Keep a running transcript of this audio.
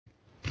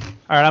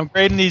All right, I'm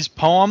grading these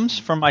poems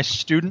from my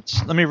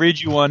students. Let me read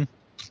you one.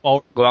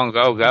 Go on,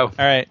 go. All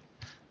right.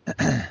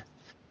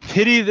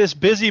 Pity this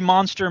busy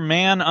monster,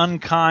 man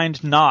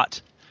unkind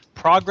not.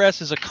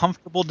 Progress is a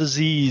comfortable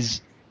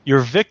disease. Your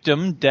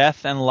victim,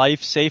 death and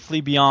life safely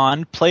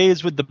beyond,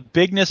 plays with the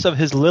bigness of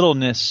his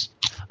littleness.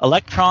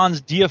 Electrons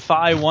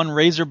deify one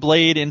razor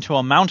blade into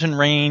a mountain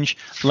range.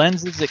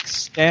 Lenses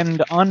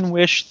extend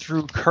unwish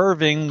through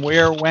curving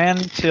where when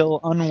till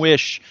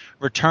unwish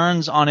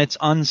returns on its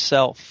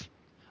unself.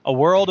 A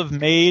world of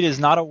made is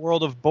not a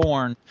world of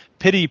born.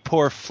 Pity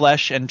poor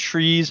flesh and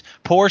trees,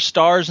 poor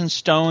stars and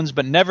stones,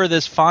 but never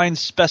this fine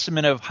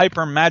specimen of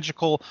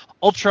hyper-magical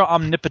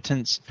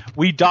ultra-omnipotence.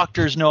 We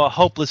doctors know a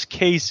hopeless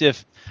case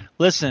if,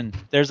 listen,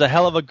 there's a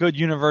hell of a good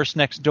universe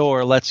next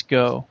door, let's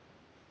go.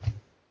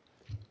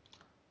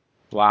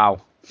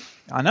 Wow.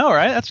 I know,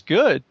 right? That's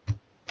good.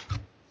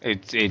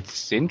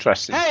 It's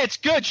interesting. Hey, it's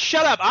good.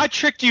 Shut up. I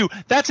tricked you.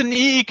 That's an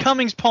E.E.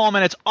 Cummings poem,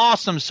 and it's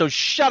awesome, so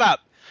shut up.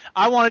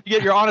 I wanted to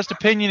get your honest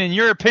opinion, and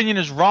your opinion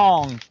is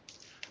wrong.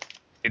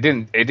 It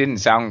didn't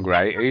sound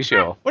great. Are you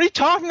sure? What are you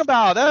talking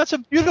about? That's a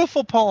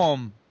beautiful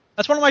poem.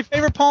 That's one of my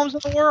favorite poems in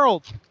the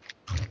world.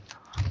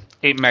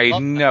 It made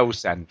no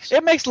sense.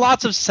 It makes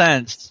lots of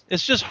sense.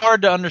 It's just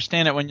hard to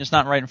understand it when it's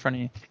not right in front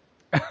of you.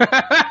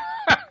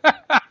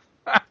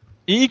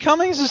 E.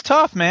 Cummings is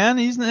tough, man.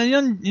 He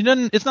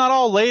doesn't. It's not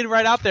all laid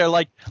right out there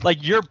like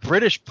your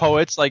British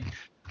poets. Like,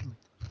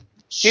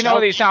 you know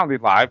what it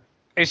sounded like?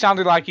 It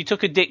sounded like he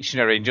took a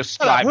dictionary and just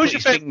put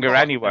his finger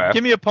anywhere.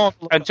 Give me a poem.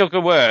 And took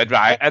a word,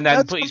 right, and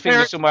then put his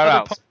finger somewhere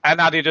else and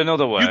added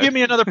another word. You give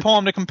me another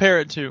poem to compare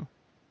it to.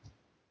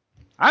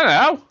 I don't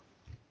know.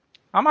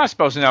 How am I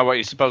supposed to know what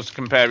you're supposed to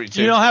compare it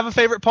to? You don't have a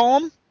favorite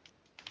poem?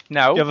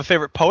 No. Do you have a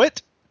favorite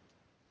poet?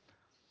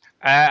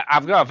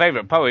 I've got a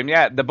favorite poem,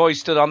 yeah. The boy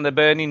stood on the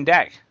burning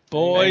deck.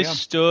 Boy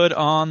stood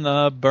on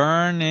the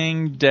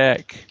burning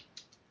deck.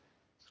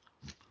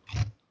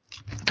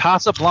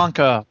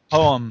 Casablanca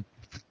poem.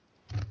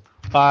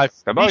 The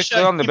boy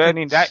stood on the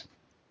burning deck.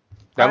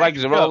 Their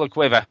legs are all a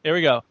quiver. Here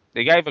we go.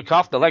 They gave a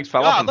cough, the legs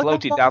fell off and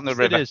floated down the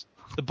river.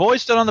 The boy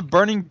stood on the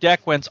burning deck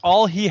whence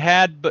all but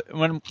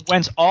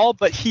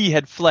he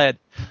had fled.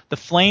 The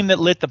flame that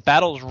lit the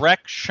battle's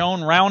wreck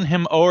shone round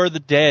him o'er the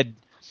dead.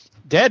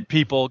 Dead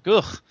people,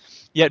 ugh.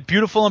 Yet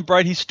beautiful and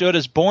bright he stood,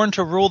 as born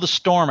to rule the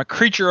storm, a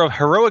creature of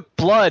heroic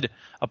blood,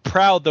 a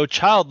proud though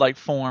childlike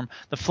form.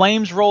 The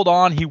flames rolled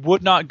on, he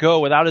would not go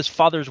without his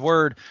father's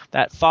word.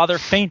 That father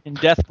faint in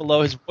death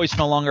below, his voice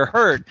no longer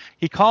heard.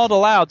 He called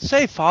aloud,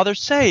 say, father,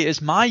 say,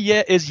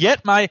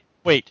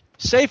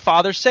 say,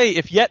 father, say,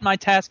 if yet my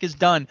task is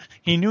done.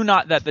 He knew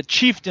not that the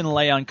chieftain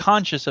lay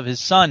unconscious of his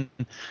son.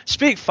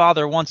 Speak,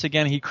 father, once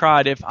again he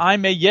cried, if I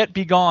may yet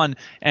be gone.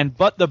 And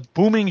but the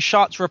booming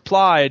shots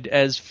replied,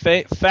 as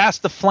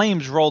fast the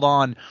flames rolled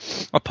on.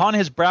 Upon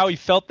his brow he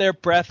felt their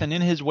breath, and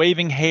in his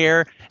waving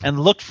hair, and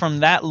looked from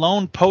that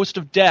lone post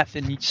of death,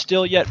 in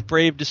still yet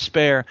brave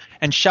despair,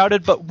 and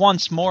shouted but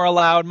once more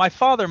aloud, my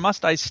father,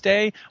 must I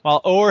stay?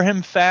 While o'er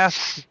him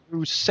fast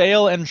through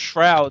sail and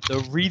shroud the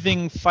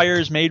wreathing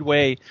fires made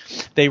way.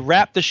 They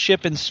wrapped the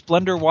ship in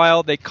splendor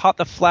wild, they caught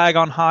the flag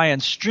on high,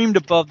 and streamed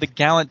above the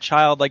gallant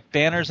child like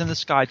banners in the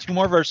sky. Two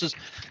more verses.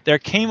 There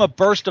came a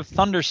burst of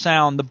thunder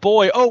sound. The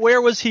boy, oh,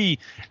 where was he?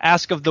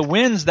 Ask of the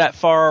winds that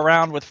far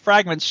around, with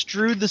fragments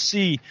strewed the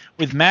sea,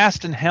 with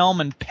mast and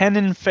helm and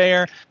pennon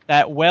fair,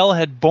 that well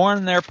had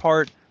borne their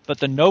part, but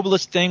the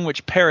noblest thing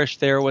which perished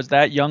there was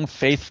that young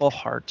faithful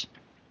heart.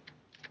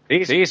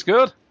 It's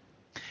good.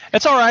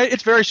 It's all right.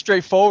 It's very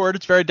straightforward.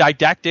 It's very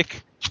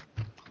didactic.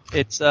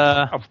 It's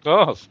of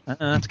course.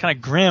 It's kind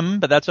of grim,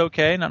 but that's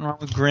okay. Nothing wrong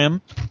with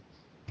grim.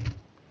 I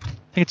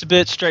think it's a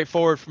bit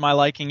straightforward for my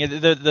liking.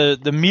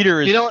 The meter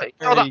is. You know what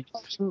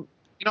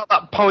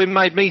that poem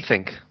made me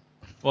think?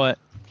 What?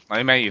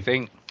 What made you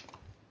think?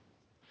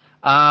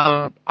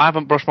 I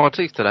haven't brushed my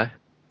teeth today.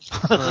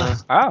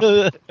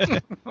 Are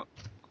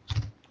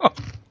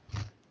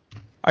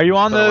you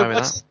on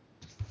the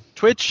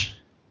Twitch?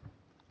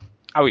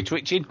 Are we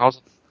twitching?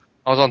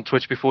 I was on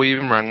Twitch before you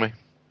even rang me.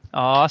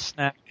 Aw,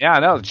 snap. Yeah, I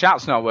know. The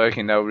chat's not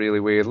working, though, really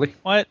weirdly.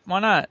 What?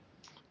 Why not?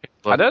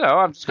 I don't know.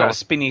 I've just got a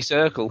spinny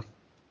circle.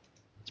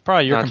 It's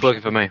probably your computer.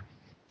 It's working for me.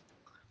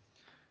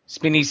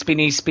 Spinny,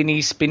 spinny,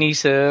 spinny, spinny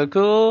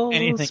circle.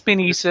 Anything.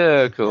 Spinny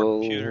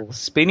circle.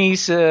 Spinny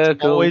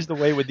circle. Always the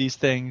way with these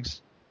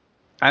things.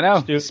 I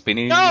know.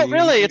 Spinny. No,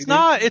 really, it's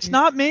not. It's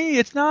not me.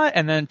 It's not.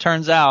 And then it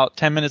turns out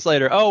 10 minutes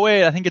later, oh,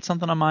 wait, I think it's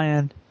something on my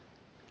end.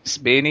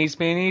 Spinny,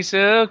 spinny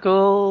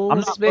circle.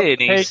 I'm not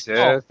spinny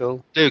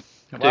circle. Dude.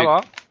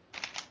 What?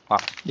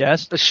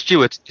 Yes?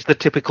 Stuart is the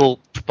typical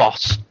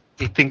boss.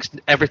 He thinks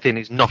everything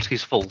is not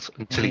his fault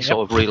until he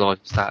sort of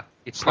realises that.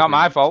 It's not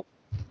my fault.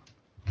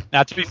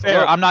 Now, to be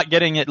fair, I'm not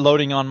getting it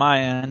loading on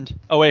my end.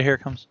 Oh, wait, here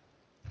it comes.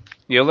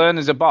 You learn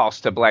as a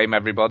boss to blame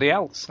everybody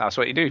else. That's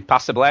what you do.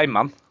 Pass the blame,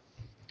 man.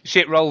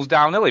 Shit rolls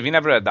downhill. Have you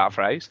never heard that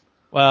phrase?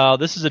 Well,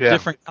 this is a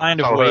different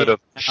kind of way. I've heard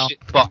of shit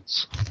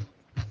bots.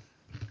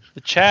 The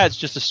chat's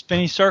just a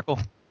spinny circle.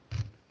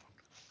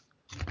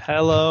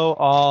 Hello,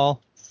 all.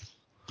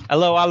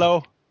 Hello,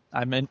 hello.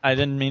 I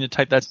didn't mean to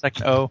type that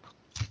second O.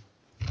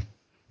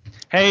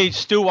 Hey,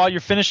 Stu, while you're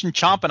finishing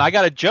chomping, I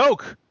got a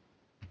joke.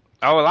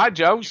 Oh, I like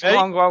jokes. Ready?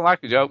 Go on,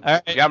 like a joke. All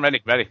right. Yeah, I'm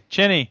ready.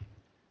 Chinny,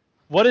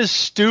 what is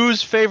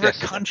Stu's favorite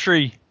Yes.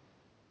 country?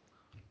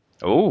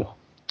 Oh.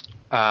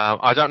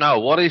 I don't know.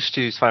 What is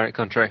Stu's favourite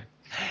country?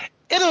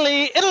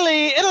 Italy.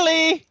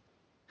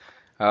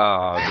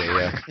 Oh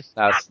dear,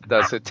 that's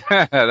a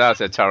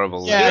that's a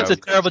terrible Yeah, joke. it's a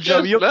terrible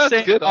joke. You'll That's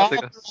say good. I all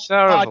think It's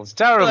terrible. It's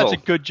terrible. That's a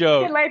good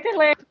joke.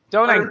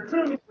 Don't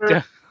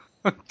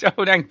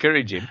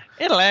encourage him.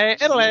 Italy.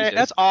 Jesus.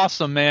 That's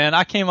awesome, man.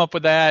 I came up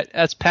with that.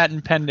 That's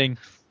patent pending.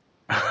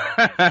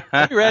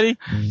 Are you ready?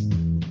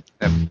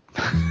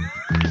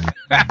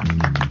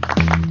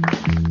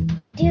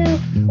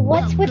 Dude,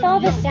 what's with all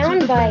the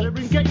sound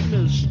bites?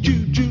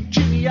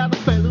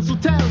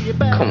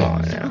 Come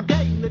on now.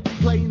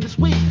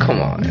 Come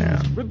on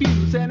now.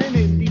 Reviews and an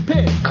indie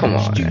pick. Come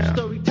on now.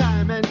 Story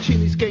time and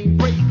Chinny's game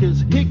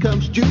breakers. Here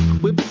comes Duke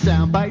with the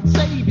soundbite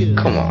saviors.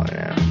 Come on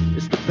now.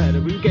 It's the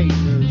veteran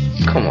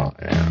gamers. Come on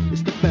now.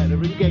 It's the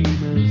veteran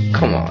gamers.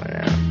 Come on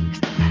now. It's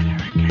the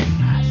veteran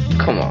gamers.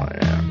 Come on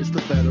now. It's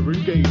the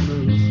veteran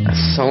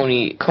gamers.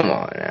 Sony. Come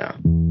on now.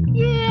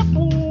 Yeah,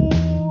 boy.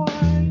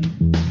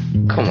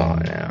 Come on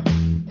now.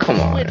 Come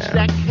on Switch now.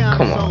 that Come on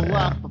console now.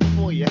 up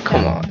before you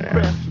Come have on to now.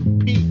 press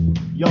repeat,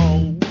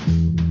 yo.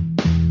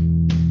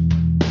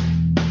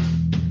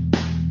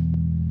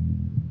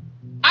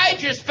 I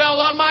just fell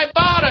on my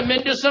bottom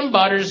into some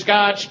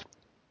butterscotch.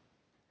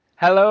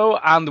 Hello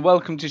and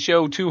welcome to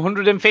show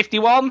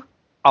 251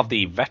 of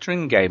the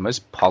Veteran Gamers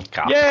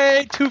Podcast.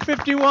 Yay,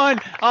 251.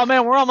 Oh,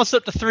 man, we're almost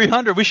up to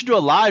 300. We should do a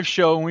live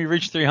show when we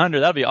reach 300.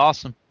 That'd be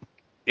awesome.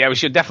 Yeah, we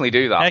should definitely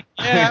do that. Heck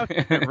yeah,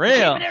 keep it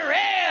real.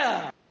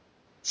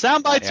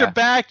 Soundbites Yeah. are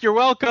back. You're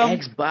welcome.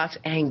 Xbox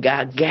ain't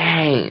got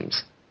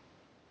games.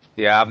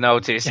 Yeah, I've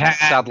noticed.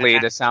 Sadly,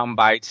 the sound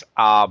bites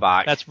are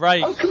back. That's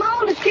right. Come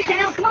on, let's get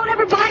down. Come on,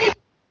 everybody.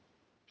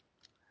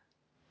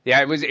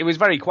 Yeah, it was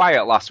very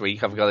quiet last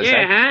week, I've got to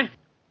say.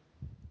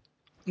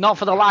 Not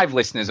for the live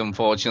listeners,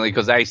 unfortunately,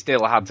 because they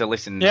still had to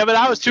listen. Yeah, but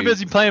I was too to-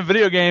 busy playing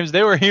video games.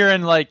 They were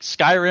hearing, like,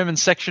 Skyrim and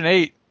Section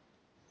 8.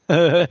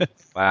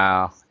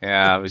 Wow.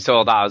 Yeah, we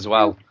saw that as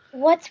well.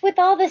 What's with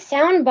all the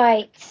sound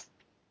bites?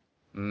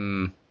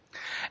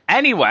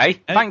 Anyway,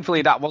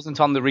 thankfully that wasn't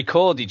on the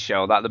recorded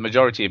show that the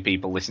majority of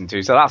people listen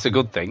to, so that's a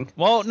good thing.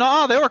 Well,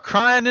 no, they were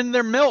crying in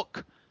their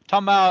milk.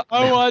 Talking about,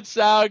 I want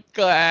sound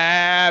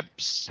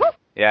claps.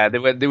 Yeah, they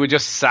were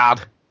just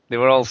sad. They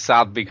were all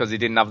sad because they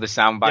didn't have the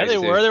sound Yeah, bites. they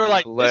were. They were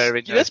like, blur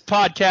in this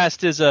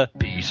podcast is a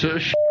Piece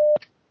of shit.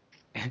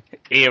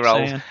 ear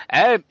rolls.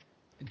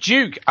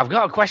 Duke, I've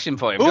got a question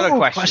for you. I've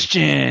got a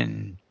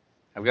question.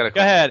 I've got a Go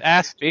question. ahead,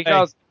 ask.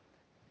 Because,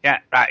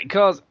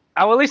 because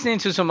I was listening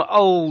to some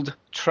old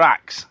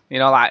tracks,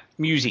 like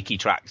music-y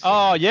tracks.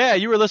 Oh, yeah,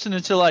 you were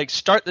listening to, like,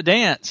 Start the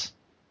Dance.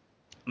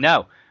 No, I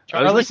was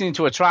Charlie? listening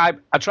to a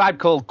tribe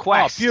called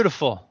Quest. Oh,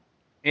 beautiful.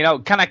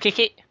 Can I kick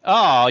it?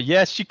 Oh,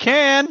 yes, you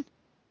can.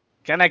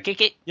 Can I kick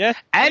it? Yeah.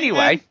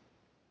 Anyway,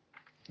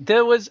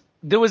 there was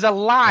a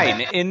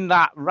line in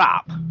that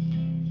rap.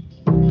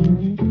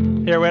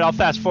 Here, wait, I'll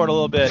fast forward a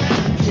little bit.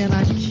 Can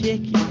I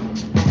kick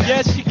it?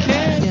 Yes, you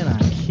can. Can I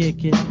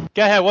kick it?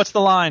 Go ahead, what's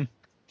the line?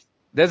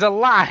 There's a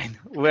line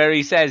where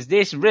he says,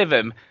 this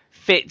rhythm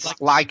fits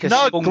like a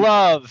Snug spunk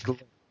glove.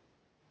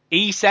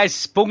 He says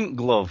spunk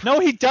glove. No,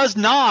 he does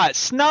not.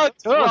 Snug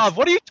glove.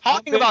 What are you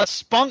talking about,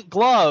 spunk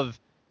glove?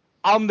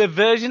 On the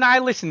version I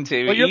listened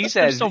to, Well, you're he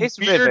listening to says some this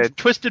weird, rhythm.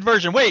 twisted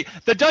version. Wait,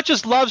 the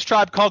Duchess loves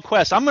Tribe Called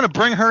Quest. I'm going to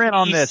bring her in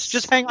on this.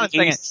 Just hang on a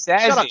second. He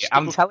says Shut up, it.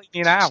 I'm telling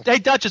you now. Hey,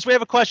 Duchess, we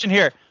have a question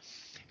here.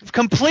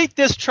 Complete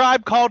this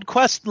Tribe Called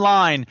Quest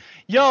line.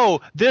 Yo,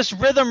 this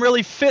rhythm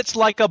really fits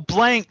like a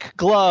blank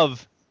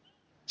glove.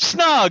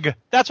 Snug.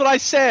 That's what I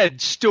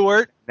said,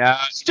 Stuart. No,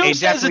 Stu it says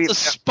definitely- it's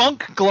a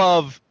spunk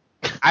glove.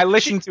 I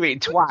listened to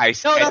it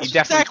twice. No, and that's he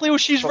definitely- exactly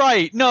what she's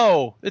right.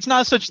 No, it's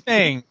not such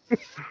thing.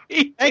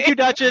 Thank you,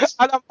 Duchess.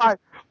 And I'm like,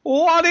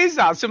 what is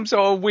that? Some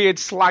sort of weird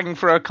slang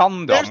for a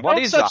condom? There's What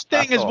no is such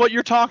that? thing as what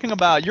you're talking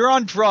about. You're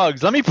on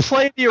drugs. Let me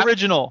play the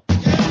original.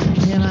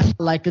 Can I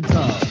like a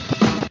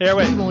dove? Here,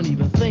 wait. We won't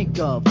even think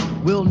of.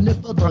 We'll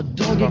nip the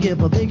dog and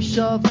give a big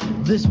shove.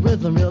 This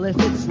rhythm really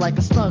fits like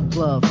a snug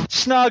glove.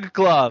 Snug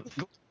glove.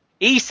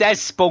 He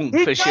says spunk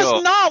He for does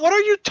sure. not. What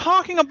are you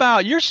talking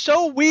about? You're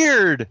so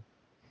weird.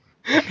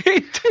 He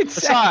did say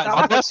Besides,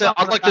 that.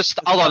 I'd like to.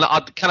 Hold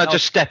on. Can I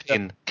just step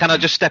in? Can I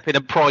just step in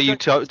and pry you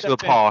to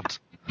apart?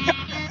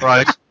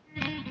 Right.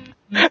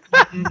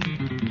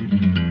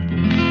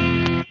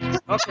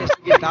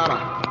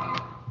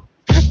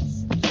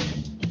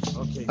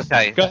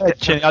 Okay. Go ahead,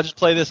 Chinny. I'll just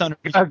play this under.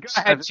 Go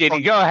ahead,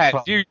 Ginny. Go ahead.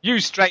 You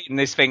straighten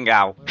this thing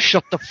out.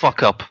 Shut the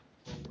fuck up.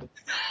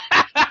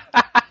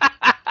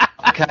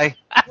 Okay.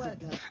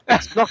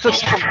 It's not a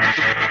spunk.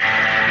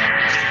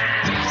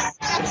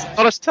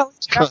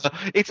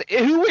 It's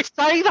who would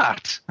say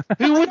that?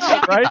 Who would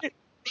say Right?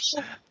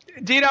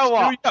 Do you know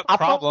what? You got I thought-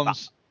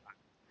 problems.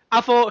 I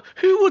thought,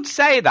 who would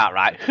say that,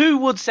 right? Who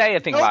would say a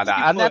thing like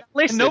that? And then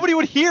listen, Nobody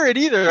would hear it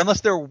either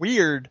unless they're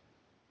weird.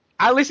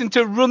 I listened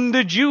to Run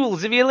the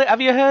Jewels.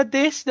 Have you heard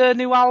this? The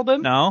new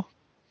album? No.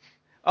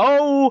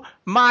 Oh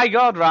my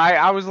god! Right,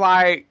 I was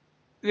like,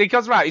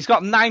 because it's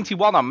got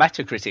 91 on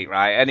Metacritic,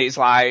 right, and it's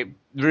like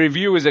the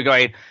reviewers are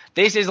going,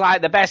 this is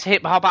like the best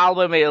hip hop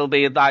album. It'll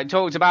be like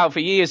talked about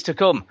for years to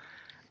come.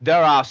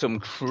 There are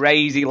some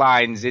crazy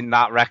lines in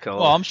that record.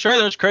 Well, I'm sure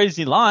there's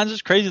crazy lines.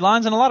 There's crazy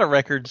lines in a lot of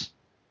records.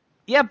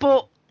 Yeah,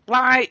 but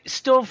like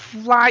stuff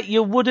like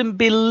you wouldn't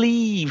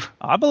believe.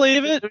 I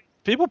believe it.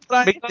 People put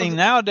out anything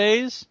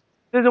nowadays.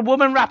 There's a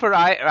woman rapper,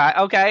 right,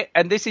 okay,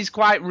 and this is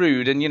quite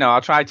rude, and, I'll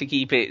try to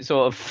keep it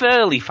sort of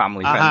fairly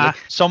family-friendly.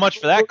 So much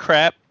for that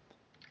crap.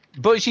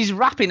 But she's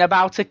rapping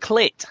about a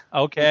clit.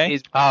 Okay.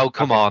 Oh,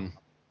 come on.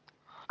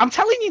 I'm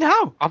telling you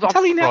now. I'm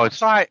telling you now.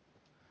 It's like,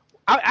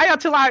 I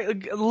had to,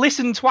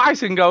 listen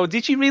twice and go,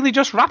 did she really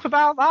just rap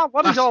about that?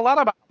 What is all that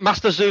about?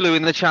 Master Zulu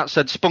in the chat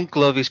said Spunk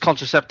Glove is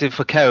contraceptive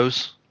for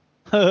cows.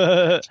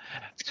 It's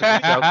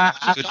a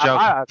good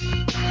joke.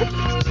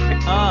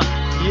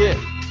 Yeah.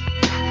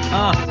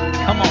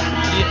 Come on,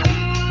 yeah.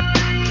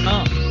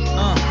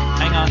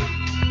 Hang on.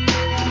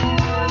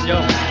 Yo.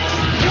 1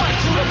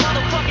 to the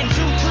motherfucking 2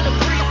 to the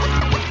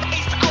 3.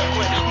 East to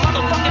Oakland,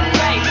 motherfucking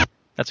Bay.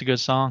 That's a good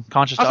song.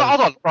 Conscious.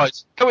 Hold on,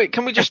 right?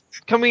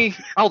 Can we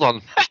hold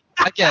on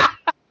again?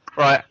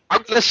 Right,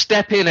 I'm gonna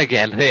step in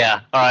again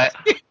here. All right.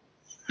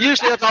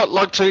 Usually I don't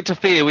like to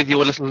interfere with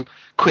your little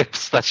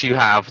quips that you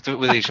have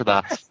with each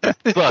other,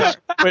 but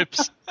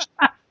Whips.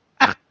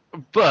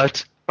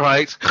 But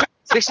right.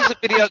 This is a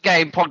video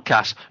game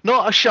podcast,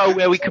 not a show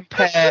where we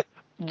compare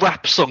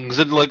rap songs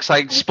and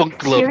say Spunk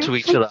Glove to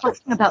each other.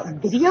 Talking about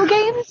video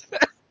games?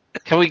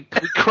 Can we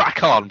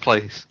crack on,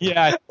 please?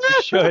 Yeah, I think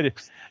we should.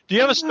 Do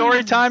you have a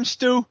story time,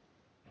 Stu?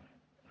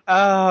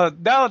 No,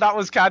 that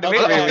was kind of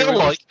it. I feel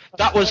like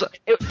that was.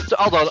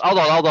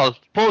 Hold on.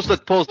 Pause the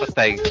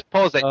thing.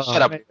 Pause it.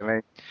 Shut up.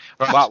 Right.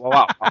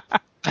 What?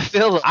 I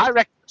feel like I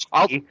reckon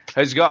she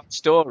has got a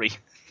story.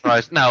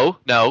 Right. No,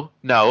 I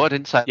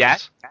didn't say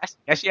Yes,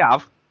 you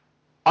have.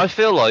 I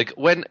feel like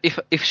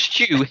if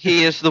Stu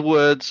hears the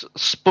words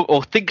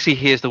or thinks he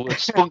hears the word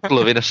Spunk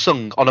Glove in a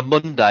song on a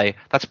Monday,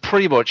 that's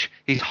pretty much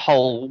his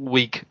whole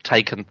week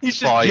taken. He's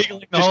just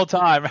giggling the whole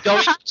time.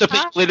 Going to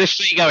people in the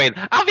street going,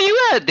 have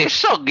you heard this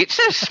song? It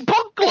says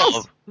Spunk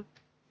Glove.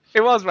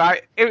 It was,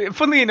 right.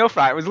 Funnily enough,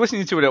 right, I was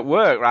listening to it at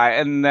work, right,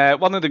 and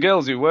one of the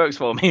girls who works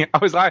for me, I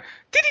was like,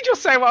 did he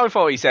just say what I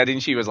thought he said?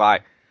 And she was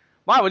like,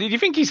 why, what did you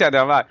think he said? And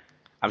I'm like,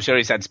 I'm sure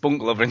he said Spunk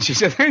Glove, and she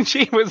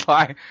was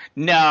like,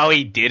 no,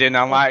 he didn't.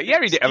 I'm like,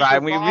 yeah, he did. Right,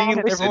 and we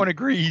re-listened. Everyone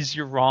agrees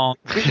you're wrong.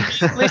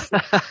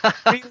 Re-listened,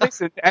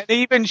 and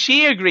even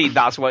she agreed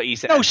that's what he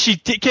said. No, she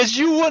did, because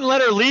you wouldn't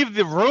let her leave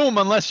the room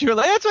unless you were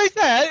like, that's what he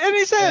said, and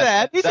he said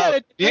that. He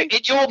said it. In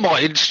your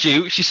mind,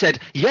 Stu, she said,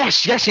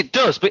 yes, it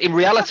does. But in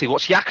reality,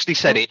 what she actually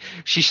said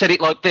she said it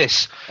like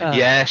this.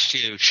 Yes,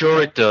 Stu,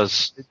 sure it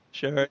does.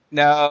 Sure.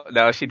 No,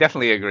 she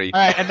definitely agreed.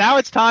 All right, and now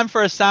it's time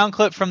for a sound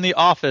clip from The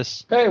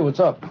Office. Hey, what's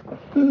up?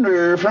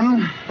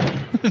 Nerfing.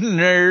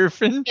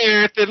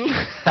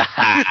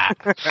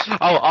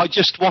 Oh, I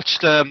just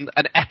watched an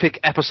epic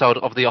episode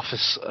of The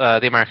Office,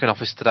 the American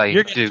Office today.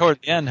 You're getting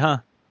toward the end, huh?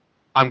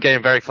 I'm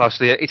getting very close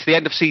to it's the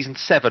end of season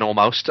 7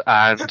 almost,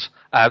 and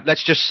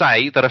let's just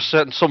say that a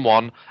certain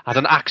someone had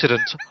an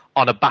accident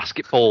on a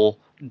basketball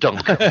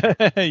dunk.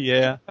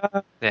 Yeah.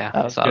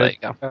 Yeah, so there you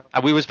go.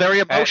 And we was very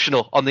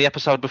emotional on the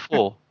episode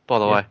before, by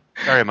the way.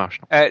 Very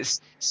emotional.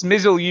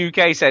 Smizzle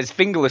UK says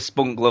fingerless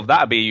Spunk Glove.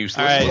 That'd be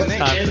useless. All right, it's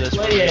time for this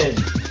one.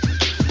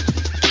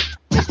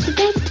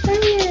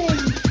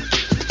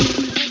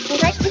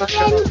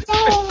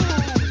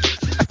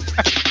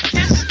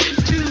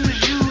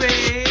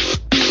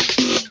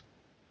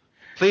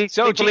 Please,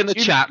 people in the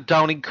chat,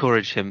 don't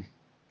encourage him.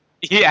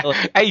 Yeah.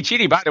 Hey,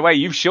 Chidi, by the way,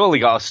 you've surely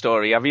got a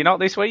story, have you not,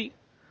 this week?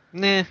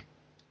 Nah.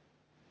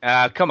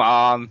 Come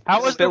on.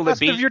 How was the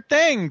rest of your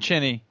thing,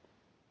 Chinny?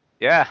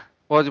 Yeah.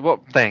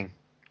 What thing?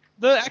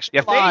 The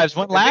extra lives.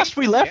 When last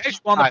we left you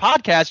on the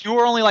podcast, you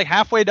were only like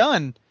halfway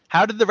done.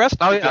 How did the rest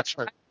of it? That's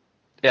right.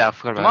 Yeah, I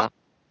forgot about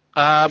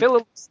that. Fill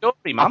a story,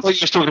 man. I thought you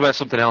were talking about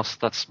something else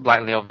that's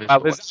blatantly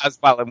obvious. As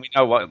well, and we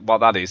know what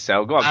that is,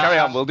 so go on, carry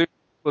on. We'll do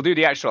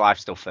the extra life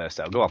stuff first,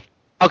 so go on.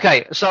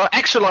 Okay, so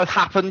Extra Life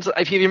happened.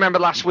 If you remember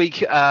last week,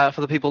 for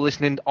the people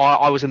listening,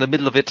 I was in the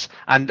middle of it,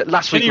 and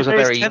last week was a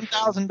very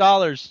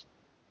 $10,000.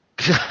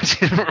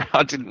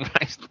 I didn't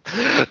raise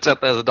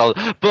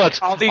 $10,000, but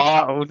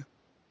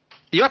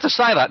you have to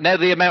say that. Now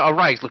the amount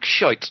I raised looks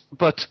shite,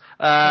 but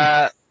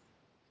no.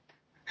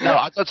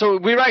 So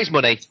we raised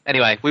money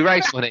anyway. We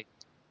raised money.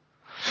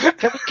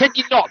 Can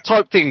you not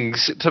type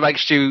things to make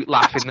Stu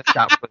laugh in the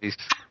chat, please?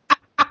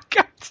 I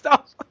can't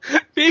stop.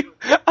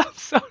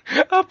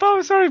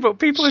 I'm sorry, but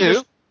people are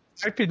just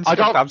typing stuff. I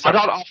don't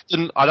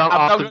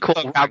often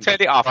call. I'll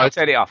turn it off. I'll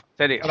turn it off.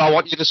 And I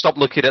want you to stop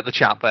looking at the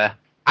chat there.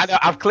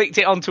 I've clicked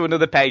it onto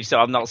another page, so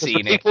I'm not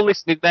seeing it. People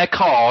listening, their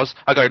cars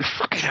are going,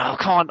 fucking hell,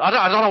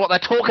 I don't know what they're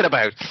talking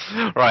about.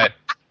 Right.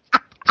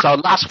 So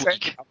last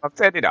week, I've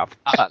turned it off.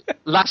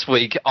 Last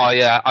week,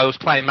 I was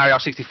playing Mario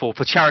 64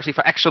 for charity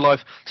for Extra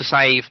Life to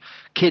save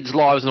kids'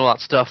 lives and all that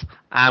stuff.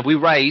 And we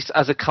raised,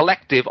 as a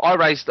collective, I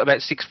raised about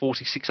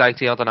 $640,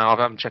 $680. I don't know. I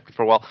haven't checked it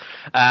for a while.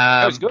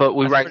 But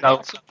we raised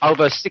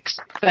over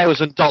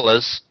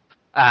 $6,000.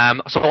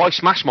 So I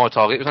smashed my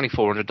target. It was only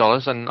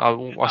 $400, and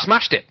I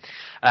smashed it.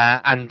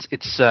 And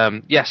it's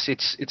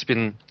it's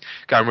been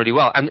going really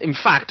well. And in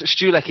fact,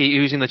 Stu Leckie,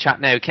 who's in the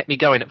chat now, kept me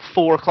going at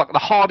 4 o'clock. The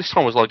hardest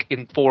time was like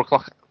in 4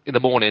 o'clock in the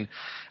morning,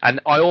 and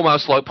I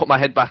almost like put my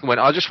head back and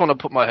went, I just want to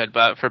put my head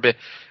back for a bit.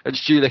 And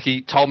Stu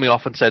Leckie told me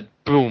off and said,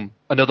 boom,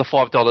 another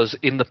 $5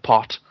 in the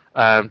pot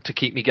to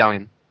keep me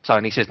going. So,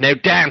 and he says, now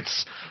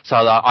dance. So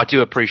I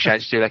do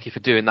appreciate Stu Leckie for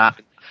doing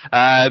that.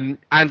 And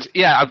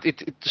yeah,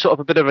 it's sort of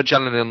a bit of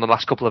adrenaline in the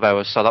last couple of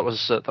hours, so that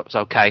was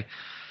okay.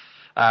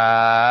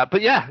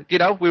 But yeah, you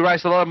know, we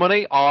raised a lot of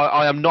money.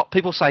 I am not.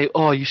 People say,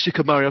 "Oh, are you sick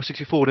of Mario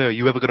 64 now? Are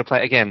you ever going to play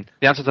it again?"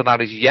 The answer to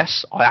that is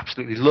yes. I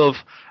absolutely love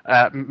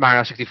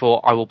Mario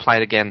 64. I will play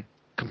it again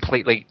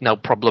completely, no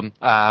problem.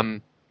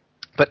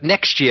 But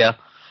next year,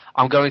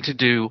 I'm going to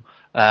do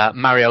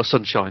Mario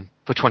Sunshine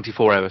for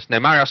 24 hours. Now,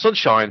 Mario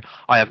Sunshine,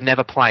 I have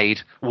never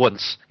played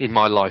once in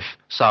my life,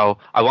 so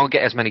I won't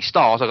get as many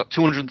stars. I got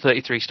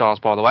 233 stars,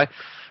 by the way,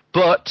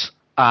 but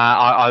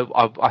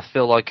I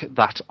feel like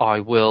that I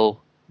will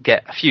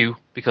get a few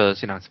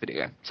because, you know, it's a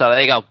video game. So there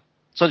you go.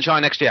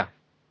 Sunshine next year.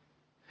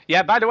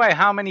 Yeah, by the way,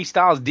 how many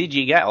stars did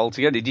you get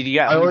altogether? Did you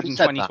get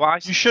 120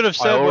 twice? You should have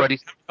said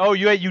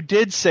you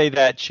did say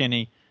that,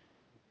 Chinny.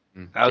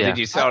 Oh, yeah. Did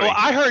you? Sorry. Well,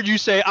 I heard you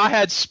say I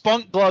had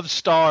Spunk Glove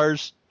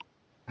stars.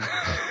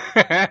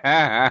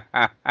 How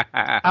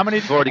many?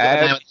 You've already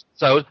got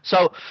so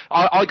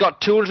I got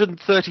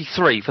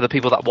 233 for the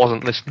people that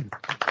wasn't listening.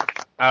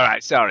 All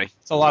right, sorry.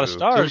 It's a lot of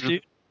stars,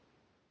 dude.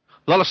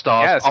 A lot of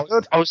stars.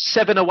 Yeah, I was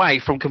 7 away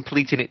from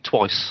completing it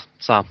twice.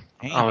 So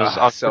I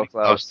was so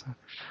close. You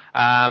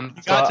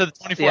got to the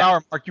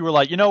 24-hour mark. You were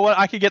like, you know what?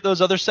 I could get those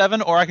other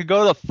 7, or I could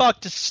go the fuck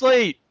to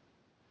sleep.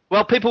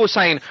 Well, people were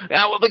saying,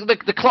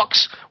 the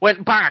clocks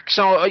went back,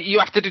 so you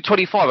have to do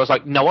 25. I was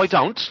like, no, I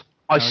don't.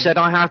 I said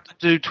I have to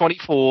do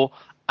 24,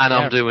 and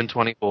I'm doing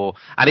 24.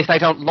 And if they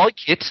don't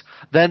like it,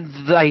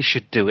 then they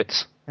should do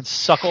it. And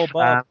suck old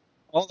butt.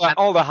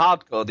 All the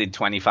hardcore did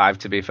 25,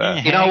 to be fair.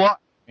 You know what?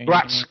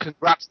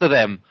 Congrats to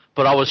them.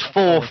 But I was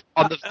 4th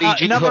on the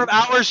VG. Number of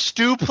hours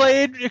Stu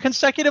played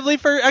consecutively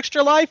for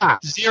Extra Life?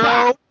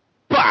 0.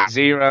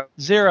 0.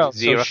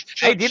 So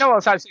hey, do you know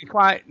what's actually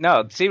quite...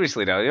 No,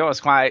 seriously though, you know what's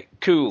quite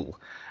cool?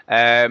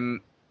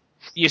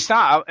 You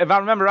start, if I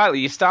remember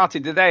rightly, you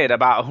started today at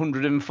about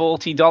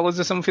 $140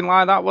 or something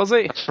like that, was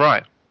it? That's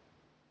right.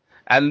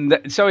 And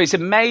so it's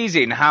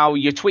amazing how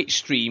your Twitch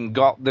stream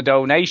got the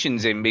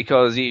donations in,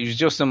 because it was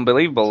just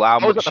unbelievable how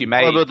much you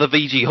made. I was the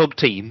VG Hub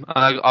team,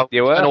 and I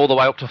went all the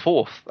way up to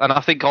 4th. And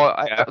I think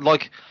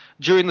like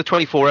during the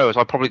 24 hours,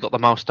 I probably got the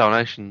most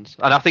donations.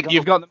 And I think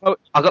you've got the most.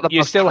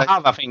 You still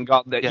have, I think,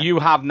 got that. Yeah. You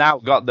have now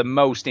got the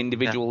most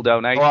individual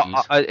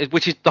donations,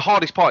 which is the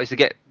hardest part, is to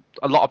get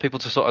a lot of people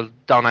to sort of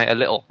donate a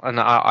little, and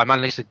I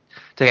managed to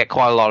get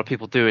quite a lot of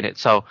people doing it.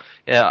 So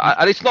yeah,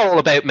 and it's not all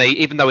about me,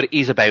 even though it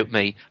is about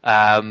me.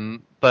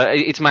 But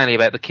it's mainly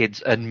about the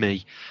kids and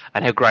me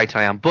and how great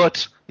I am.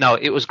 But no,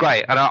 it was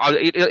great, and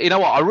you know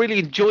what? I really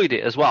enjoyed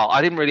it as well.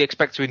 I didn't really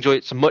expect to enjoy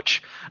it so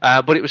much,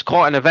 but it was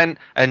quite an event,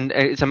 and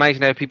it's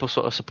amazing how people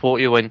sort of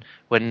support you when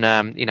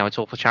you know, it's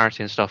all for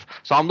charity and stuff.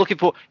 So I'm looking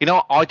for, you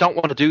know, I don't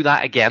want to do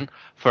that again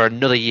for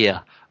another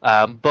year,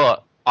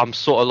 but I'm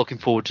sort of looking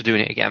forward to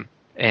doing it again.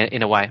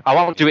 In a way, I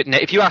won't do it now.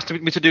 If you asked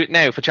me to do it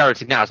now for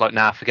charity now, it's like,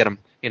 nah, forget them.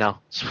 You know,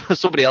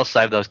 somebody else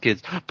save those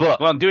kids.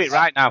 But well, do it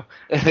right now.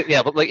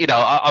 Yeah, but like, you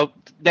know,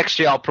 next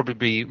year I'll probably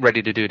be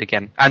ready to do it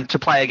again and to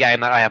play a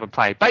game that I haven't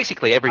played.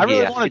 Basically, every year. I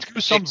really want to do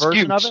some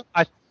version of it.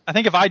 I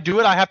think if I do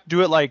it, I have to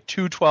do it like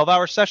 2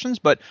 12-hour sessions.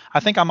 But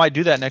I think I might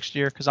do that next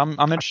year because I'm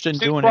interested in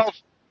doing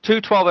it. 2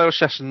 12-hour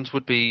sessions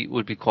would be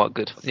quite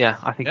good. Yeah,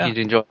 I think you'd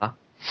enjoy that.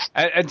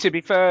 And to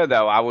be fair,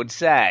 though, I would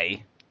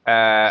say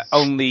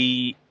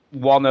only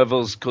one of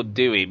us could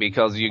do it,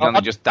 because you're going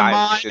to just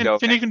die.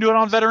 You can do it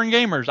on Veteran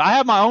Gamers. I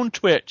have my own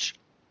Twitch.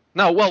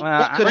 No, well,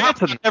 what could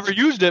happen? I've never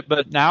used it,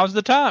 but now's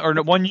the time. Or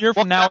 1 year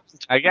from now,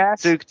 I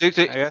guess.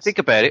 Think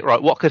about it,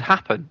 right? What could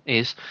happen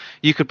is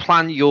you could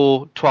plan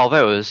your 12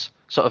 hours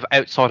sort of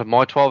outside of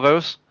my 12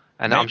 hours,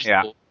 and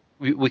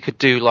we could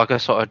do like a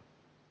sort of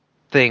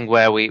thing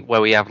where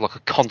we have like a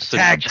constant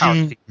tag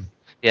team.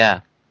 Yeah.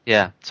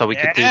 So we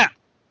could do.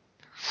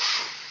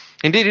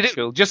 Indeed, it is.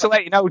 Cool. Just to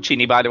let you know,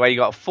 Chinny, by the way, you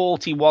got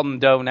 41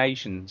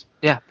 donations.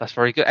 Yeah, that's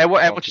very good. How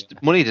much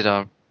money did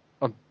I?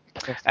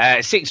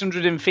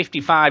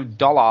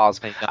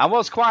 $655. And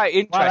what's quite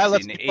interesting,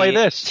 let's play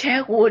this.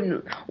 Chad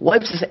Wooden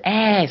wipes his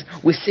ass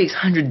with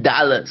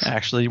 $600.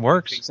 Actually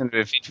works.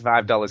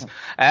 $655.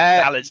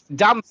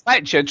 Dan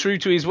Fletcher, true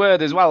to his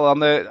word as well,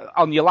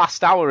 on your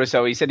last hour or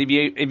so, he said if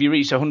you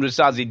reached 100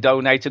 stars, he'd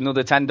donate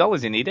another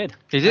 $10, and he did.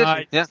 He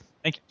did. Yeah.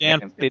 Thank you,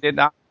 Dan. Yeah, he did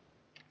that.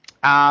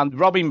 And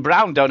Robin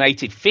Brown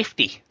donated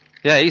 $50.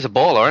 Yeah, he's a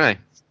baller, isn't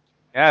he?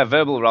 Yeah,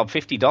 Verbal Rob,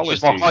 $50.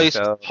 He's my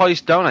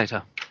highest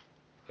donator.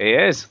 He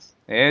is.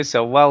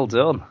 So well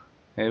done.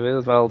 It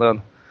was well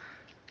done.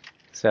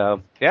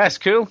 So, yeah, it's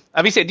cool.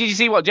 Did you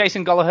see what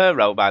Jason Gallagher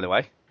wrote, by the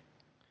way?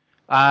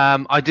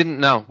 I didn't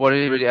know. What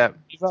did he read?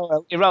 He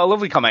wrote a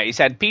lovely comment. He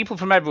said, people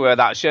from everywhere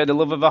that share the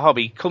love of a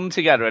hobby come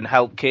together and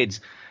help kids.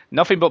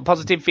 Nothing but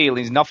positive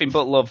feelings, nothing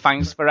but love.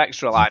 Thanks for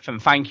Extra Life,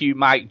 and thank you,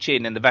 Mike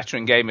Chin and the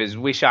Veteran Gamers.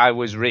 Wish I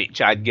was rich.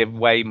 I'd give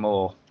way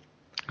more.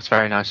 That's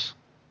very nice.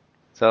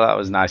 So that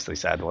was nicely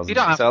said, wasn't it?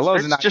 You don't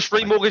have to just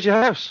remortgage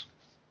your house.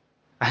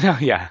 I know,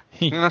 yeah.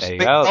 That's a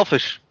bit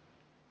selfish.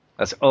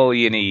 That's all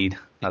you need.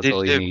 That's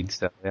all you need.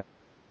 So,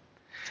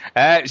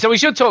 yeah. So we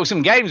should talk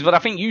some games, but I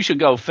think you should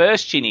go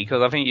first, Chinny,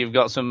 because I think you've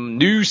got some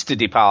news to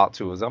depart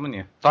to us, haven't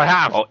you? I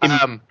have.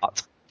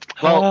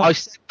 Well, I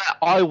said that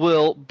I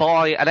will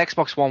buy an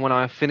Xbox One when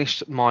I have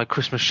finished my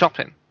Christmas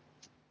shopping.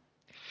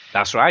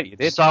 That's right, you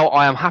did. So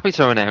I am happy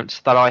to announce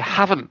that I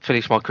haven't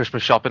finished my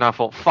Christmas shopping. I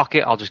thought, fuck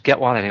it, I'll just get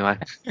one anyway.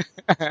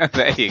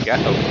 There you go.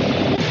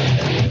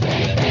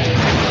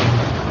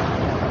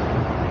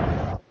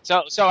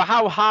 So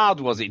how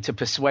hard was it to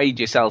persuade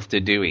yourself to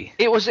do it?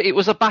 It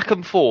was a back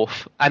and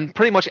forth, and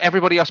pretty much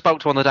everybody I spoke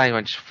to on the day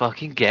went, just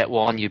fucking get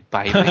one, you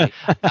baby.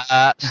 So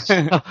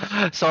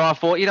I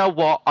thought, you know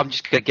what, I'm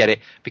just going to get it,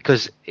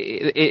 because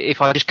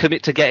if I just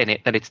commit to getting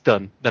it, then it's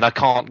done. Then I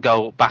can't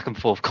go back and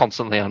forth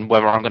constantly on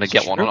whether I'm going to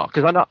get one or not,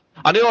 because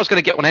I knew I was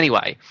going to get one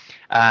anyway.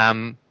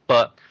 I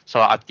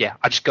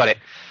just got it.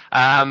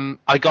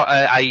 I got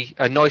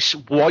a nice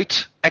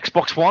white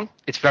Xbox One.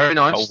 It's very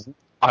nice. Oh.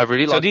 I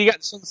really like. So do you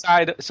get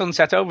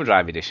Sunset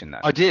Overdrive Edition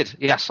then? I did,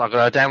 yes. I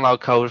got a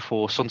download code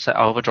for Sunset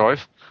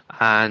Overdrive,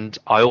 and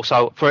I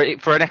also for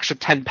an extra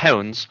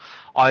 £10,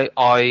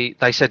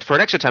 they said for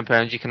an extra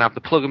 £10 you can have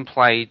the plug and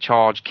play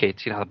charge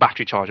kit, the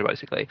battery charger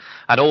basically,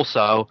 and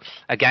also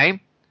a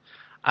game.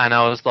 And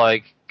I was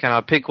like, can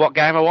I pick what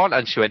game I want?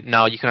 And she went,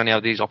 no, you can only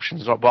have these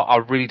options. But I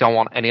really don't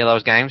want any of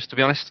those games, to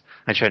be honest.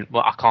 And she went,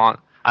 well, I can't.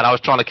 And I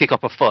was trying to kick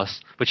up a fuss,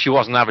 but she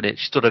wasn't having it.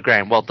 She stood her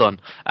ground. Well done.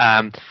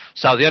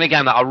 So the only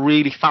game that I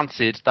really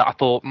fancied that I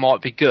thought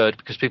might be good,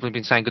 because people have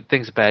been saying good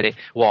things about it,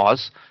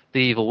 was The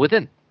Evil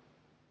Within.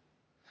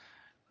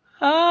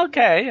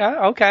 Okay.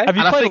 Have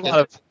you played a lot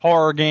of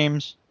horror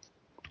games?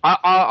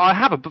 I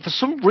haven't, but for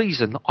some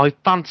reason I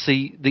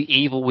fancy The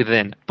Evil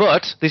Within.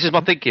 But this is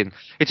my thinking.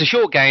 It's a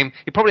short game.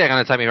 It probably ain't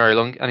going to take me very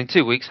long. And in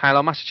 2 weeks,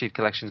 Halo Master Chief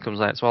Collection comes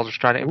out, so I'll just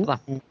try it in for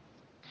that.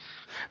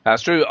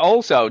 That's true.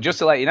 Also, just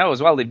to let you know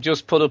as well, they've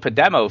just put up a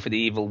demo for The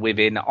Evil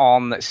Within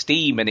on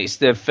Steam, and it's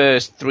the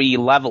first 3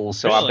 levels,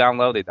 so I've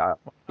downloaded that.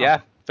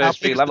 Yeah,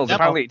 first 3 levels.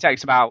 Apparently it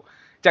takes about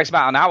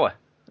an hour.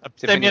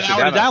 Take me an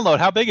hour to download.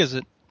 How big is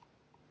it?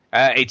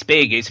 It's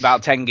big. It's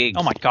about 10 gigs.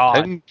 Oh my god.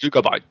 10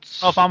 gigabytes.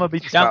 Oh, if I'm going to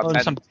be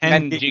downloading some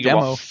 10 gig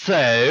demo.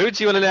 So,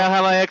 do you want to know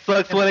how my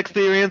Xbox One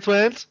experience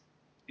went?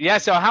 Yeah,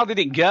 so how did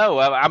it go?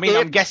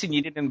 I'm guessing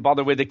you didn't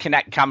bother with the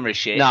Kinect camera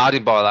shit. No, I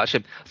didn't bother that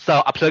shit.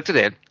 So I plugged it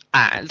in,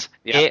 and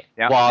it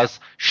was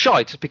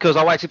shite, because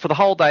I waited for the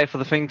whole day for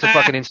the thing to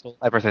fucking install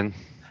everything.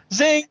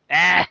 Zing!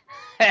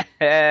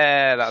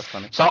 That's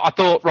funny. So I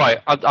thought, right,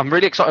 I'm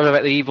really excited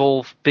about the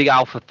Evil Big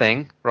Alpha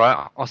thing,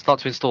 right? I'll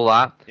start to install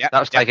that. That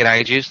was taking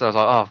ages. So I was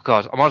like, oh,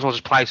 God, I might as well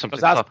just play something.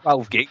 That's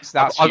 12 gigs.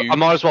 That's huge. I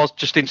might as well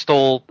just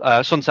install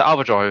Sunset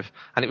Overdrive.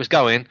 And it was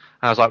going, and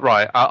I was like,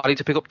 right, I need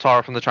to pick up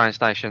Tara from the train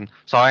station.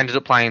 So I ended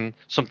up playing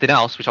something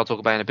else, which I'll talk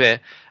about in a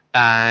bit.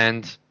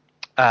 And,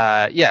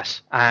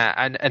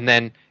 and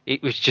then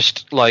it was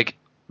just, like,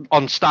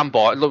 on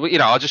standby.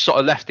 I just sort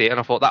of left it, and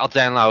I thought, that'll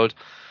download.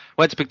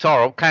 Went to pick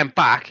Tara up, came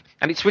back,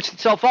 and it switched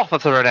itself off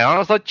after an hour. I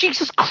was like,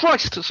 Jesus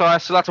Christ! So I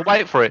still had to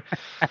wait for it.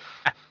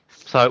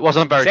 So it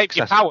wasn't very successful. Saved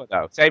your power,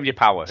 though. Saved your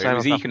power. It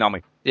was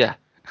economic. Yeah.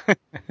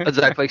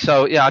 Exactly.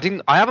 So, yeah,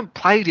 I haven't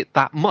played it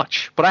that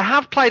much, but I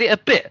have played it a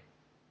bit.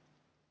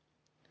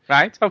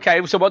 Right,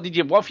 okay. So what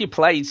have you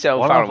played so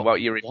far, and what are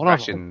your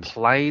impressions? What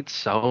have I played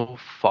so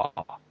far?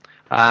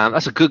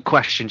 That's a good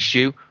question,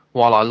 Stu,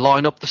 while I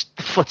line up the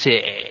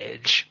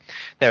footage.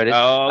 There it is.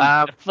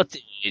 Oh, the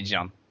footage,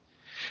 John.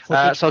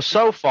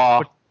 So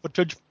far...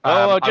 just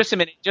a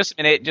minute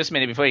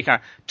before you can.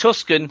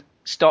 Tuscan,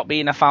 stop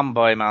being a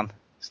fanboy, man.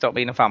 Stop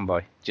being a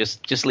fanboy.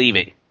 Just leave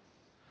it.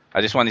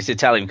 I just wanted to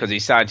tell him because he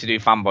started to do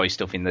fanboy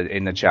stuff in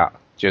the chat.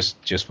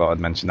 Just thought I'd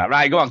mention that.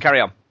 Right, go on, carry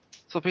on.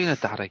 Stop being a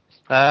daddy.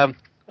 Right,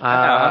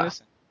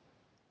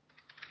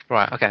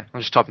 okay,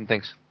 I'm just typing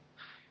things.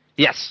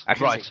 Yes,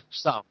 right. See.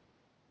 So,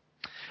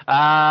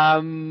 I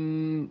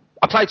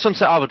played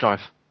Sunset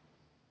Overdrive.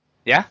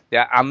 Yeah,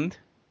 and?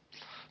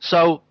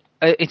 So...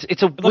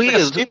 It's a weird like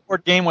a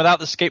skateboard game without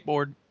the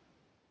skateboard.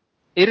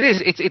 It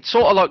is. It's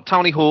sort of like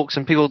Tony Hawk's,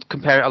 and people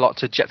compare it a lot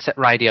to Jet Set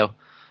Radio,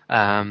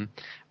 and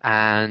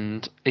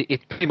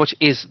it pretty much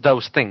is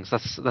those things.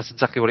 That's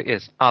exactly what it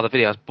is. The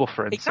video's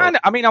buffering. It kind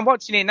of. I mean, I'm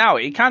watching it now.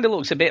 It kind of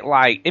looks a bit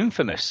like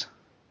Infamous.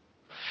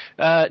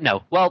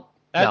 No. Well,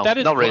 that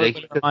is not really.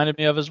 What it reminded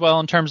me of as well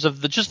in terms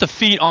of the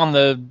feet on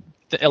the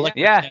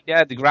electric.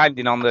 Yeah, the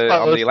grinding on the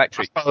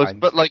electric.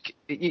 But like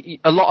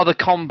a lot of the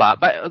combat,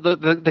 but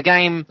the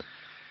game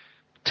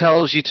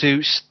tells you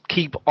to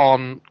keep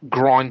on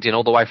grinding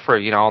all the way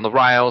through, on the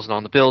rails and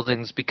on the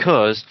buildings,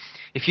 because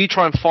if you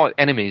try and fight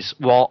enemies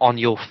while on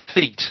your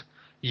feet,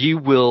 you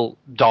will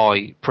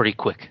die pretty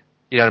quick.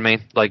 You know what I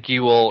mean? Like,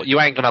 you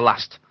ain't going to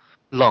last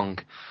long.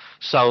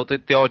 So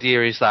the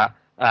idea is that,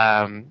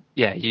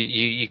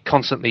 you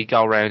constantly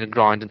go around and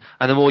grind,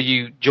 and the more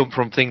you jump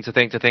from thing to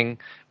thing to thing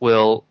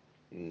will,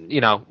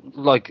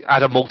 like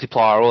add a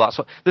multiplier, all that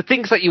sort. The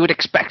things that you would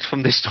expect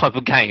from this type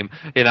of game,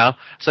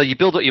 So you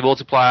build up your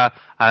multiplier,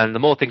 and the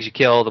more things you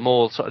kill, the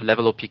more sort of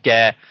level up you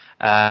get.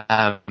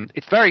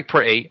 It's very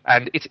pretty,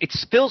 and it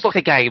feels like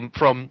a game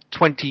from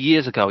 20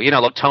 years ago,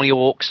 like Tony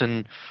Hawk's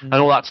and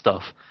all that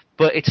stuff.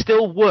 But it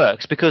still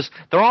works because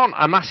there aren't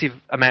a massive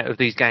amount of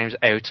these games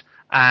out,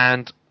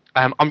 and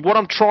what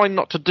I'm trying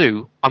not to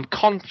do, I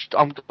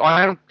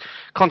am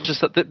conscious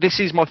that this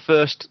is my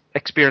first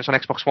experience on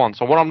Xbox One.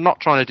 So what I'm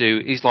not trying to do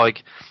is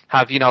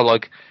have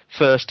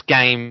first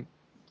game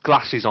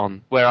glasses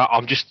on, where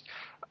I'm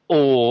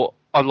sort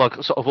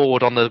of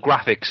awed on the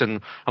graphics,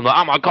 and I'm like,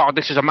 oh my god,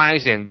 this is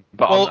amazing.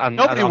 But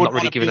nobody I'm would not really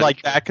want to giving be it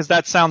like that, because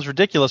that sounds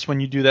ridiculous when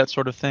you do that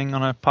sort of thing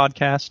on a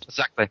podcast.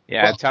 Exactly.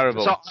 Yeah, well,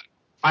 terrible. So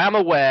I am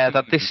aware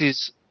that this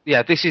is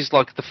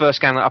like the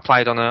first game that I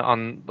played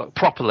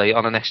properly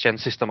on a next gen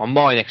system, on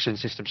my next gen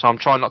system. So I'm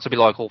trying not to be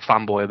like all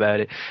fanboy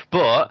about it,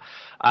 but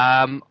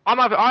I am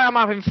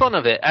having fun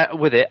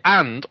with it,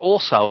 and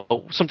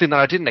also something that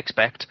I didn't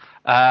expect.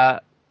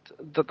 That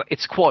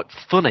it's quite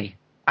funny,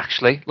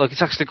 actually. Like,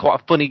 it's actually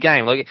quite a funny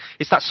game. Like,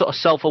 it's that sort of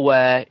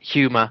self-aware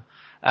humor.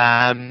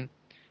 But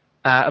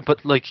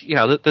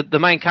the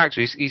main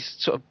character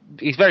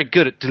he's very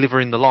good at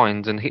delivering the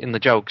lines and hitting the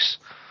jokes.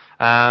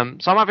 So I'm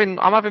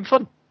having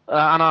fun.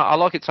 And I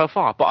like it so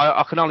far, but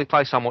I can only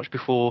play so much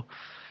before,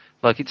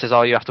 it says,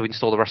 you have to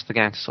install the rest of the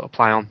game to sort of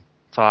play on.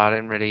 So I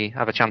didn't really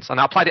have a chance. And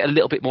I played it a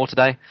little bit more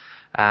today,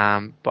 but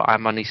I have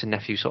my niece and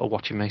nephew sort of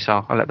watching me,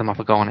 so I let them have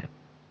a go on it.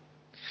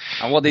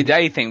 And what did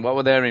they think? What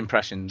were their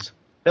impressions?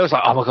 They was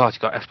like, oh my god, you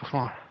got Xbox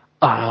One.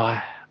 Oh no.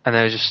 And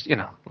they were just,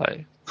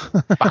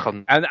 back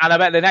on. And I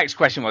bet the next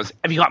question was,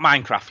 have you got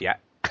Minecraft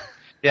yet?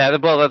 Yeah,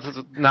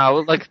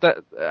 no,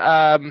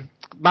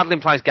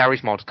 Madeline plays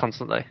Garry's Mod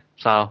constantly,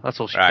 so that's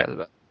all she cares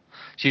about.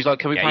 She's like,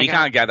 can we play you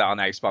can't get that on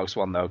Xbox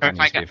One, though, can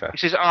you, Steve?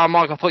 She says, oh,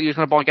 Mike, I thought you were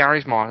going to buy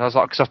Garry's Mod. I was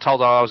like, because I told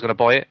her I was going to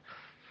buy it.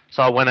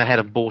 So I went ahead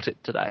and bought it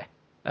today.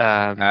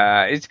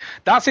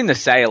 That's in the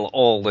sale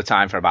all the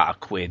time for about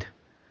 £1.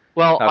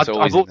 Well, that's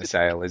always in the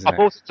sale, isn't it? I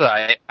bought it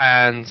today,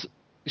 and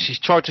she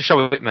tried to show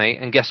it with me,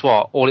 and guess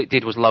what? All it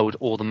did was load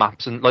all the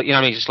maps, and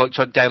just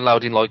tried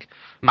downloading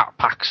map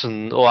packs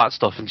and all that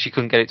stuff, and she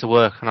couldn't get it to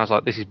work, and I was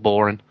like, this is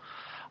boring.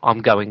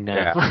 I'm going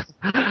now.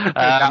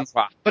 Yeah.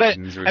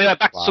 Anyway,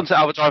 back to Sunset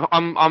Overdrive.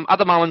 I'm at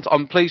the moment,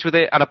 I'm pleased with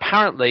it, and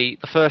apparently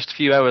the first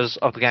few hours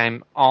of the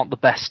game aren't the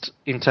best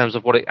in terms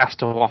of what it has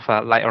to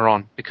offer later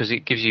on, because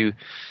it gives you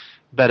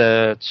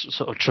better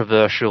sort of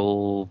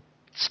traversal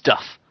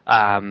stuff.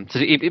 So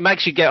it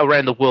makes you get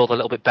around the world a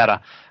little bit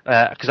better,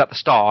 because at the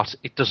start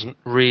it doesn't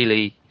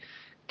really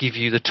give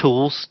you the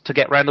tools to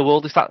get around the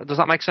world. Does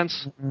that make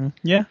sense?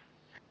 Yeah.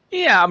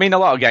 Yeah, I mean, a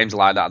lot of games are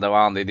like that, though,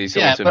 aren't they? They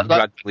sort of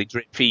gradually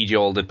feed you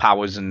all the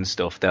powers and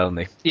stuff, don't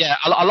they? Yeah,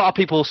 a lot of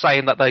people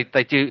saying that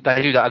they do that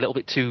a little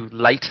bit too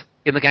late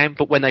in the game,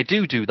 but when they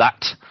do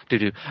that,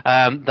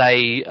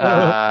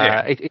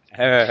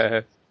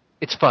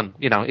 it's fun.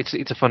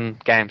 It's a fun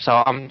game, so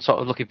I'm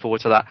sort of looking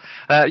forward to that.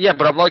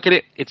 But I'm liking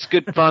it. It's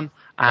good fun,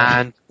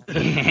 and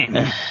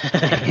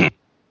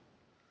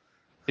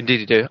indeed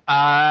you do.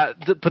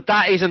 But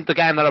that isn't the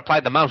game that I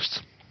played the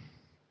most.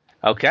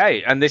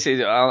 Okay, and this is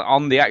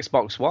on the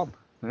Xbox One.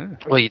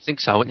 Well, you'd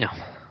think so, wouldn't you?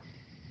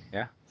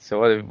 Yeah.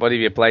 So what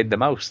have you played the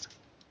most?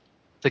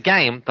 The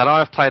game that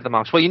I've played the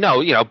most.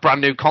 Well,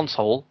 brand new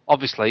console.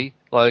 Obviously,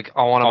 I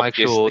want to make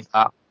sure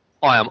that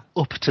I am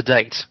up to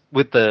date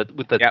with the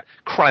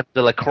creme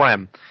de la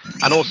creme,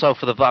 and also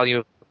for the value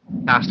of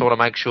I want to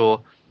make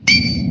sure.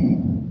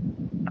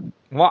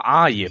 What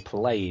are you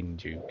playing,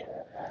 Duke?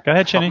 Go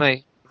ahead, Chinny.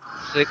 Me.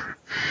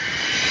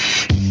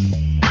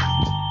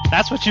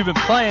 That's what you've been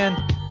playing.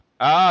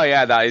 Oh,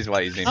 yeah, that is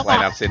what he's been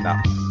playing. I've seen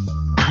that.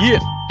 Yeah.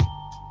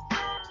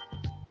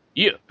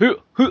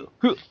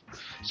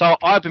 So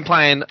I've been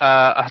playing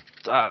a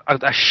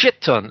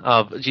shit ton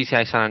of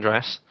GTA San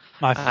Andreas.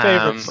 My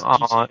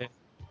favorite.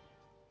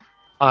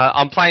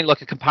 I'm playing a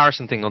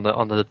comparison thing on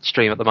the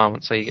stream at the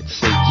moment, so you get to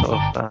see sort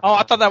of.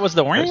 I thought that was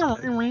the.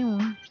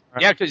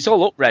 Yeah, because it's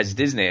all up-resed,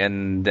 isn't it?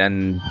 And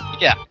then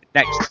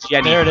next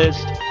gen. There it is.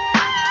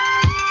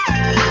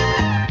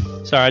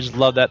 Sorry, I just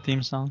love that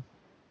theme song.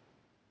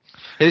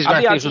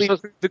 Have you actually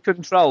improved the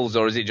controls,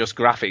 or is it just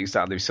graphics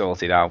that they've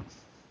sorted out?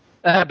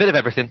 A bit of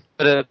everything,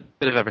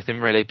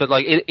 really. But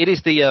it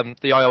is the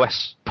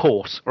iOS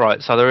port,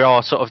 right? So there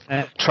are sort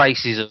of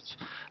traces of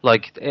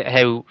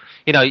how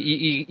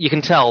you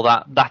can tell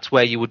that that's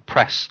where you would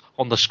press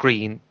on the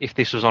screen if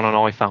this was on an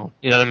iPhone.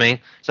 You know what I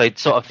mean? So it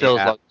sort of feels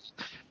like,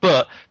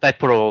 but they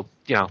put all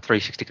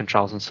 360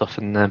 controls and stuff.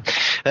 And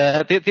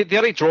the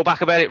only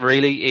drawback about it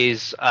really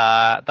is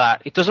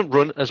that it doesn't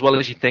run as well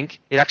as you think.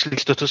 It actually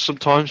stutters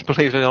sometimes,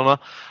 believe it or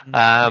not.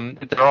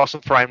 There are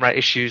some frame rate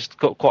issues.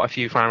 Got quite a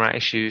few frame rate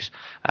issues.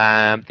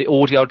 The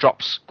audio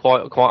drops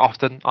quite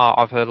often.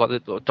 I've heard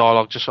like the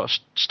dialogue just sort of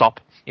stop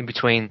in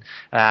between,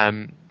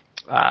 cutscenes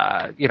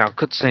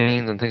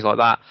and things like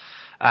that.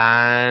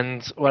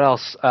 And what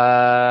else?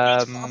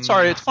 I'm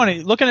sorry, it's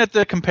funny looking at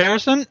the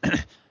comparison.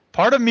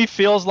 Part of me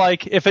feels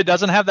like if it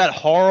doesn't have that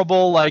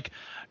horrible like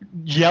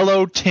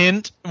yellow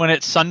tint when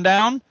it's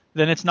sundown,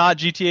 then it's not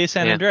GTA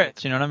San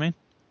Andreas. You know what I mean?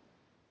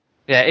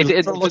 Yeah,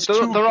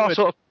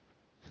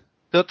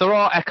 there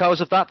are echoes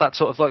of that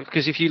sort of like,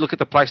 because if you look at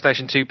the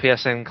PlayStation 2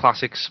 PSN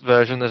Classics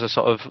version, there's a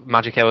sort of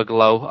magic hour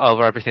glow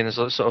over everything. There's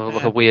a sort of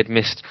like a weird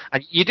mist,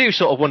 and you do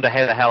sort of wonder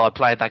how the hell I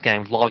played that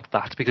game like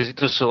that, because it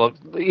does sort of,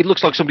 it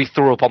looks like somebody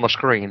threw up on the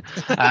screen.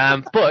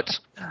 But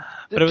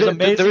it was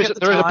amazing at the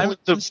time.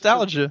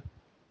 Nostalgia.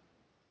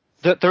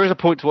 There is a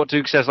point to what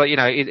Duke says, like,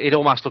 it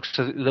almost looks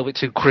a little bit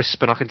too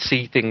crisp, and I can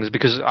see things,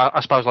 because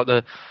I suppose like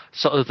the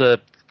sort of the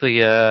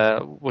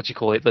what do you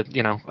call it,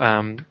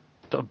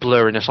 the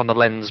blurriness on the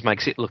lens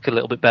makes it look a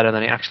little bit better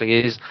than it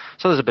actually is.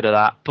 So there's a bit of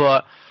that,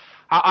 but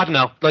I don't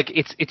know. Like,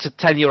 it's a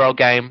 10-year-old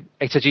game.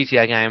 It's a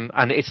GTA game,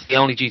 and it's the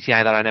only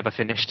GTA that I never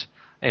finished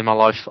in my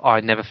life.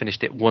 I never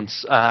finished it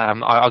once.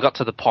 I got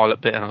to the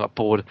pilot bit and I got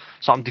bored,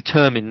 so I'm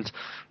determined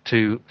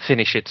to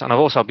finish it. And I've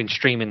also been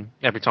streaming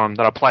every time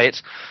that I play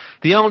it.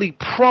 The only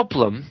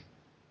problem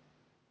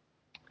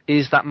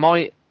is that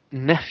my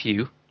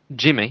nephew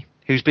Jimmy,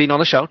 who's been on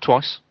the show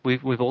twice,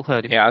 we've all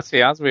heard him. Yeah, he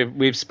has.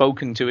 We've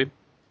spoken to him.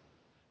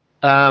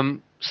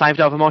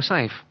 Saved over my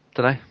save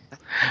today.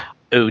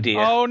 Oh dear.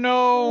 Oh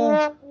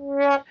no.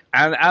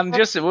 And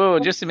just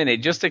a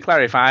minute, just to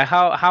clarify,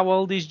 how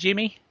old is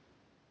Jimmy?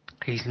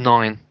 He's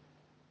 9.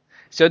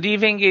 So do you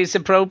think it's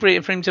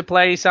appropriate for him to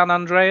play San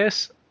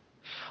Andreas?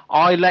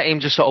 I let him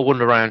just sort of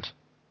wander around.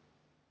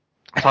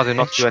 I told him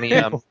not to do any.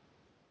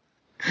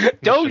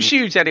 Don't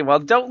shoot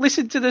anyone. Don't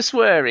listen to the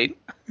swearing.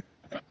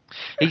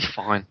 He's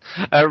fine.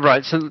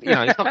 Right, so he's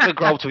not going to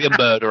grow up to be a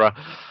murderer.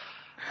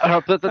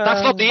 But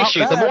that's not the issue.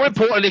 The more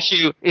important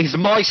issue is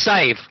my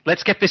save.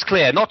 Let's get this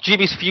clear. Not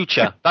Jimmy's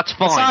future. That's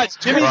fine. Besides,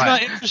 Jimmy's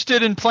not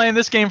interested in playing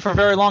this game for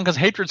very long because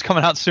Hatred's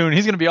coming out soon.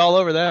 He's going to be all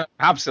over that.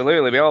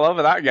 Absolutely, be all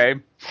over that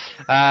game.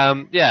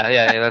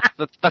 Yeah.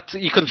 That's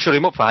you couldn't shut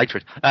him up for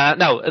Hatred.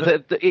 No,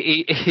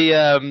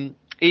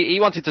 he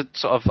wanted to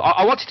sort of.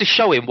 I wanted to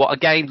show him what a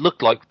game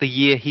looked like the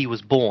year he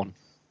was born.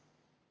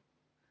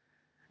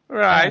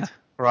 Right.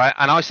 Right,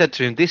 and I said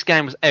to him, "This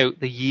game was out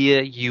the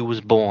year you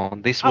was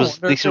born. This was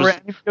any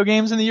video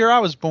games in the year I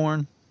was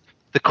born.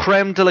 The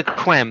creme de la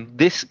creme.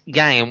 This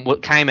game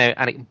came out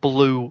and it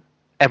blew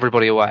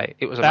everybody away.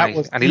 It was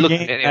amazing. And he looked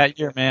at it that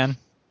year, man.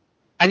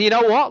 And you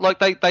know what? Like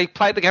they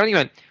played the game and he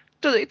went,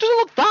 it doesn't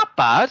look that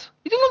bad.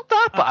 It doesn't look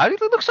that bad.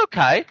 It looks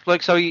okay.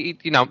 Like, so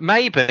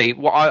maybe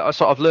what I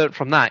sort of learned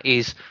from that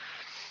is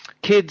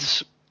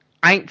kids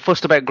ain't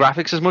fussed about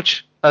graphics as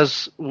much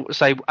as,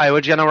 say, our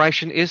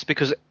generation is,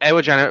 because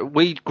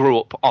we grew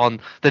up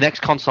on the next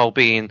console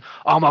being,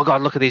 oh my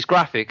god, look at these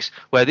graphics,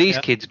 where these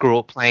kids grew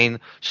up playing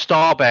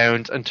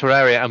Starbound and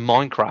Terraria and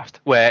Minecraft,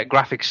 where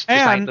graphics just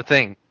ain't the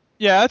thing.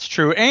 Yeah, that's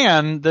true.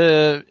 And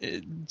the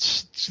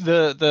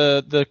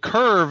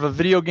curve of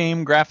video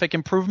game graphic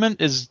improvement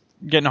is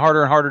getting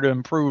harder and harder to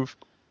improve.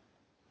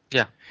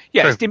 Yeah.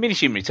 Yeah, true. It's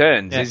diminishing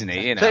returns, isn't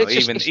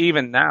it?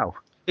 Even now.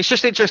 It's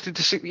just interesting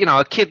to see,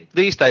 a kid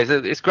these days,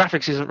 its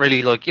graphics isn't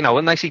really like,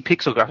 when they see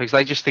pixel graphics,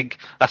 they just think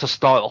that's a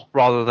style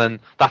rather than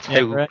that's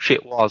how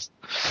shit was.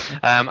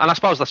 And I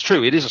suppose that's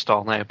true, it is a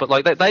style now. But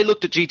like they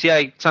looked at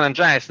GTA San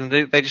Andreas and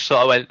they just sort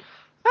of went,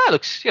 it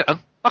looks, I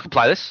can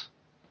play this.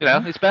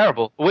 It's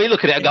bearable. We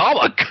look at it and go, oh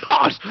my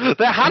god,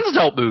 their hands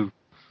don't move.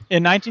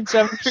 In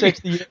 1976,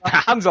 the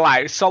hands are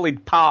like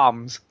solid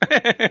palms. In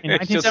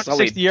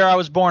 1976, the year I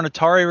was born,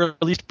 Atari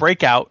released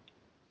Breakout.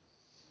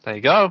 There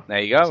you go.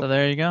 So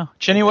there you go.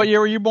 Chinny, what year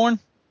were you born?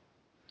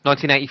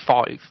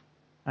 1985.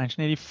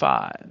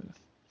 1985.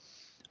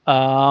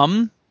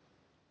 Well,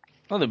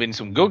 there've been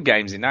some good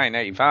games in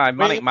 1985.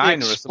 Manic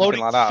Miner or something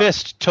like that.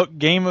 Fist took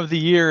Game of the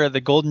Year at the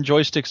Golden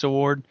Joysticks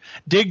Award.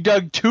 Dig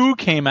Dug 2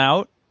 came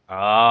out.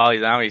 Oh,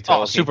 now you're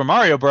talking. Super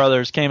Mario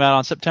Brothers came out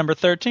on September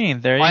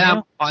 13th. There you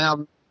go. I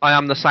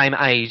am the same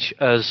age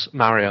as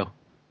Mario.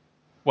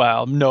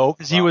 Well, no,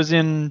 because he was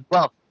in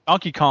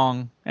Donkey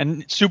Kong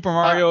and Super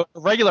Mario,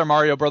 regular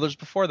Mario Brothers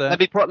before that.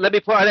 Let me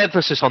put an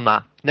emphasis on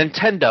that.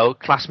 Nintendo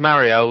classed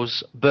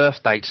Mario's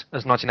birth date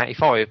as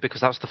 1985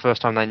 because that was the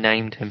first time they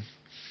named him.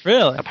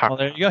 Really? Apparently.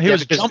 Well, there you go. He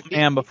was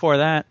Jumpman before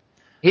that.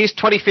 His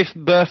 25th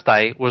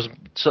birthday was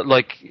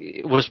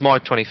my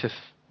 25th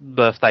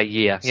birthday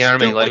year. You know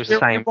what I mean? Like, it was the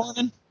same.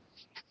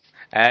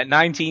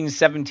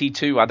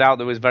 1972. I doubt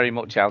there was very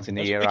much out in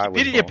the year I was born.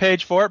 Wikipedia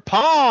page for it.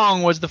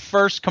 Pong was the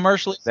first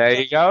commercially.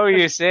 There you go.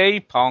 You see,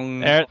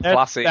 Pong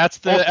classic. That's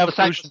the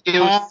evolution.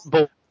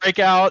 Pong,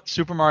 Breakout,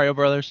 Super Mario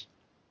Brothers.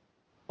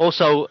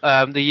 Also,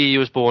 the year you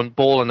was born,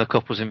 Ball in the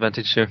Cup was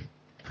invented too.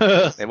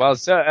 It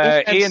was.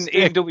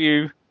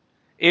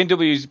 Ian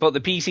W's, but the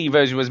PC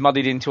version was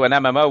modded into an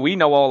MMO. We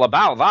know all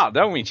about that,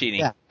 don't we, Chini?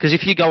 Yeah, because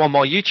if you go on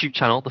my YouTube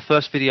channel, the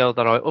first video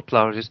that I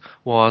uploaded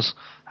was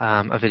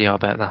a video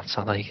about that,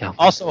 so there you go.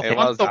 Also,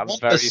 Hunt the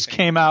Wumpus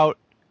came out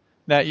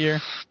that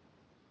year.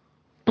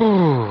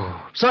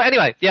 So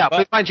anyway, yeah,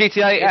 we're playing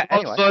GTA.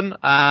 It's fun.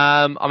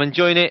 I'm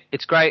enjoying it.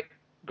 It's great.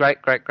 So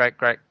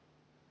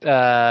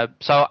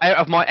out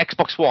of my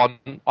Xbox One,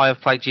 I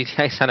have played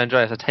GTA San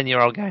Andreas, a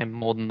 10-year-old game,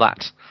 more than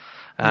that.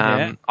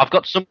 I have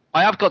got some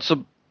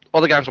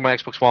other games on my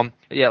Xbox One.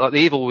 Yeah, like The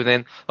Evil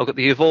Within. I've got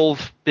the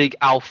Evolve Big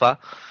Alpha.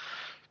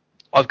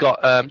 I've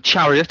got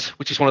Chariot,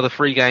 which is one of the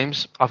free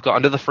games. I've got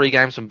another free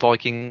game, some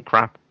Viking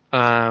crap.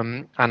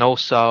 And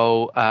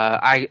also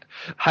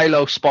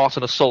Halo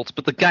Spartan Assault.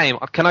 But the game,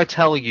 can I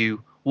tell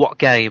you what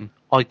game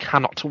I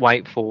cannot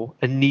wait for,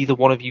 and neither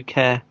one of you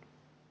care?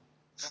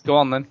 Go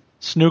on then.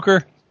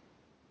 Snooker.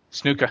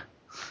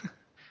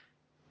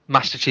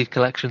 Master Chief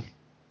Collection.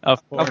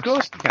 Of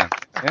course you can.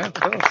 Yeah, of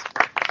course.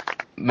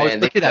 Man, I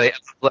was looking at it.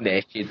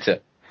 That shit's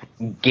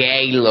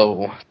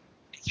Galo.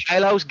 If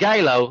Halo's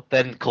Galo,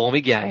 then call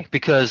me gay,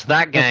 because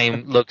that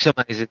game looks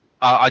amazing.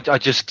 I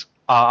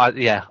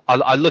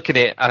look at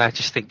it and I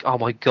just think, oh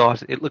my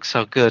god, it looks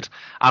so good.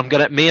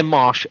 Me and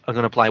Marsh are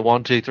gonna play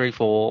 1, 2, 3,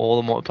 4,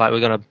 all the multiplayer. We're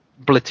gonna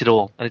blitz it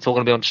all, and it's all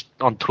gonna be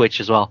on Twitch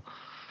as well.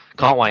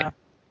 Can't wait.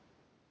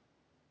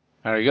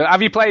 Very good.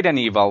 Have you played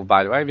any Evolve,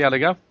 by the way? Have you had a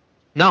go?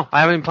 No,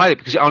 I haven't even played it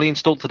because it only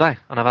installed today,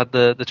 and I've had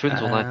the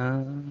twins all day.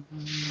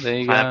 There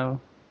you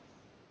go.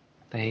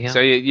 There you go. So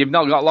you've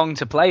not got long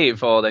to play it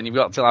for. Then you've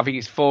got till I think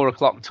it's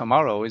 4:00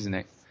 tomorrow, isn't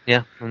it?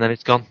 Yeah, and then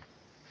it's gone.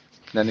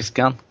 Then it's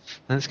gone.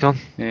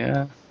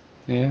 Yeah.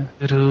 Yeah,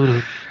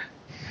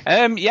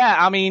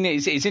 I mean,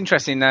 it's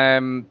interesting.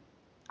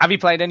 Have you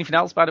played anything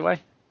else, by the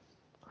way?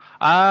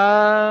 I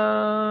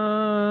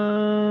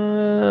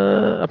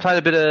played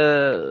a bit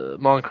of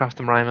Minecraft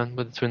and Rayman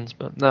with the twins,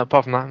 but no,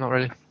 apart from that, not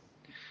really.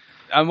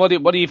 And what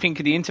do you think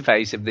of the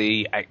interface of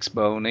the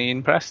Xbone? Are you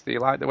impressed? Do you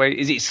like the way?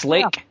 Is it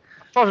slick? Yeah.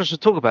 I thought I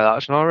should talk about that,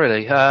 actually, not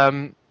really.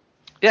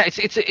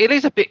 It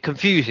is a bit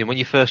confusing when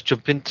you first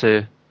jump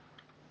into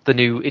the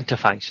new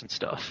interface and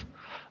stuff.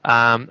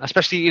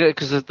 Especially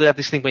because they have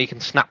this thing where you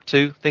can snap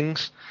to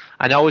things.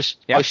 And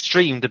I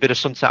streamed a bit of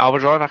Sunset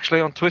Overdrive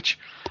actually on Twitch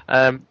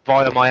via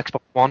my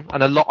Xbox One,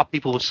 and a lot of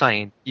people were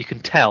saying you can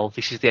tell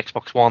this is the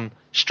Xbox One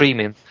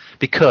streaming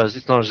because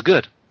it's not as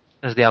good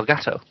as the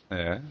Elgato.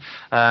 Yeah.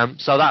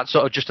 So that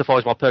sort of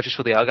justifies my purchase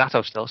for the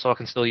Elgato still, so I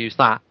can still use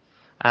that.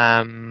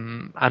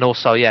 And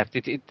also,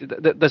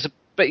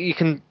 but you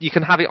can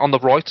have it on the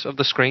right of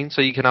the screen,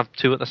 so you can have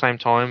two at the same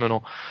time and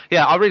all.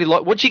 Yeah, I really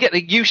like. Once you get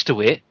used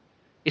to it,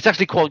 it's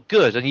actually quite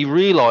good, and you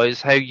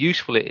realise how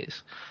useful it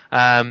is.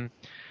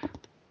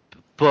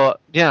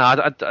 But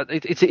yeah,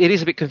 it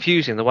is a bit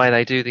confusing the way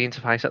they do the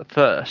interface at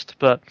first.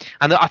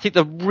 And I think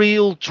the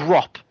real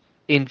drop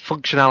in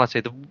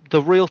functionality,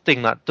 the real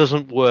thing that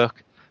doesn't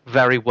work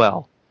very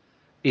well,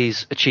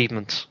 is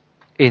achievements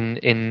on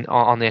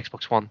the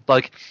Xbox One.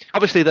 Like,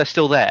 obviously they're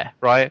still there,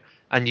 right?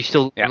 And you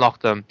still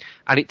unlock them,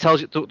 and it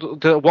tells you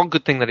the one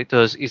good thing that it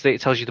does is that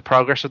it tells you the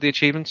progress of the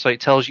achievements. So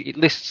it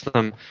lists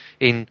them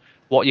in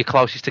what you're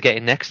closest to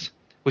getting next,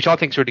 which I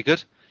think is really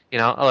good. You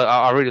know,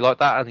 I really like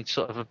that, and it's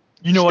sort of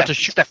what to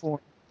shoot for.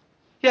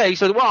 Yeah, he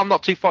said, well, I'm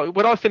not too far.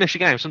 When I finish a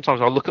game,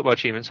 sometimes I'll look at my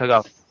achievements and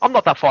I go, I'm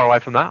not that far away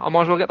from that. I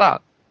might as well get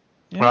that.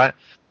 Yeah. Right?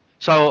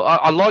 So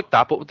I like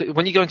that, but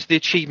when you go into the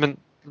achievement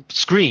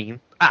screen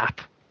app,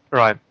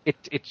 right,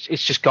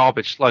 it's just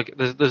garbage. Like,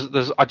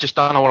 there's I just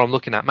don't know what I'm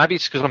looking at. Maybe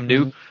it's because I'm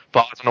new, but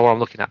I don't know what I'm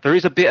looking at. There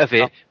is a bit of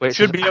it where it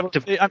should be able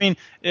to. I mean,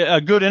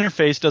 a good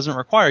interface doesn't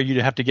require you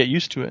to have to get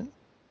used to it.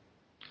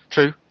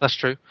 True, that's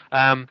true.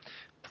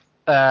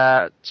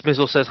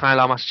 Smizzle says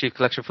Halo Master Chief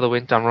Collection for the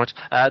win. Damn right.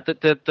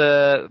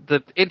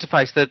 The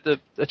interface, the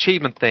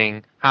achievement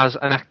thing has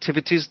an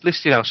activities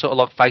list. You know, sort of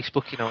like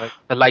Facebook. You know,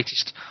 the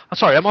latest. I'm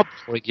sorry, am I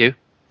boring you?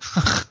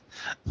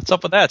 What's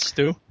up with that,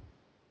 Stu?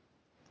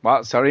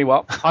 What? Sorry,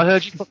 what? I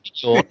heard you fucking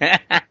yawn.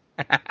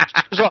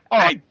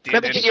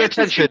 Let me get your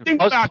attention. Get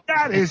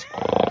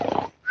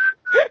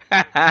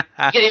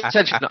your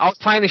attention. I was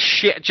playing this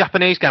shit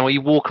Japanese game where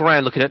you walk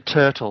around looking at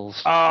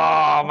turtles.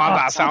 Oh man,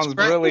 that sounds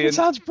brilliant. It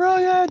sounds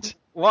brilliant.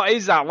 What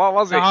is that? What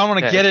was it? I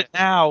want to get it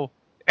now.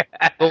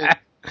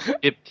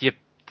 You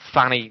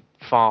fanny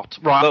fart.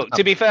 Right. Look,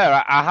 to be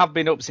fair, I have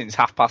been up since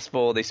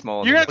 4:30 this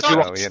morning. You're going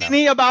to talk to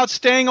me about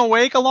staying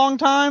awake a long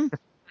time?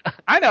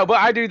 I know, but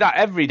I do that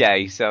every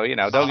day, so,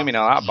 don't give me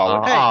no that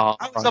bother. Hey, I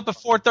was up at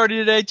 4:30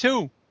 today,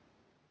 too.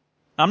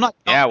 I'm not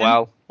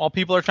while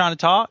people are trying to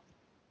talk.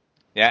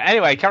 Yeah,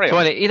 anyway, carry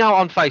on. You know,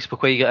 on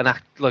Facebook where you get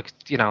like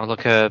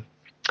a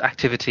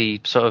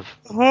activity sort of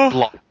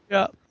block.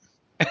 Yeah.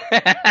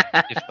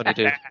 You're funny,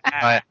 dude.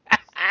 Right.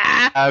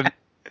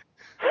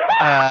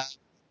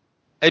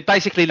 It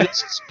basically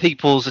lists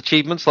people's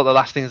achievements, like the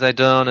last things they've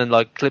done, and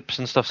like clips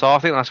and stuff. So I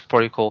think that's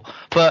pretty cool.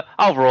 But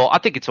overall, I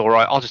think it's all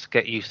right. I'll just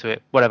get used to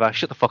it. Whatever.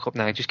 Shut the fuck up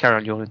now. Just carry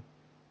on yawning.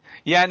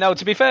 Yeah, no,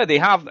 to be fair, they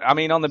have, I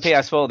mean, on the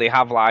PS4, they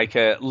have like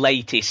a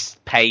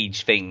latest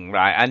page thing,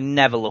 right? I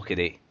never look at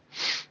it.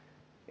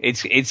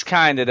 It's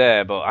kind of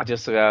there, but I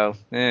just go,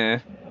 eh.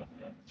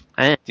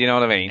 Do you know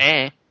what I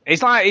mean?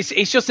 It's like,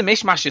 it's just a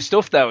mishmash of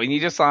stuff, though, and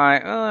you're just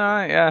like, all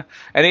right, yeah.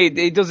 And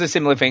it does a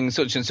similar thing,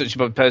 such and such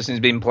a person's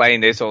been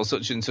playing this, or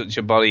such and such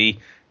a body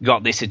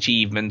got this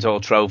achievement or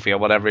trophy or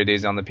whatever it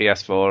is on the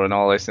PS4 and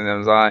all this, and I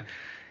was like,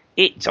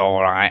 it's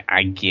all right,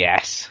 I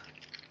guess.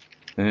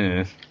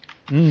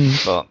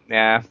 But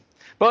yeah,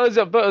 but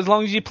as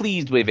long as you're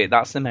pleased with it,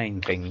 that's the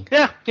main thing.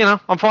 Yeah,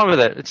 I'm fine with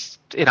it. It's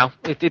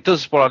it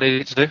does what I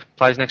need it to do.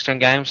 Plays next gen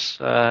games.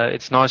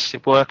 It's nice.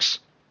 It works.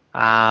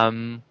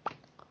 Yeah,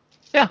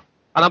 and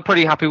I'm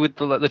pretty happy with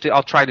the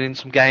I'll trade in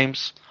some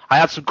games. I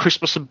had some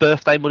Christmas and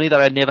birthday money that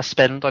I never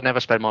spend. I never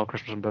spend my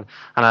Christmas and birthday,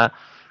 and I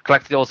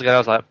collected it all together. I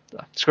was like,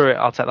 screw it,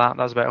 I'll take that.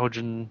 That was about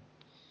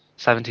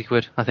 170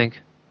 quid, I think.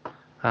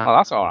 Oh,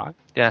 that's all right.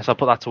 Yeah, so I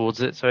put that towards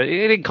it. So it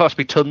didn't cost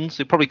me tons.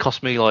 It probably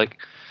cost me like,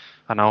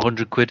 I don't know,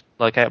 100 quid,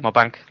 like out of my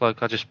bank. Like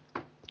that's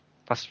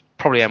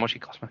probably how much it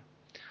cost me.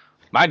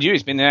 Mind you,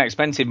 it's been an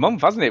expensive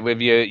month, hasn't it,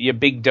 with your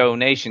big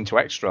donation to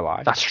Extra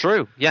Life? That's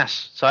true.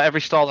 Yes. So every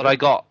star that I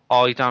got,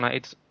 I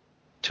donated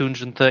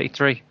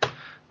 233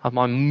 of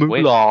my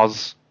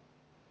moolahs.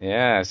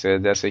 Yeah, so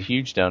that's a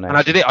huge donation. And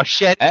I did it. I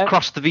shared it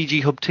across the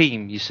VG Hub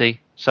team. You see,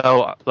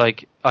 so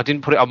like I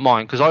didn't put it on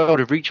mine because I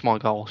already reached my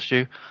goal,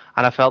 Stu.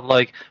 And I felt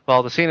like,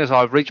 well, seeing as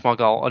I've reached my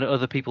goal and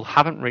other people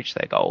haven't reached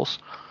their goals,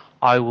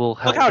 I will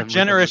help them. Look how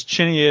generous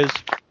Chinny is.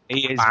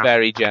 He is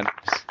very generous.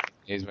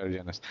 He is very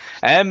generous.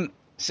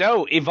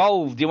 So,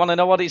 Evolve, do you want to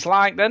know what it's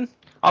like then?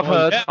 I've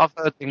heard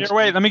things. Here,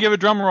 wait, let me give a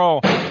drum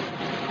roll.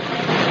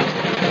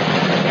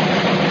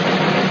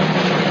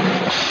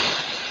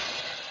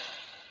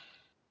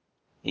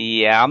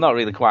 Yeah, I'm not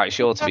really quite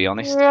sure, to be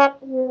honest.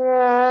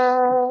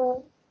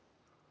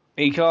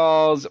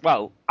 Because,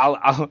 well,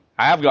 I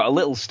have got a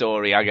little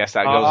story, I guess,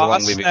 that goes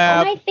along with it.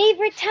 My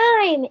favorite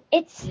time.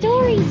 It's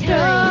story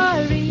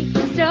time.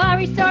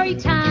 Story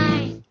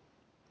time.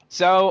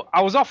 So,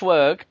 I was off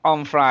work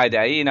on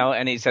Friday,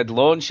 and it said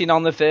launching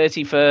on the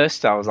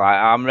 31st. I was like,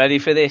 I'm ready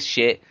for this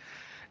shit.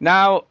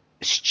 Now,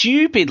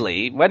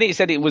 stupidly, when it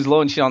said it was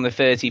launching on the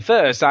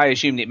 31st, I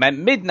assumed it meant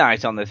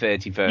midnight on the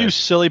 31st. You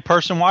silly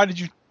person, why did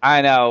you...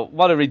 I know,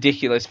 what a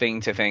ridiculous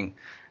thing to think.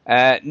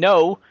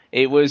 No,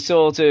 it was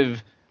sort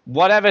of...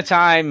 whatever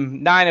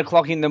time, 9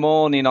 o'clock in the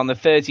morning on the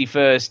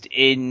 31st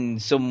in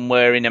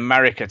somewhere in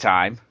America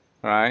time,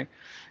 right?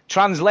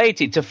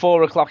 Translated to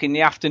 4 o'clock in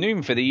the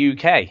afternoon for the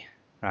UK.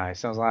 Right,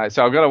 so I was like,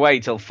 so I've got to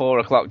wait till 4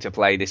 o'clock to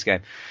play this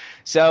game.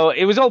 So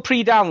it was all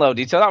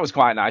pre-downloaded, so that was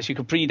quite nice. You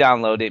could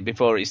pre-download it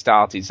before it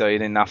started, so you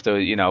didn't have to,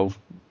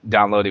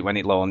 download it when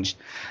it launched.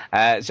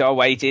 So I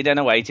waited and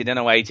I waited and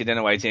I waited and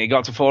I waited. And it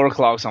got to 4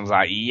 o'clock, so I was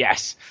like,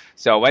 yes.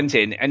 So I went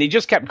in, and it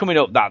just kept coming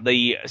up that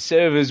the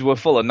servers were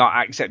full and not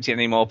accepting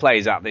any more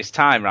players at this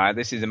time, right?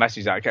 This is the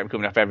message that kept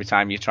coming up every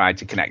time you tried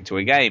to connect to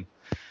a game.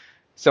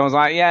 So I was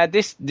like, yeah,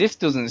 this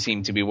doesn't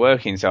seem to be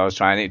working. So I was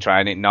trying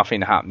it,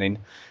 nothing happening.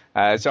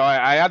 So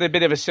I had a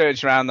bit of a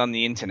search around on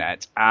the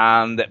internet,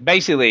 and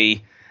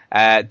basically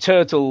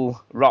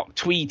Turtle Rock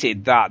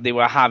tweeted that they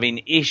were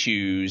having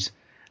issues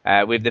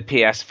with the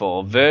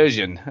PS4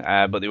 version,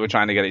 but they were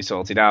trying to get it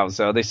sorted out.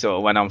 So this sort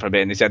of went on for a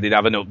bit, and they said they'd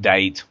have an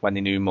update when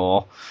they knew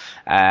more.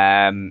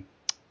 Then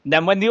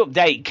when the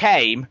update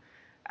came,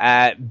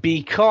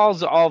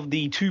 because of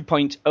the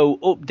 2.0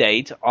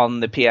 update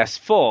on the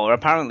PS4,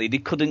 apparently they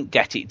couldn't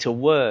get it to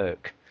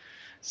work.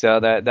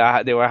 So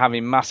they were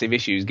having massive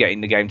issues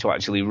getting the game to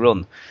actually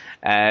run.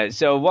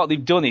 So what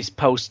they've done is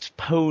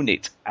postpone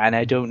it, and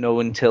I don't know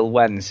until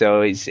when.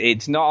 So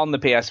it's not on the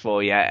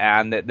PS4 yet,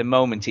 and at the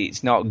moment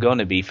it's not going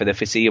to be for the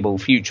foreseeable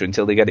future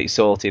until they get it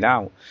sorted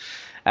out.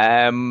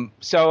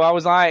 So I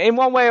was like, in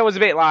one way I was a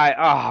bit like,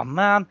 oh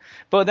man,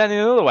 but then in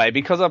another way,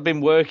 because I've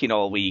been working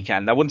all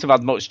weekend, I wouldn't have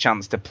had much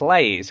chance to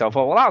play it. So I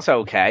thought, well, that's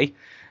okay,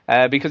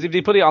 because if they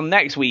put it on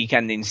next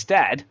weekend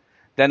instead,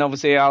 then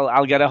obviously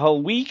I'll get a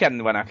whole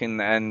weekend when I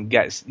can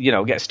get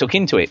stuck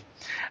into it.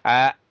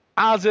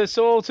 As a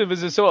sort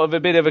of a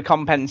bit of a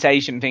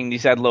compensation thing, they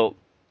said, look,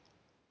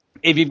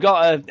 if you've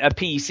got a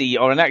PC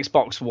or an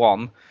Xbox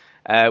One,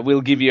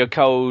 we'll give you a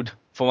code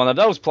for one of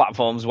those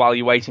platforms while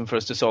you're waiting for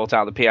us to sort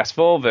out the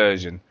PS4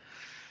 version.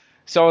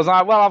 So I was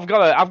like, well, I've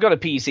got a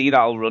PC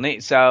that'll run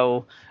it,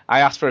 so I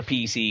asked for a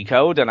PC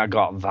code and I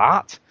got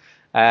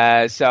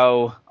that.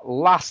 So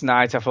last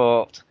night I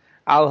thought,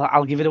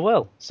 I'll give it a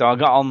whirl. So I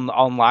got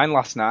online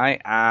last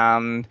night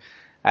and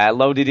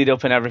loaded it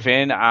up and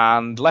everything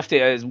and left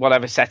it as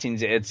whatever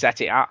settings it had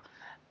set it at.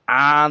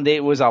 And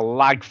it was a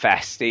lag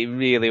fest. It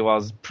really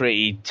was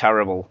pretty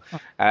terrible.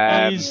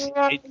 It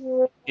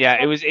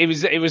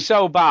was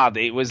so bad.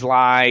 It was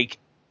like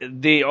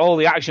all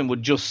the action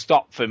would just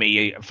stop for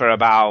me for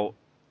about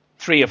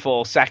 3 or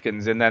 4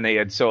 seconds, and then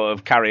it'd sort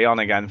of carry on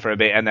again for a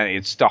bit, and then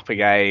it'd stop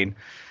again.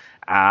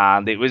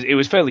 And it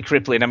was fairly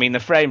crippling. I mean, the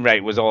frame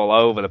rate was all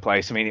over the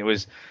place. I mean, it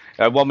was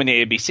 1 minute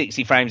it'd be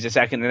 60 frames a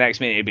second, the next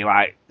minute it'd be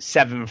like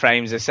 7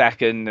 frames a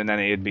second, and then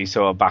it'd be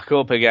sort of back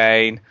up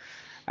again.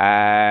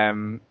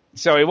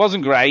 So it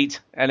wasn't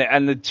great,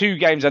 and the 2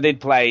 games I did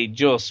play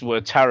just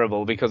were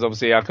terrible because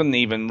obviously I couldn't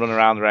even run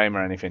around the room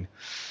or anything.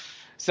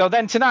 So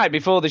then tonight,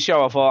 before the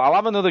show, I thought I'll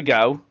have another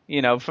go,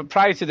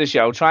 prior to the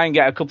show, try and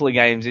get a couple of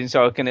games in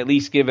so I can at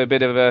least give a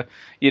bit of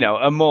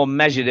a more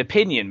measured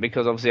opinion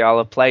because obviously I'll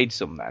have played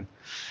some then.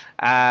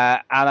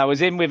 And I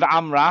was in with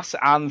Amras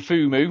and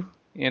Fumu,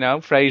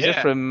 Fraser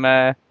from,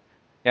 over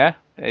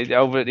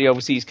at the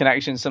Overseas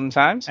Connection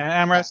sometimes. And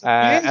Amras.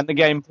 And the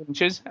Game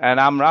Punchers and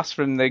Amras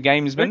from the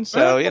Gamesman.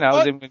 So, I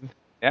was in with,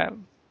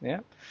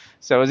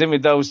 So I was in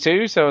with those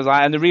 2. So I was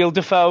like, and the Real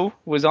Defoe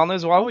was on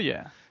as well. Oh,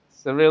 yeah.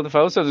 The Real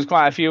Defoe. So there's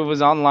quite a few of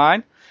us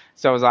online.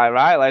 So I was like,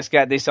 right, let's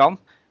get this on.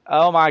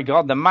 Oh my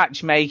God, the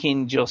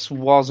matchmaking just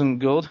wasn't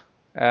good.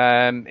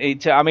 There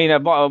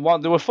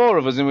were 4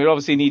 of us, and we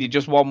obviously needed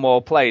just one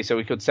more play so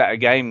we could set a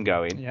game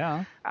going.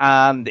 Yeah.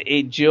 And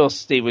it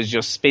was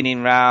just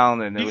spinning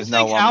round, and there was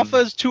no one. Do you think alpha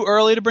is too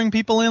early to bring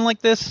people in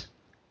like this?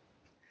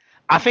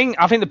 I think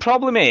the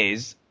problem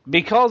is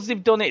because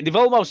they've done it. They've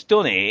almost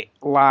done it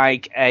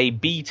like a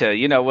beta,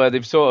 where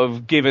they've sort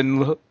of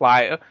given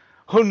like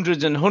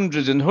hundreds and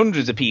hundreds and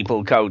hundreds of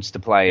people codes to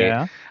play it.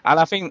 And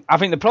I think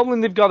the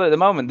problem they've got at the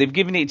moment, they've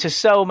given it to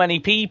so many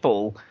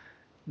people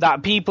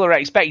that people are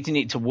expecting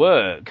it to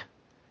work.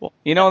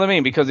 You know what I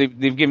mean? Because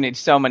they've given it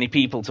to so many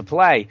people to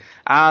play.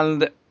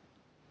 And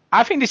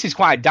I think this is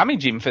quite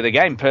damaging for the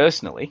game,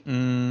 personally.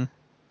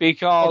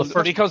 Because the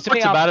first because to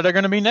me, about it are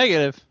going to be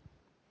negative.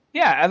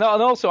 Yeah, and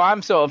also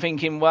I'm sort of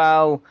thinking,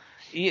 well,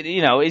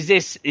 is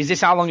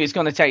this how long it's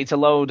going to take to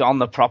load on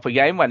the proper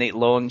game when it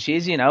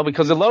launches?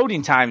 Because the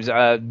loading times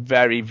are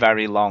very,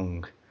 very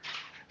long.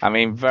 I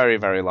mean, very,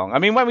 very long. I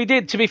mean, when we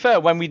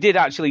did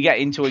actually get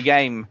into a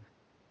game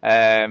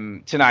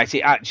tonight,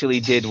 it actually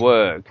did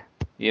work.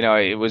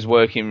 It was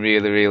working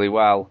really, really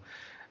well.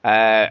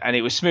 And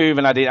it was smooth,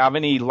 and I didn't have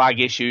any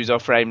lag issues or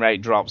frame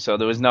rate drops, so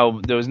there was no,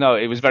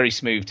 it was very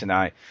smooth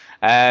tonight.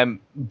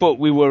 But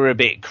we were a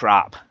bit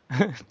crap,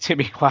 to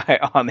be quite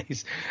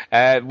honest.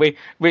 We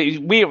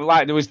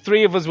there was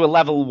 3 of us were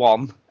level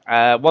 1,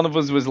 one of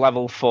us was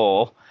level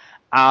 4,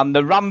 and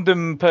the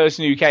random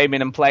person who came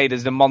in and played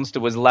as the monster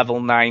was level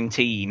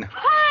 19.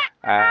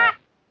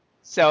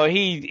 So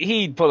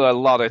he'd put a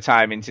lot of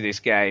time into this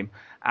game,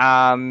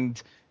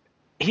 and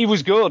he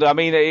was good. I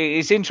mean,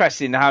 it's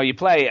interesting how you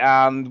play,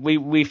 and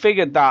we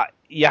figured that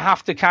you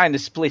have to kind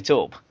of split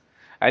up.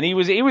 And he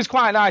was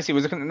quite nice. He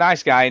was a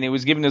nice guy, and he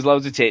was giving us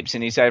loads of tips.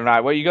 And he said,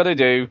 right, what you got to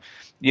do,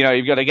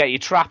 you've got to get your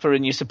trapper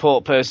and your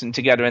support person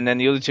together, and then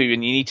the other 2,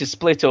 and you need to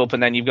split up,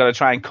 and then you've got to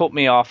try and cut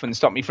me off and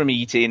stop me from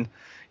eating,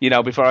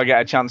 before I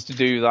get a chance to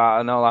do that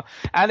and all that.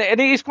 And it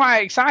is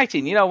quite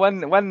exciting,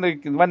 when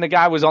the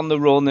guy was on the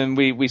run, and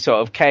we sort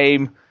of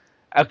came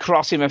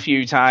across him a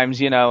few times,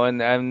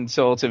 and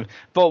sort of.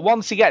 But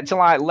once you get to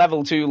like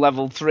level 2,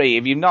 level 3,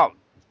 if you've not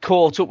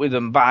caught up with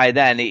them by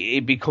then,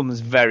 it becomes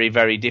very,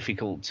 very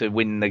difficult to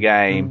win the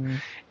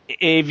game.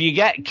 If you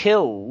get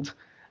killed,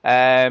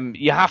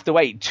 you have to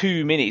wait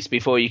 2 minutes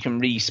before you can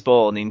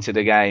respawn into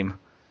the game.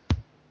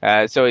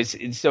 So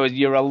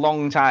you're a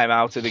long time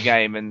out of the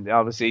game, and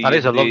obviously that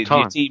is a long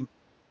time.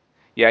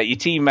 Your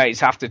teammates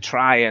have to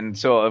try and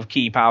sort of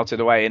keep out of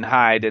the way and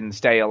hide and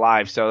stay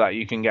alive so that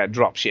you can get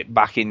dropship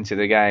back into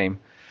the game.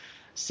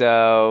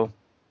 So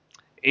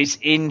it's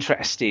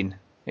interesting.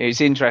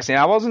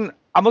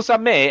 I must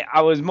admit,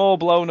 I was more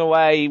blown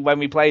away when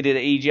we played it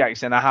at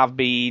EGX than I have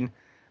been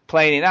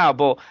playing it now.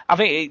 But I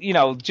think,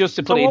 just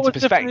to put it into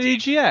perspective. What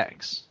was different at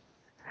EGX?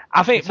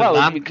 I think,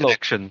 LAN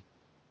connection.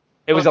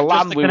 It was a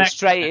LAN. We were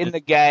straight in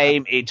the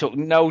game. It took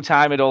no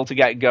time at all to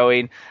get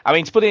going. I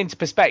mean, to put it into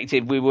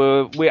perspective,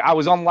 I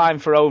was online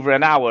for over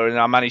an hour, and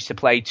I managed to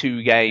play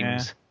 2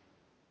 games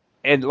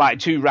in like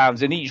 2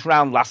 rounds, and each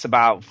round lasts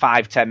about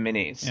 5-10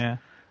 minutes. Yeah.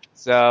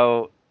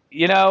 So,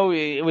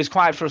 it was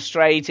quite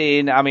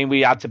frustrating. I mean,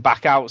 we had to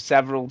back out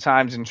several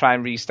times and try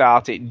and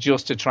restart it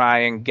just to try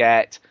and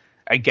get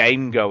a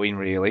game going,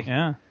 really.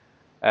 Yeah.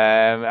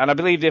 And I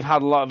believe they've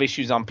had a lot of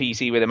issues on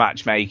PC with the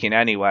matchmaking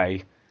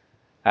anyway.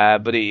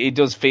 But it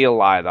does feel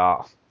like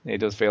that. It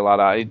does feel like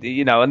that.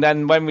 And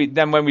then when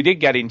we did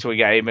get into a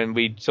game and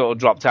we sort of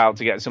dropped out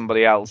to get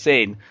somebody else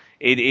in,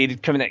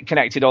 it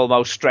connected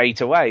almost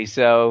straight away.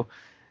 So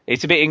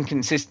it's a bit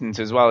inconsistent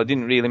as well. It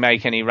didn't really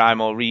make any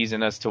rhyme or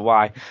reason as to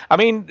why. I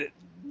mean,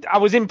 I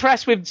was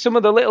impressed with some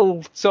of the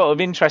little sort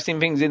of interesting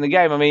things in the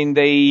game. I mean,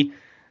 the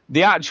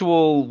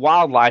actual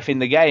wildlife in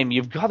the game,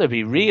 you've got to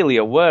be really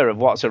aware of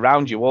what's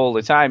around you all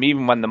the time,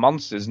 even when the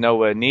monster's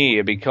nowhere near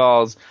you,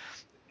 because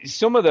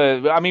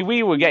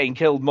we were getting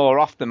killed more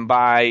often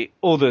by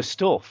other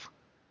stuff.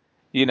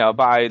 We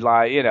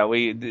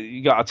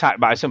got attacked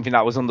by something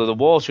that was under the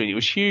water, and it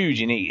was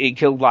huge, and it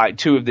killed like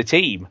 2 of the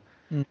team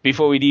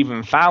before we'd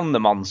even found the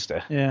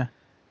monster. Yeah.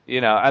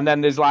 And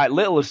then there's like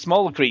little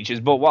smaller creatures,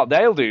 but what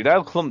they'll do,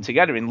 they'll clump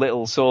together in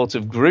little sort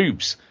of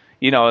groups,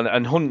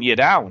 and hunt you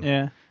down.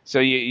 Yeah. So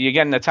you're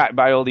getting attacked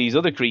by all these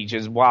other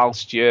creatures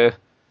whilst you're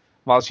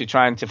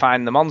trying to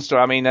find the monster.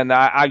 I mean, and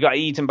I got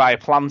eaten by a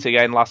plant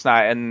again last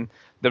night, and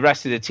the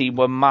rest of the team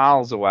were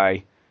miles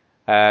away.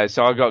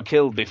 So I got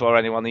killed before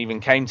anyone even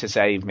came to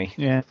save me.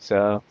 Yeah.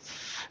 So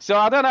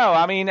I don't know.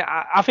 I mean,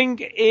 I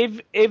think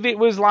if it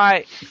was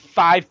like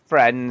 5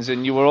 friends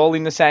and you were all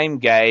in the same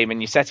game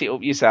and you set it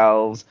up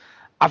yourselves,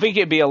 I think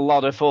it'd be a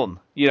lot of fun.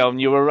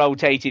 And you were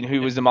rotating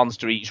who was the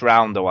monster each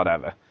round or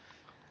whatever.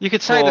 You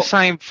could say the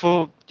same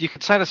for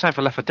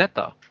Left 4 Dead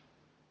though.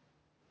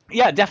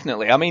 Yeah,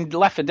 definitely. I mean,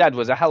 Left 4 Dead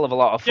was a hell of a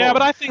lot of fun. Yeah,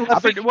 but I think I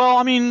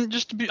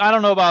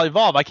don't know about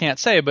Evolve, I can't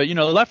say, but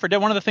Left 4 Dead,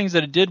 one of the things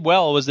that it did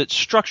well was that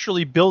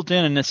structurally built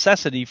in a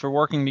necessity for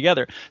working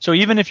together. So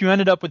even if you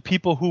ended up with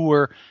people who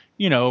were,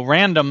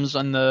 randoms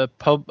on the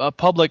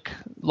public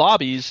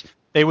lobbies,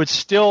 they would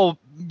still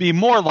be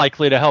more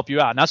likely to help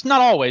you out. Now, it's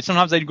not always.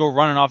 Sometimes they'd go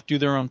running off, do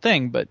their own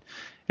thing, but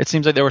it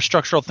seems like there were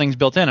structural things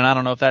built in, and I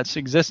don't know if that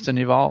exists in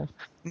Evolve.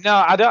 No,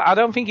 I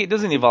don't think it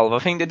doesn't evolve. I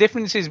think the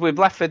difference is with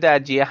Left 4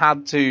 Dead, you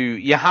had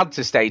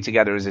to stay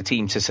together as a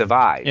team to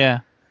survive. Yeah.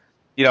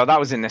 That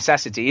was a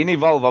necessity. In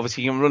Evolve,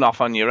 obviously, you can run off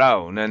on your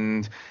own,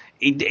 and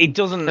it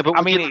doesn't. Yeah, but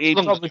I mean,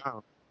 it probably.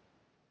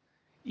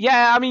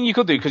 Yeah, I mean, you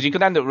could do, because you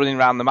could end up running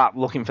around the map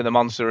looking for the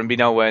monster and be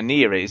nowhere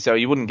near it, so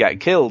you wouldn't get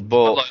killed.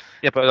 But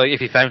if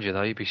he found you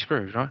though, you'd be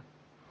screwed, right?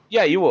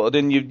 Yeah, you would,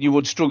 and you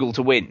would struggle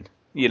to win.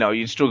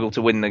 You'd struggle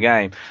to win the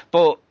game,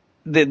 but.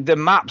 The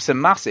maps are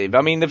massive.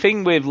 I mean, the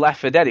thing with Left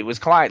 4 Dead, it was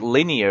quite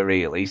linear,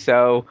 really.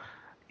 So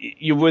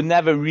you were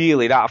never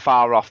really that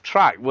far off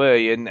track, were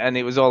you? And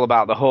it was all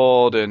about the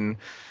horde. And,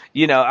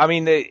 I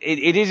mean,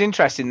 it is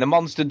interesting. The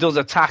monster does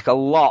attack a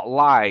lot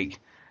like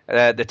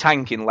the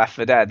tank in Left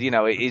 4 Dead.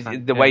 It is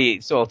the way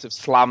it sort of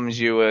slams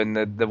you and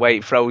the way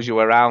it throws you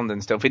around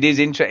and stuff. It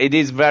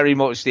is very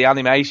much, the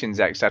animations,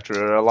 etc.,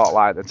 are a lot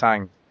like the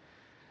tank.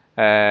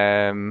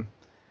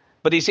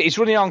 But it's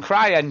running on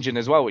CryEngine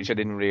as well, which I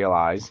didn't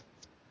realise.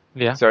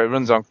 Yeah. So it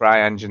runs on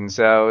CryEngine.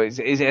 So it's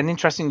an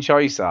interesting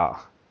choice,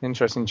 that.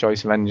 Interesting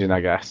choice of engine,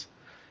 I guess.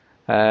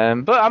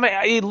 But, I mean,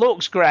 it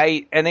looks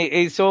great, and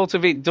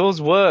it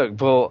does work,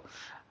 but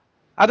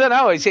I don't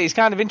know. It's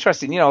kind of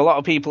interesting. A lot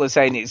of people are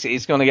saying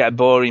it's going to get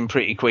boring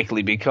pretty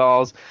quickly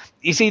because,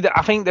 you see,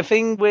 I think the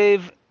thing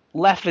with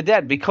Left 4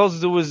 Dead,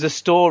 because there was a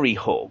story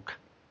hook,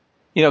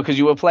 because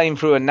you were playing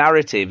through a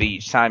narrative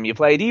each time you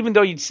played, even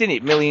though you'd seen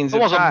it millions of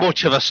times. There wasn't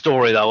much of a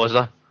story, though, was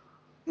there?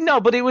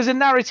 No, but it was a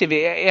narrative.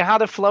 It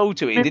had a flow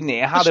to it, didn't it?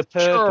 It had a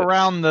purpose.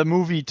 Around the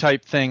movie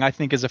type thing, I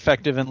think, is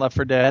effective in Left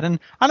 4 Dead. And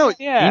I know,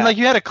 like,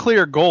 you had a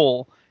clear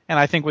goal, and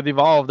I think with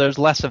Evolve, there's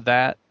less of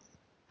that.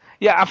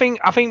 Yeah, I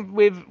think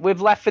with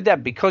Left 4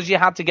 Dead, because you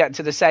had to get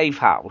to the safe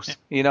house,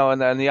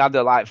 and then you had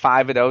like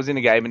 5 of those in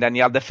the game, and then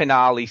you had the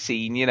finale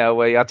scene,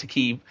 where you had to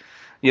keep,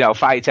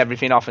 fight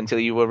everything off until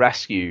you were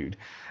rescued.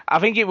 I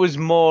think it was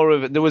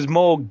there was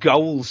more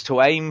goals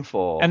to aim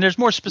for. And there's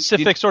more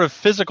specific sort of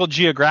physical,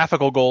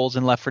 geographical goals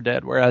in Left 4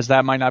 Dead, whereas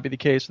that might not be the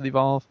case with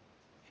Evolve.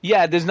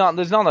 Yeah, there's none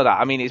of that.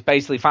 I mean, it's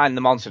basically find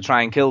the monster,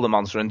 try and kill the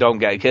monster, and don't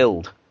get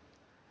killed.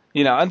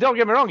 And don't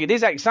get me wrong, it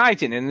is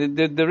exciting, and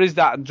there is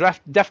that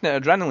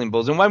definite adrenaline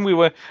buzz. And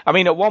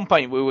when at one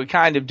point we were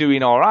kind of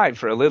doing all right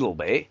for a little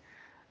bit,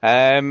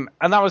 and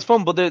that was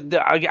fun. But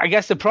I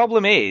guess the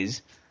problem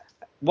is,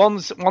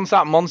 once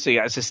that monster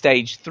gets to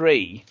stage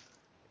 3,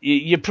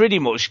 you pretty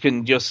much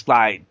can just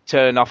like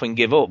turn off and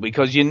give up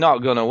because you're not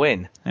going to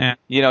win. Yeah.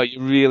 You're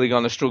really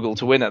going to struggle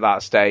to win at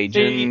that stage.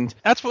 And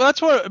that's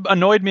what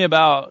annoyed me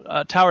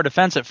about tower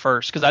defense at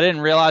first, because I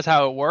didn't realize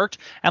how it worked.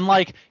 And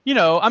like,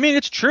 I mean,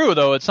 it's true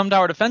though. It's some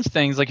tower defense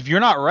things. Like if you're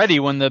not ready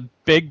when the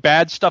big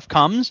bad stuff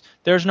comes,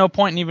 there's no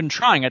point in even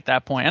trying at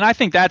that point. And I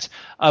think that's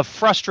a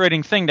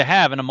frustrating thing to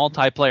have in a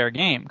multiplayer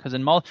game, because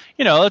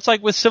it's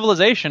like with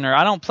Civilization, or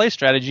I don't play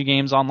strategy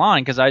games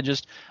online because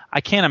I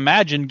can't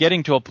imagine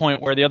getting to a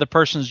point where the other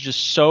person's just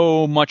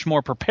so much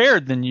more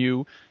prepared than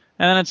you,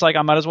 and then it's like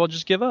I might as well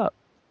just give up.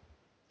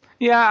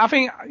 Yeah, I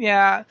think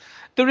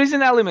there is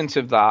an element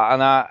of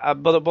that,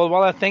 and but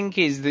what I think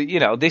is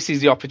that this is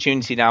the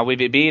opportunity now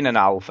with it being an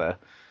alpha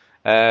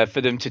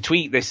for them to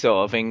tweak this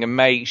sort of thing and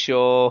make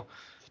sure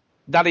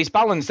that it's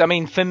balanced. I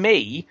mean, for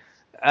me,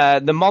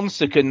 the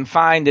monster can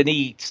find and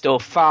eat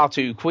stuff far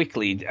too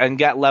quickly and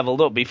get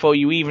leveled up before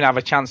you even have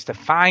a chance to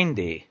find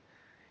it.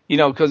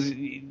 Because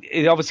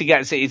it obviously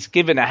it's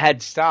given a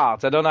head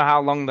start. I don't know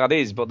how long that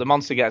is, but the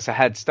monster gets a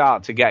head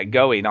start to get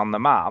going on the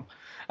map.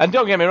 And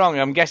don't get me wrong,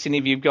 I'm guessing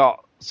if you've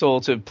got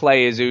sort of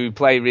players who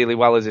play really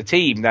well as a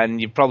team, then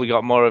you've probably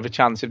got more of a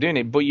chance of doing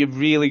it. But you've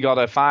really got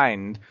to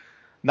find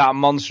that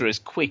monster as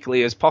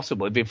quickly as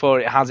possible before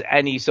it has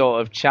any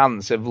sort of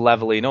chance of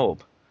leveling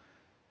up.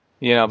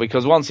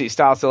 Because once it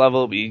starts to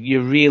level up,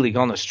 you're really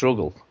going to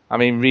struggle. I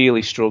mean,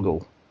 really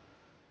struggle.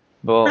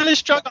 But really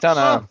struggle. I don't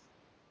know.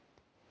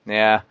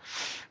 Yeah.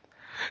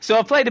 So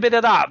I played a bit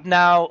of that.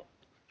 Now,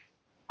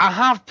 I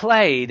have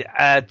played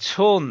a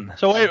ton.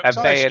 So wait,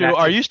 Stu,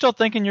 are you still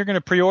thinking you're going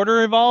to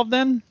pre-order Evolve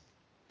then?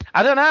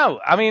 I don't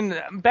know. I mean,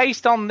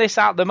 based on this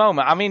at the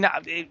moment, I mean,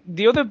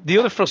 the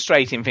other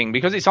frustrating thing,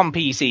 because it's on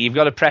PC, you've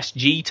got to press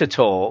G to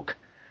talk.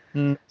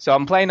 So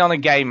I'm playing on a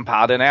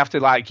gamepad, and I have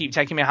to keep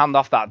taking my hand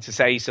off that to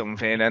say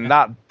something, and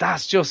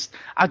that's just,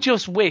 I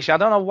just wish, I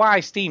don't know why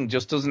Steam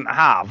just doesn't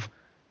have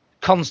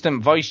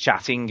constant voice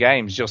chat in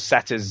games just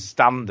set as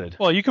standard.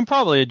 Well, you can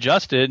probably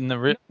adjust it in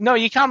the. No,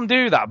 you can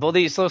do that, but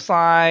it's just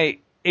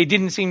like it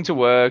didn't seem to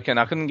work, and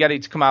I couldn't get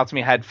it to come out of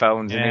my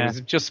headphones, and it was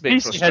just a bit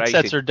PC frustrating.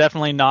 headsets are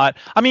definitely not.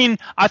 I mean,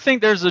 I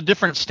think there's a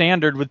different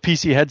standard with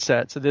PC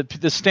headsets.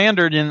 The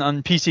standard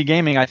on PC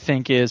gaming, I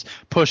think, is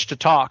push to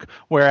talk,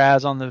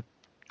 whereas on the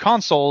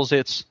consoles,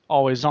 it's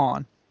always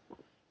on.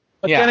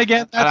 But then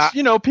again, that's,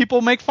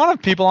 people make fun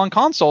of people on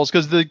consoles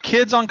because the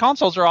kids on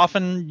consoles are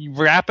often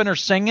rapping or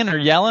singing or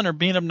yelling or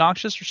being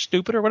obnoxious or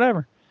stupid or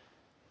whatever.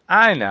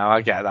 I know,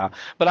 I get that,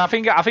 but I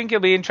think it'll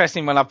be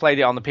interesting when I've played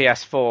it on the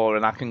PS4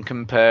 and I can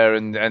compare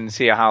and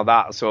see how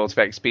that sort of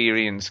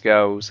experience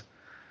goes,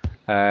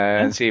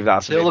 and see if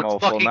that's a bit more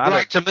fun. It looks fucking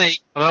great to me.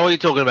 I know what you're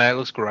talking about. It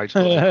looks great.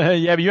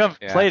 Yeah, but you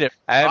haven't played it.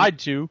 Tried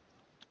to.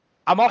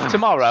 I'm off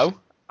tomorrow.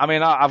 I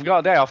mean, I've got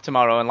a day off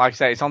tomorrow, and like I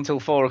say, it's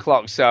until 4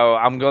 o'clock, so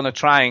I'm going to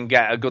try and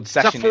get a good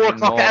session. Is that 4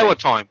 o'clock our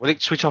time? Will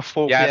it switch off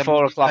 4 p.m.? Yeah,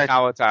 4 o'clock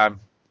our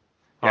time.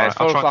 Yeah, it's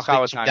 4 o'clock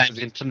our time. Games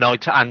in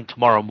tonight and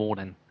tomorrow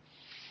morning.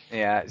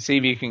 Yeah, see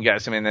if you can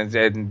get something,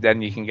 and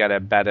then you can get a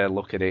better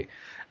look at it.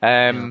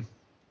 I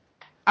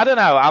don't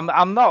know.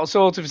 I'm not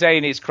sort of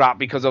saying it's crap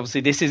because obviously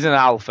this is an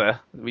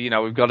alpha.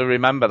 We've got to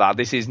remember that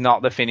this is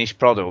not the finished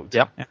product.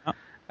 Yep.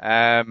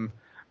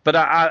 But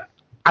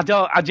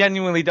I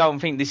genuinely don't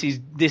think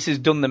this has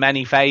done them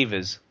any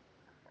favors.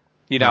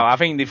 I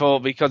think they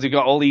thought because they've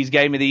got all these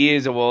Game of the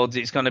Year's awards,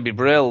 it's going to be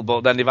brill.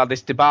 But then they've had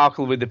this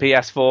debacle with the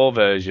PS4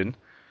 version.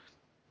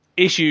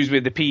 Issues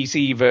with the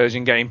PC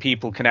version getting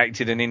people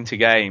connected and into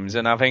games,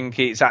 and I think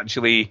it's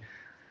actually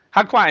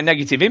had quite a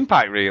negative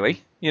impact,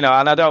 really. And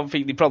I don't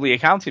think they probably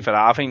accounted for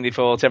that. I think they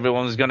thought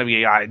everyone was going to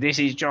be like, this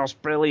is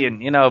just brilliant,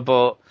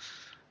 but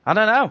I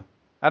don't know.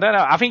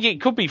 I think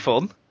it could be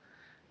fun,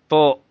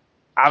 but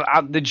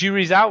the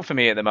jury's out for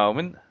me at the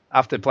moment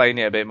after playing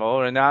it a bit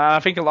more, and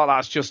I think a lot of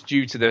that's just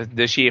due to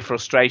the sheer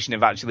frustration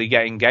of actually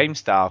getting games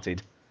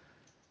started.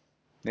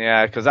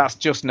 Yeah, because that's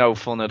just no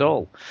fun at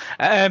all.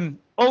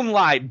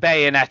 Unlike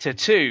Bayonetta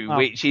 2,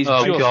 which is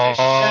just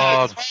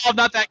God.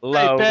 Not that great.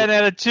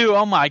 Bayonetta 2,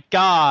 oh my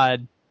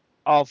God.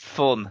 Of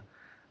fun.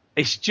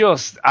 I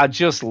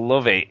just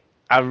love it.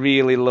 I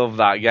really love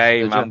that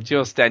game. I'm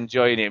just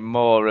enjoying it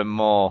more and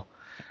more.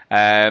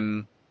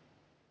 I've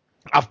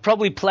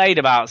probably played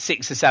about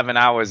 6 or 7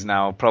 hours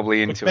now,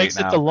 probably into it now. Makes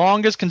it the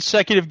longest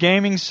consecutive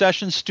gaming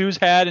session Stu's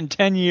had in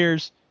 10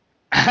 years.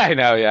 I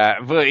know,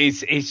 yeah, but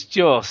it's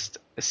just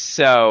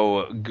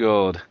so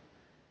good.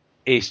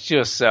 It's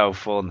just so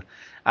fun.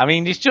 I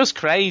mean, it's just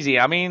crazy.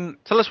 I mean,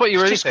 tell us what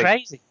you really think. It's just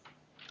crazy.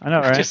 I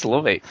know, right? I just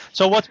love it.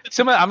 So what's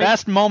the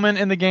best moment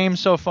in the game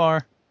so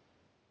far?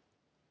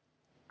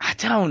 I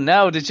don't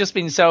know. There's just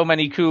been so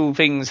many cool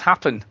things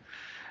happen.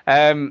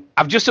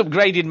 I've just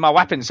upgraded my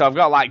weapon, so I've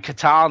got like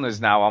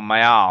katanas now on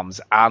my arms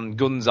and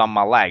guns on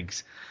my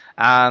legs.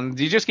 And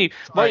you just keep...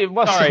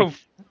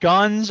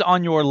 Guns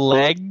on your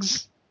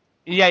legs?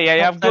 Yeah,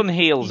 you have gun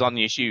heels on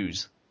your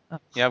shoes.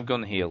 You have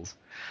gun heels.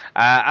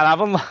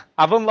 And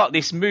I've unlocked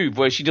this move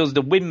where she does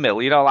the windmill,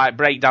 like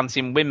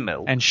breakdancing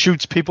windmill. And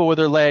shoots people with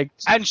her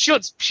legs. And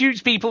shoots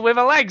people with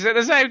her legs at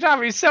the same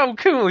time. It's so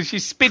cool.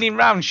 She's spinning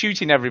around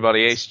shooting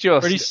everybody. It's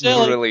just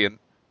brilliant.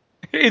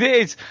 It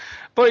is.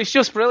 But it's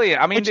just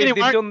brilliant. I mean, they've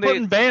done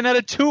putting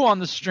Bayonetta 2 on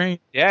the stream.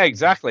 Yeah,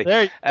 exactly.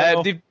 There you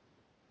go.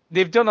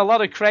 They've done a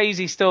lot of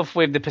crazy stuff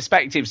with the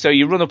perspective, so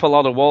you run up a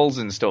lot of walls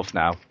and stuff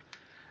now.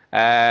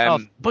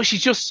 But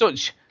she's just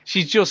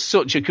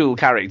such a cool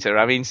character.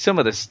 I mean, some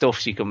of the stuff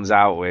she comes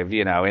out with,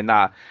 in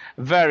that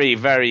very,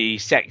 very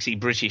sexy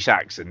British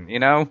accent,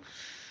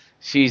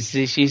 she's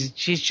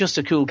just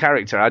a cool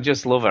character. I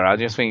just love her. I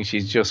just think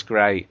she's just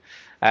great.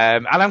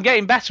 And I'm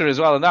getting better as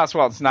well, and that's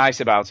what's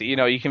nice about it.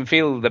 You can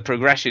feel the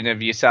progression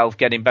of yourself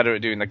getting better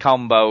at doing the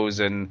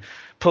combos and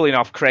pulling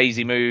off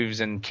crazy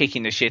moves and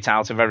kicking the shit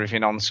out of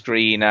everything on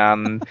screen,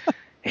 and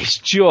it's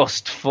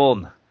just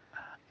fun.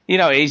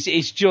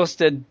 It's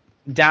just a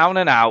down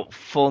and out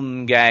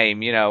fun game,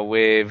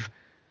 with,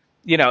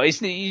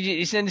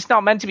 it's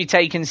not meant to be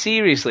taken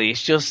seriously.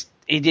 It's just,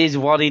 it is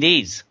what it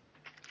is.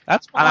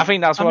 That's fine. And I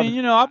think that's what... I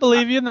mean, I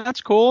believe you, and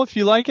that's cool. If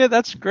you like it,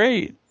 that's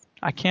great.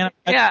 I can't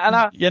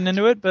getting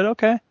into it, but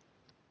okay.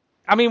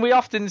 I mean, we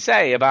often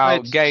say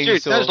about games...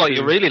 It sounds like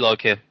you really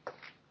like it.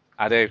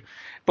 I do.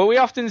 But we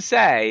often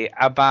say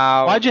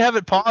about... Why'd you have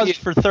it paused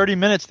for 30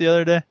 minutes the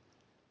other day?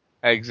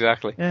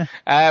 Exactly.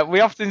 Yeah.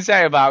 We often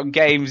say about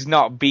games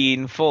not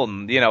being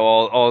fun,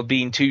 or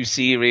being too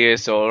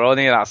serious or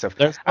any of that stuff.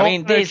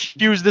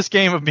 Excuse this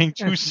game of being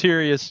too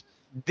serious.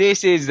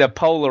 This is the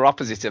polar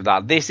opposite of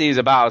that. This is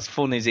about as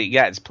fun as it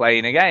gets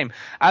playing a game.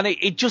 And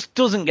it just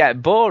doesn't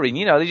get boring.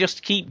 They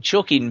just keep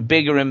chucking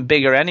bigger and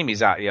bigger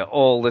enemies at you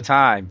all the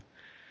time.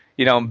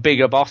 And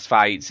bigger boss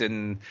fights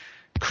and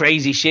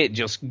crazy shit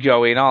just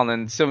going on.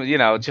 And some,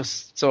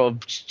 just sort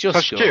of...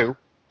 just. Stu,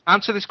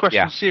 answer this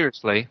question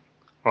seriously.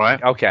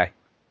 Right. Okay.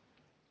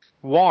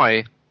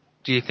 Why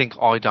do you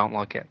think I don't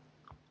like it?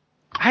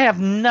 I have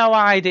no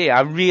idea.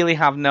 I really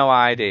have no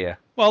idea.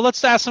 Well,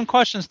 let's ask some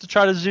questions to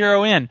try to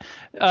zero in.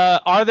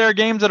 Are there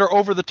games that are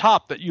over the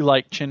top that you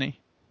like, Chinny?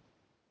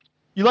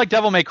 You like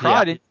Devil May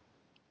Cry, didn't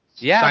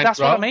you? Yeah, Saints that's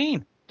Row. what I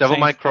mean. Devil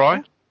May Saints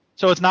Cry?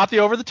 So it's not the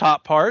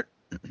over-the-top part.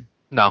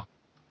 No.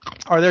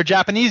 Are there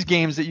Japanese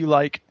games that you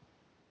like?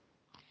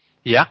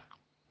 Yeah.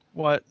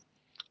 What?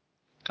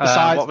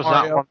 Besides what was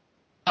Mario? that one?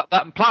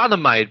 That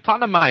Platinum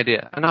made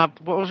it. And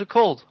what was it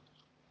called?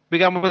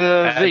 Began with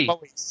a V.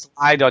 Probably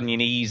slide on your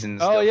knees and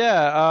stuff. Oh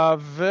yeah,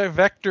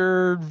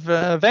 Vector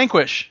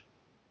Vanquish.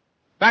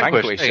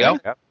 Vanquish, there you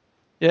go.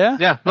 Yeah.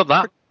 Yeah, love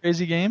that.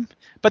 Crazy game.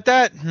 But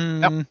that,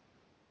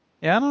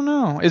 yeah, I don't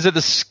know. Is it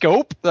the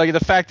scope, like the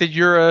fact that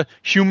you're a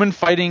human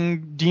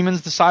fighting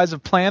demons the size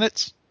of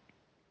planets?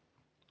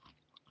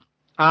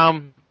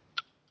 I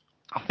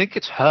think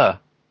it's her.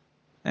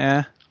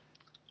 Yeah.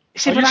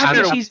 See,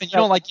 Oh, you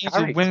don't like games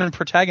with women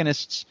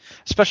protagonists,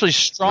 especially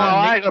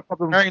strong,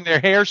 wearing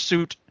their hair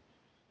suit.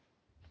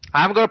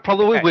 I haven't got a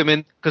problem with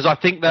women because I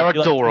think they're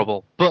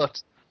adorable.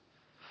 But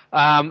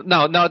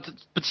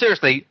but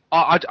seriously,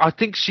 I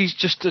think she's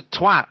just a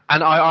twat,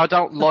 and I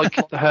don't like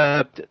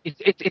her.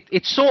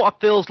 It sort of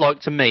feels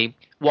like to me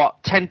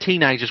what 10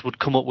 teenagers would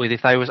come up with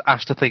if they was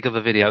asked to think of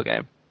a video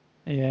game.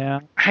 Yeah,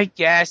 I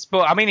guess,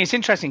 but I mean, it's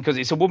interesting because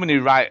it's a woman who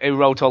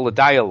wrote all the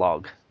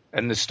dialogue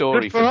and the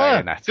story Good for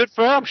her. Bayonetta. Good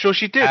for her. I'm sure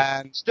she did.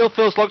 Still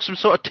feels like some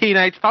sort of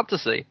teenage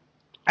fantasy.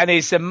 And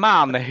it's a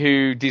man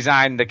who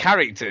designed the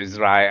characters,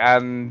 right?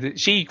 And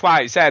she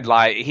quite said,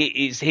 like,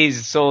 it's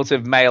his sort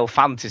of male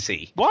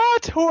fantasy.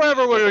 What?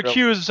 Whoever would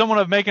accuse someone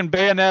of making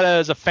Bayonetta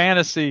as a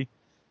fantasy?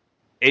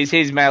 It's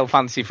his male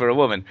fantasy for a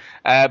woman.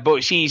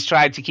 But she's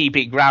tried to keep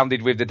it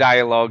grounded with the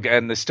dialogue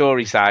and the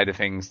story side of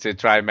things to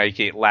try and make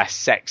it less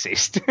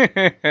sexist.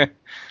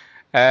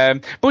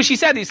 But she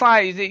said it's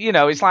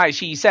like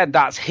she said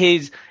that's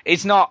his.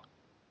 It's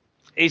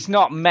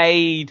not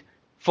made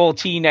for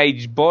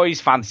teenage boys'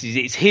 fantasies.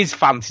 It's his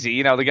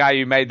fantasy. The guy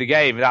who made the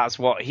game. That's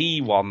what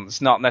he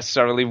wants, not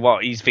necessarily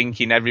what he's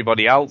thinking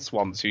everybody else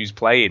wants who's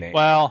playing it.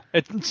 Well,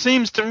 it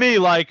seems to me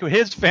like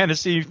his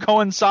fantasy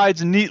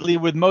coincides neatly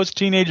with most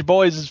teenage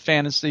boys'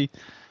 fantasy.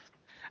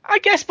 I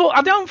guess, but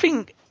I don't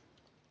think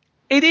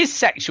it is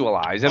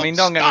sexualized. I mean,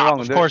 don't get me wrong.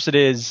 Of course it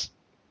is.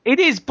 It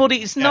is, but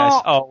it's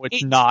not. Oh,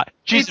 it's not.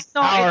 She's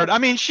empowered. I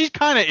mean, she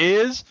kind of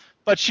is,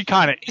 but she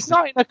kind of. It's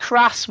not in a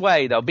crass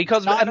way though,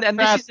 because and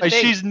this is the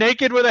thing. She's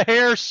naked with a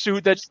hair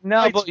suit. But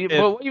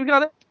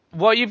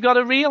what you've got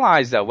to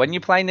realize though, when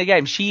you're playing the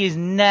game, she is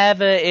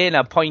never in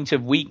a point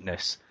of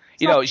weakness.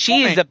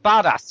 She is a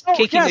badass,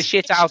 kicking the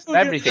shit out of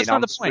everything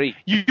on the street.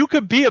 You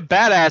could be a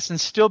badass and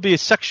still be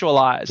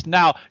sexualized.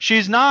 Now,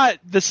 she's not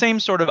the same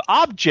sort of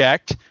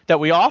object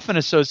that we often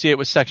associate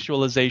with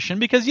sexualization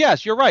because,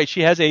 yes, you're right. She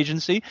has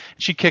agency.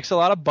 She kicks a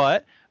lot of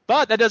butt.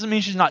 But that doesn't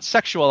mean she's not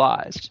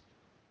sexualized.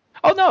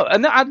 Oh no,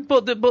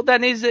 but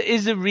then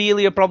is there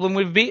really a problem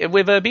with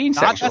her being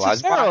not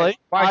sexualized? Necessarily.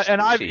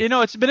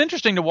 It's been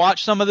interesting to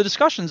watch some of the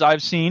discussions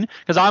I've seen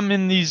because I'm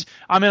in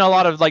a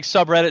lot of like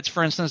subreddits,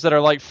 for instance, that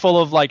are like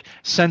full of like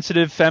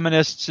sensitive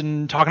feminists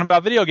and talking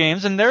about video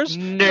games, and there's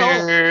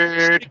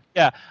nerd.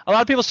 A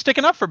lot of people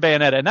sticking up for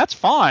Bayonetta, and that's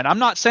fine. I'm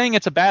not saying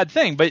it's a bad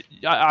thing, but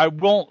I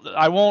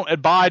won't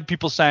abide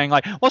people saying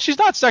like, well, she's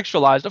not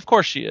sexualized. Of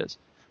course she is.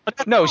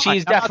 But no,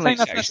 she's definitely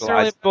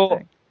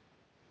sexualized.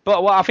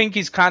 But what I think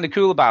is kind of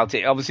cool about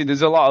it, obviously,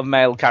 there's a lot of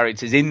male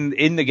characters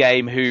in the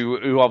game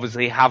who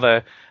obviously have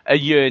a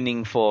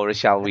yearning for her,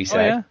 shall we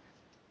say? Oh,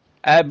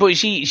 yeah. But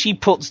she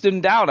puts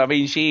them down. I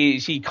mean,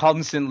 she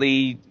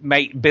constantly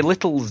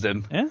belittles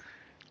them. Yeah.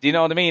 Do you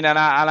know what I mean? And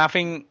I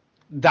think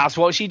that's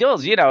what she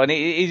does, and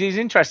it is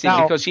interesting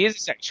because she is a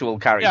sexual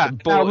character. Yeah,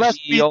 but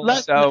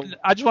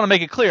I just want to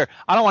make it clear.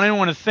 I don't want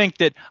anyone to think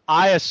that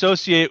I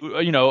associate,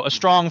 a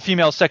strong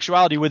female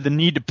sexuality with the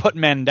need to put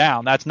men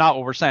down. That's not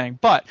what we're saying.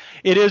 But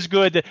it is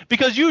good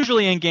because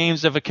usually in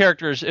games, if a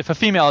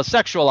female is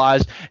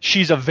sexualized,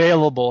 she's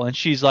available and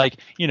she's like,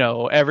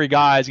 every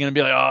guy is going to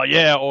be like, oh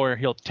yeah, or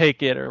he'll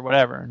take it or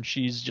whatever, and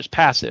she's just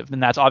passive.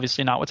 And that's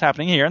obviously not what's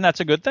happening here, and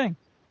that's a good thing.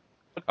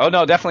 Oh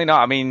no, definitely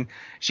not. I mean,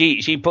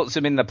 she puts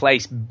them in the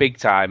place big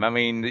time. I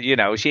mean,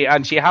 she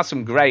has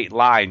some great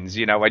lines,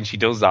 when she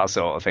does that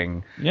sort of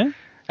thing. Yeah.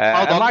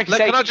 Hold on.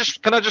 Can I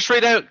just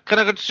read out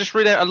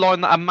a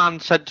line that a man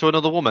said to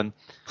another woman?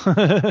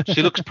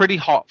 She looks pretty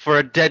hot for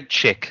a dead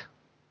chick.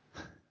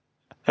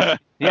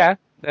 Yeah,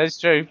 that's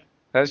true.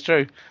 That's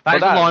true. That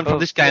is a line from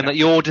this game that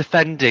you're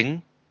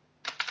defending.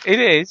 It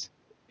is.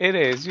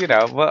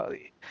 Well,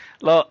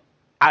 look,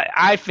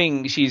 I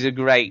think she's a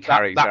great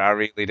character. I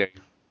really do.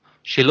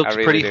 She looks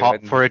pretty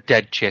hot for a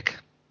dead chick.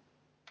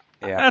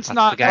 Yeah, that's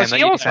not the game that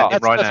you're defending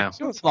right now.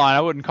 That's a line.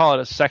 I wouldn't call it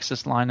a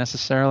sexist line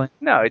necessarily.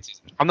 No,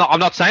 I'm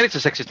not saying it's a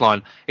sexist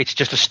line. It's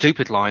just a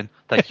stupid line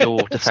that you're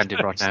defending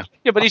right now.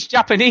 Yeah, but it's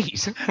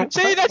Japanese.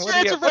 See, that's your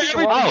answer for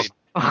everything.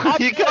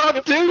 You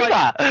can't do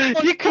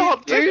that. You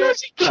can't do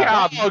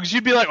that.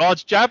 You'd be like, oh,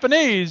 it's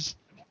Japanese.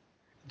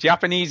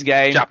 Japanese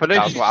game.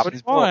 Japanese. That's what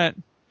happens.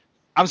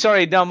 I'm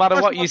sorry, no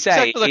matter what you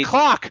say. The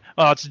clock.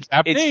 Oh, it's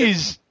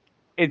Japanese.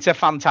 It's a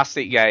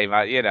fantastic game,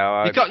 you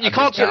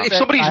can't. If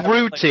somebody's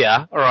rude to you,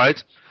 all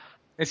right.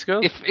 It's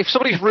cool. If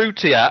somebody's rude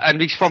to you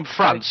and he's from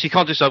France, you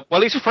can't just say,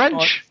 "Well, he's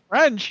French."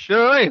 French. You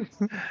know what I mean?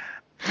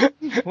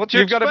 What do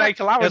you You've got to make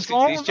allowances.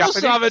 It's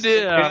Japanese.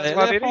 It's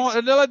what it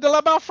is. de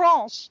la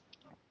France.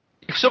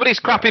 If somebody's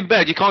crap in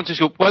bed, you can't just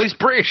go, well, he's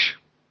British.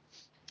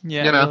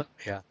 Yeah. You know?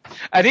 Yeah.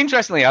 And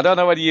interestingly, I don't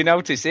know whether you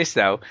noticed this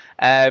though,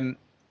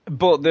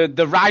 but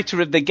the writer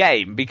of the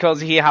game,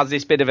 because he has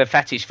this bit of a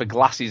fetish for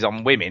glasses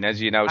on women,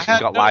 as you know, she's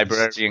got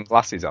librarian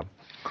glasses on.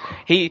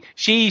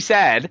 She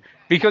said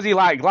because he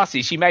liked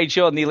glasses, she made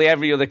sure nearly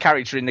every other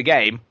character in the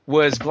game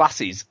wears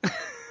glasses.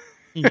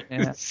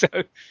 Yeah.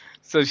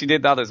 So she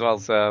did that as well.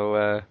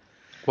 So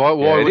why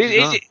would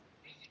you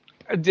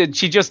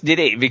she just did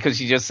it because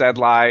she just said,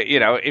 like, you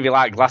know, if you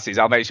like glasses,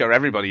 I'll make sure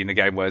everybody in the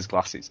game wears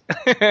glasses.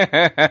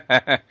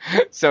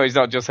 So it's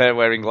not just her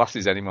wearing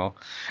glasses anymore.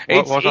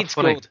 It's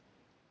funny? good.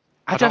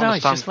 I don't know.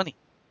 It's just funny.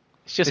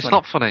 It's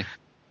not funny.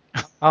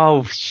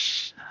 Oh,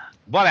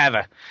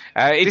 whatever.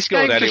 It's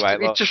good anyway.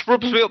 It just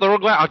rubs me up the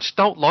wrong way. I just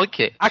don't like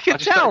it. I can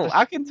tell.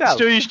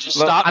 So you should just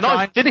stop. And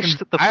I finished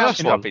the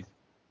first one.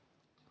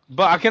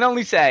 But I can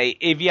only say,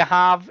 if you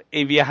have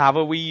a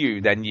Wii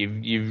U, then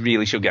you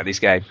really should get this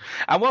game.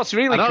 And what's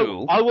really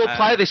cool... I will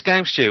play this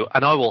game, Stu,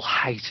 and I will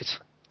hate it.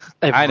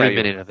 Every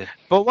minute of it.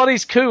 But what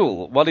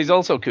is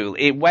also cool,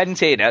 it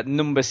went in at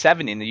number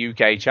 7 in the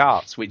UK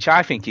charts, which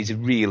I think is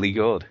really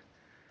good.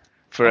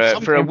 For a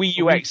Wii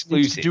U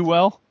exclusive. Do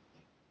well?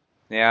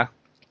 Yeah.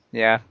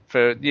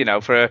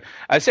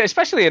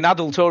 Especially an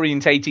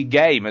adult-orientated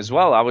game as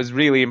well. I was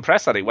really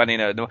impressed that it went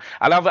in. And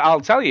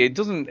I'll tell you,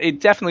 it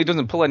definitely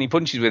doesn't pull any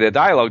punches with the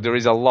dialogue. There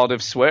is a lot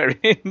of swearing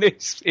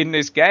in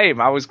this game.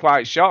 I was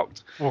quite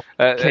shocked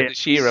at the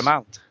sheer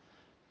amount.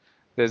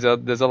 There's a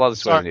lot of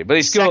swearing in it, but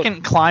it's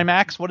second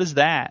climax. What is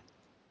that?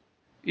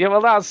 Yeah,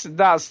 well, that's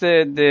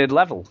the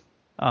level.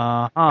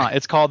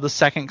 It's called the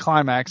second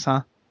climax,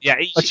 huh? Yeah,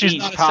 but she's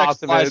not a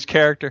sexualized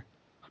character.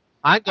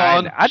 Hang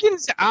on. I didn't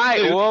say.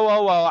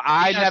 Whoa.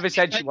 I never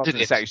said she wasn't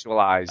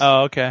sexualized.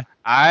 Oh, okay.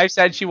 I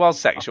said she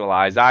was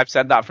sexualized. I've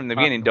said that from the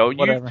beginning.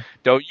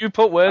 Don't you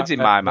put words in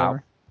my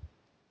mouth.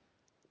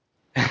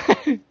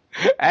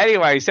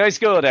 Anyway, so it's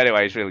good.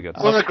 Anyway, it's really good.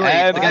 Well, agreed.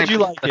 How'd you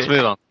like Let's it?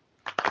 move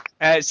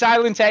on.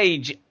 Silent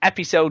Age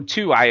Episode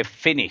 2 I have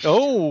finished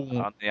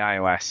on the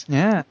iOS.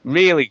 Yeah.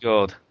 Really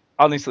good.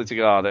 Honestly to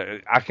God,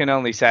 I can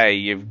only say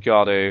you've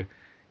got to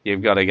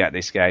get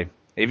this game.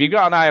 If you've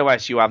got an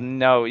iOS, you have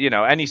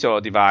any sort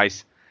of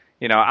device,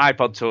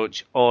 iPod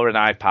Touch or an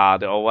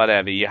iPad or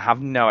whatever, you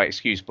have no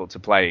excuse but to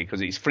play it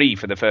because it's free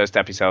for the first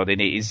episode and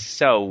it is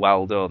so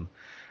well done.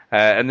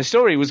 And the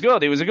story was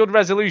good. It was a good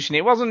resolution.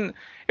 It wasn't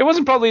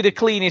probably the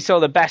cleanest or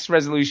the best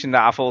resolution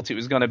that I thought it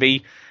was going to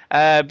be,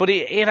 but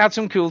it had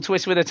some cool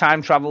twists with the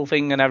time travel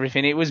thing and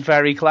everything. It was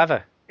very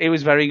clever. It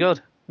was very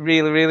good.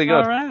 Really, really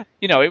good. All right.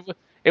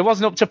 It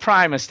wasn't up to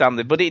Primer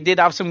standard, but it did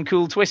have some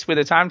cool twists with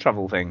the time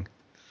travel thing.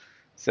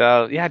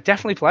 So, yeah,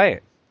 definitely play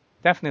it.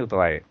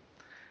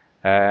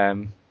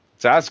 So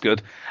that's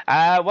good.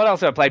 What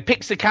else did I play?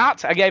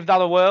 Pixacat, I gave that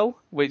a whirl,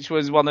 which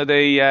was one of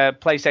the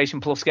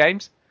PlayStation Plus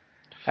games.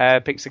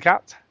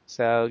 Pixacat.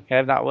 So,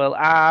 gave that a whirl.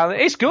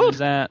 It's good. What is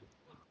that?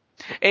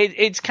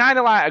 It's kind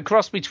of like a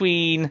cross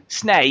between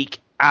Snake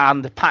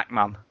and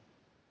Pac-Man,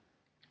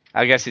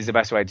 I guess is the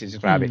best way to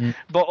describe it.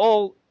 But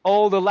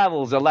all the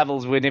levels are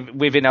levels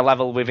within a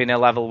level, within a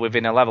level,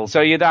 within a level.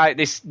 So you're like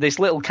this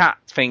little cat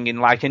thing in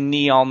like a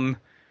neon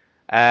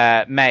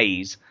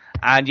maze,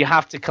 and you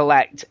have to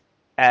collect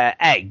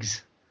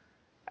eggs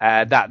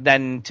that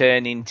then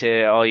turn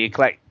into, or you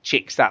collect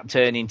chicks that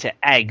turn into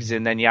eggs,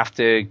 and then you have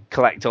to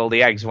collect all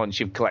the eggs once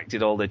you've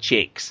collected all the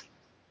chicks.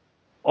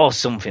 Or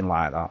something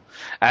like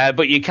that.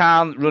 But you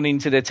can't run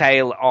into the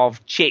tail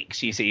of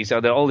chicks, you see,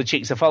 so that all the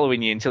chicks are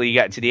following you until you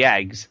get to the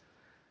eggs.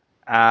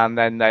 And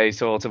then they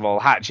sort of all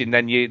hatch, and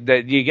then you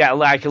get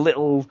like a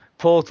little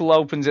portal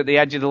opens at the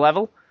edge of the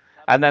level,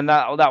 and then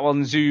that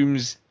one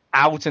zooms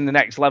out, and the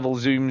next level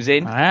zooms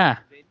in.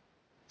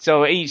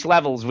 So each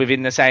level's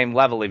within the same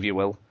level, if you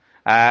will.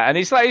 And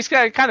it's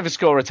kind of a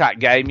score attack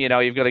game.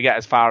 You've got to get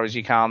as far as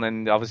you can,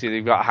 and obviously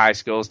you've got high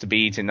scores to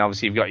beat, and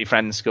obviously you've got your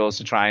friends' scores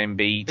to try and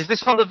beat. Is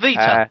this on the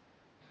Vita?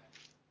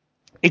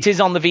 It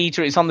is on the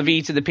Vita. It's on the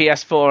Vita, the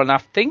PS4, and I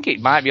think it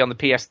might be on the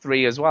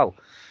PS3 as well.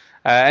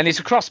 And it's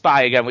a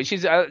cross-buy again, which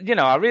is, I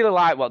really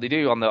like what they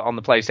do on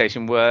the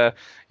PlayStation, where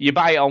you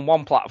buy it on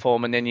one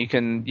platform and then you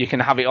can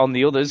have it on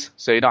the others,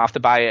 so you don't have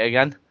to buy it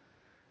again.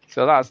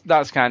 So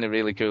that's kind of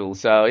really cool.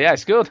 So yeah,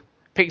 it's good.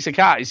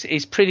 Pixacat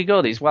is pretty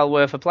good. It's well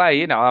worth a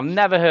play. I've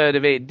never heard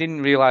of it,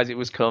 didn't realise it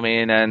was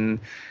coming, and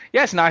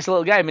yeah, it's a nice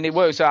little game and it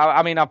works. So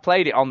I've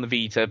played it on the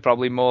Vita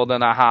probably more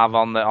than I have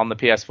on the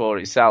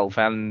PS4 itself,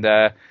 and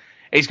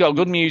it's got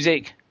good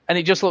music and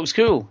it just looks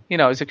cool.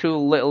 It's a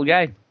cool little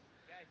game.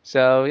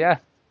 So, yeah,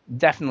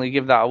 definitely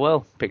give that a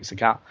whirl,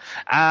 Pixacat.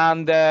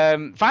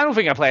 And final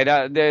thing I played,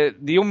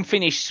 the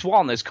Unfinished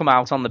Swan has come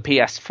out on the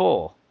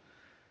PS4,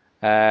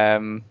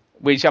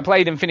 which I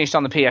played and finished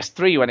on the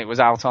PS3 when it was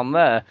out on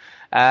there.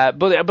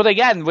 But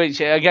again,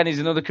 which again is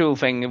another cool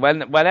thing,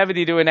 whenever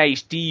they do an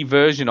HD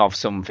version of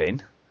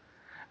something,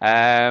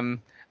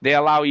 they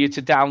allow you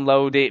to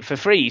download it for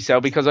free.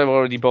 So because I've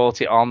already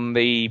bought it on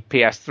the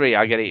PS3,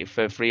 I get it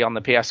for free on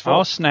the PS4.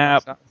 Oh,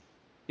 snap.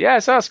 Yeah,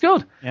 so that's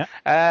good. Yeah.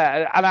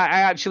 And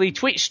I actually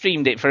Twitch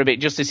streamed it for a bit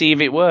just to see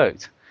if it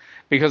worked.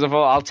 Because I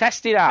thought, I'll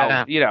test it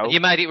out, you know.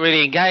 You made it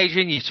really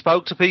engaging, you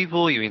spoke to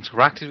people, you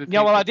interacted with people.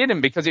 Yeah, well, I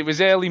didn't because it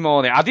was early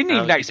morning. I didn't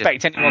even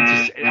expect anyone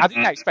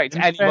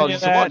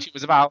to watch.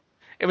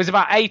 It was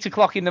about 8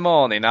 o'clock in the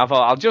morning. I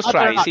thought, I'll just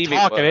try it, see if it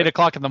works. At 8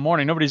 o'clock in the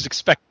morning. Nobody's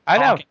expecting. I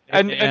know.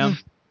 And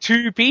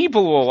 2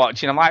 people were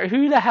watching. I'm like,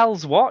 who the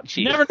hell's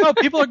watching? You never know.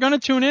 People are going to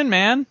tune in,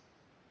 man.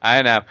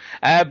 I know.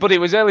 But it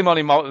was early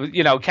morning.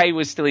 You know, Kay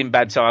was still in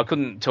bed, so I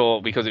couldn't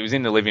talk because it was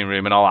in the living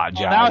room and all that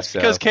jazz. Now it's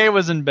because Kay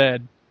was in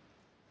bed.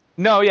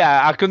 No,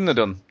 yeah, I couldn't have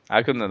done.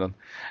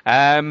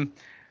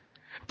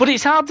 But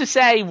it's hard to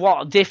say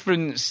what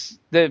difference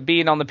that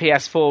being on the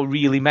PS4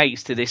 really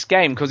makes to this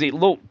game because it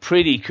looked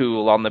pretty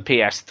cool on the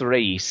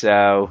PS3.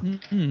 So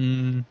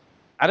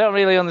I don't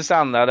really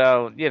understand. I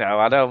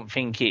don't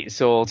think it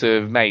sort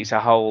of makes a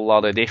whole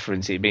lot of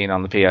difference it being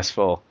on the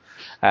PS4.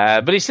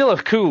 But it's still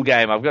a cool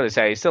game. I've got to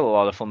say, it's still a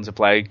lot of fun to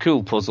play.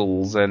 Cool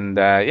puzzles, and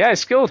yeah,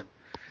 it's good.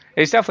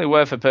 It's definitely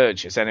worth a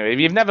purchase. Anyway, if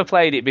you've never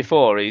played it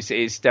before,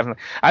 it's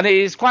definitely, and it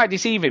is quite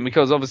deceiving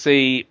because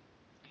obviously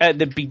at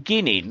the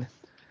beginning,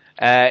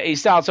 it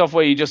starts off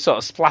where you're just sort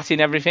of splatting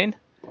everything,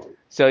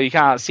 so you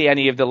can't see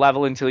any of the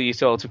level until you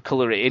sort of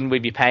colour it in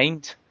with your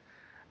paint.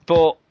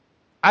 But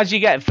as you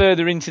get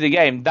further into the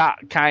game,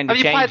 that kind of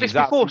changes. Have you played this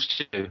before,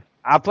 Stu?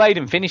 I played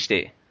and finished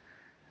it.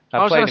 I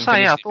was going to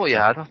say, yeah, I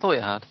thought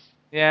you had.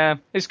 Yeah,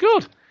 it's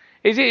good.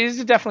 It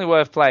is definitely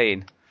worth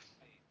playing.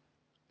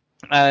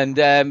 And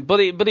but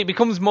it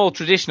becomes more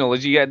traditional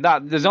as you get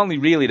that. There's only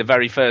really the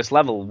very first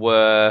level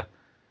where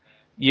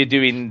you're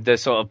doing the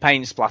sort of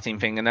paint splatting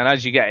thing, and then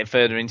as you get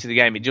further into the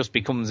game, it just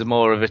becomes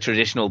more of a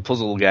traditional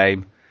puzzle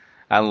game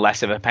and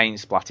less of a paint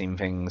splatting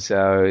thing.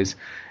 So it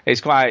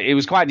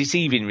was quite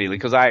deceiving really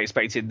because I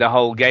expected the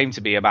whole game to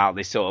be about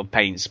this sort of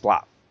paint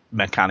splat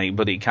mechanic,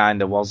 but it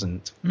kind of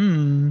wasn't.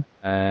 But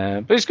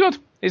it's good.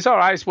 It's all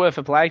right. It's worth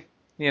a play.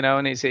 You know,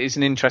 and it's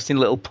an interesting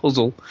little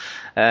puzzle.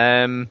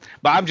 But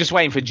I'm just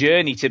waiting for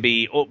Journey to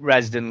be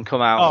up-resed and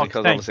come out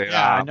because obviously,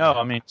 I know.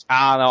 I mean,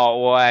 cannot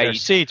wait.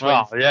 Seats,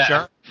 oh yeah.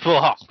 Sure.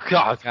 Oh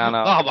God!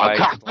 Cannot my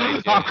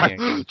wait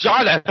God!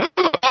 Johnny!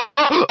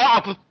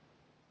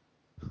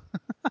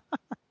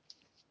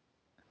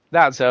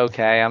 That's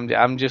okay.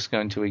 I'm just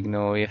going to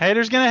ignore you.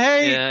 Haters gonna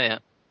hate. Yeah.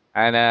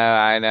 I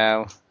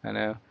know.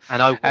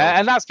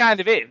 And that's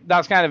kind of it.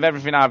 That's kind of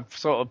everything I've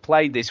sort of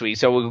played this week.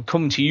 So we'll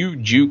come to you,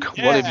 Duke.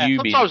 Yeah. What have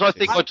you been? Sometimes I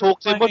think I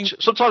talk too much.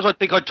 Sometimes I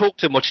think I talk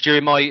too much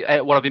during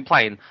my what I've been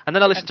playing, and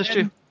then I listen to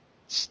Stu.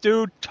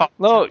 Stu talks,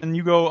 and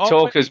you go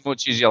talk as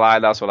much as you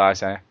like. That's what I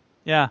say.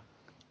 Yeah.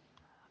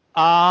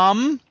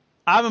 I've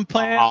been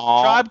playing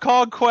Tribe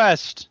Called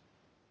Quest.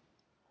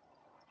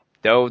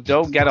 Don't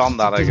get on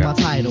that again. My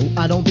title.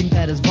 I don't think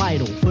that is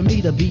vital for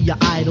me to be your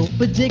idol,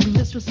 but dig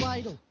this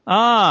recital.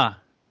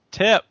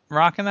 Tip,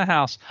 rocking the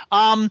house.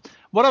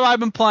 What have I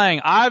been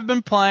playing? I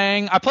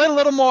played a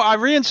little more. I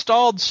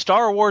reinstalled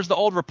Star Wars: The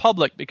Old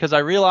Republic because I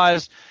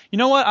realized, you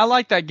know what? I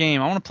like that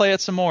game. I want to play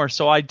it some more.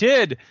 So I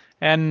did,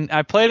 and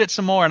I played it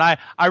some more. And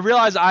I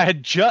realized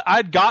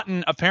I'd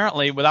gotten,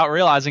 apparently, without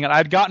realizing it,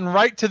 I'd gotten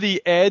right to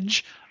the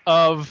edge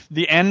of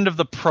the end of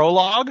the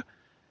prologue.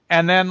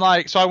 And then,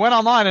 so I went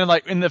online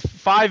and, in the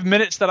 5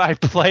 minutes that I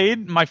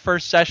played my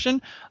first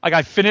session,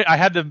 I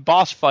had the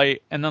boss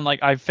fight, and then,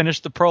 I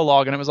finished the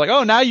prologue, and it was like,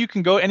 oh, now you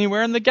can go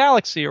anywhere in the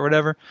galaxy or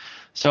whatever.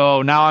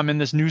 So now I'm in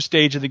this new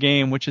stage of the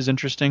game, which is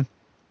interesting.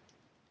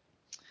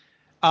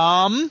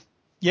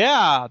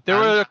 Yeah, there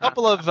were a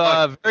couple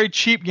of very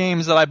cheap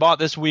games that I bought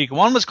this week.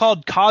 One was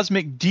called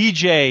Cosmic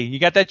DJ. You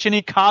got that,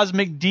 Chinny?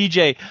 Cosmic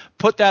DJ.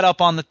 Put that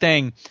up on the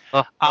thing.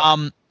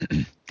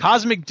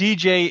 Cosmic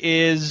DJ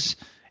is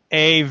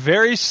a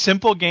very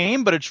simple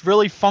game, but it's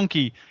really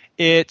funky.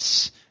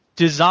 It's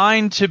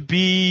designed to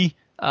be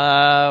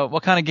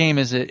what kind of game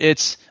is it?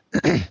 It's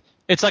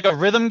like a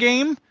rhythm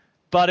game,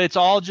 but it's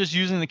all just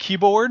using the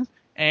keyboard.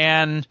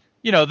 And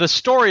the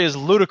story is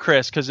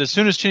ludicrous because as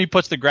soon as Chinny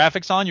puts the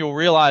graphics on, you'll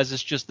realize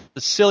it's just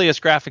the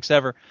silliest graphics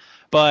ever.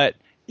 But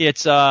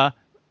it's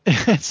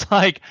it's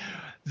like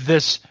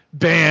this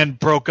band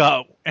broke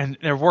up and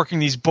they're working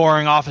these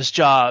boring office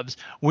jobs.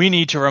 We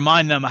need to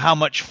remind them how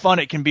much fun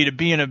it can be to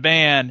be in a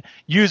band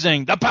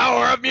using the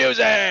power of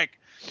music.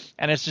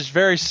 And it's just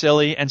very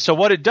silly. And so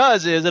what it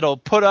does is it'll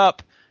put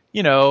up, a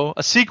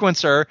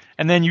sequencer,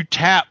 and then you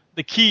tap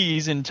the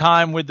keys in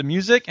time with the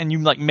music and you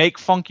make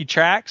funky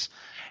tracks.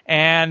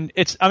 And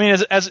it's,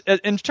 as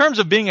in terms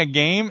of being a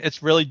game,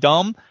 it's really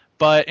dumb.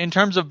 But in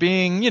terms of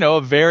being,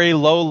 a very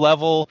low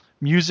level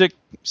music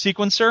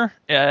sequencer,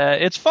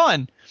 it's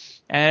fun.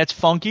 And it's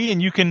funky,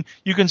 and you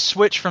can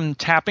switch from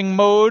tapping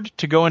mode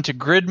to go into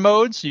grid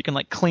mode, so you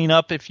can clean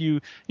up if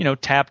you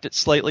tapped it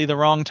slightly the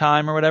wrong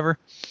time or whatever.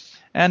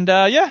 And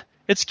yeah,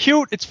 it's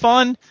cute, it's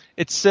fun,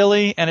 it's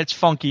silly, and it's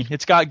funky.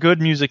 It's got good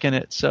music in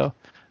it, so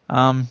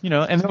and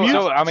the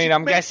music,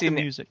 I'm guessing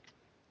music.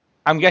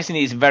 I'm guessing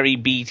it's very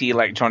beaty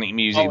electronic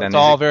music. It's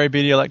all very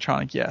beaty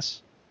electronic,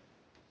 yes.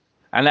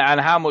 And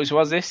how much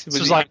was this? This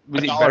was like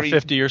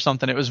 $1.50 or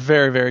something. It was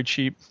very, very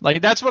cheap.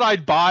 Like that's what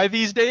I'd buy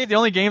these days. The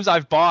only games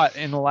I've bought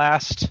in the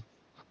last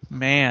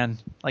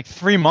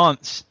 3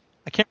 months.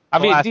 I can't.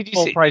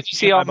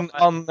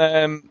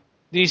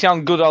 Did you see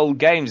on Good Old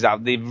Games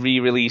that they've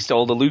re-released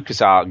all the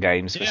LucasArts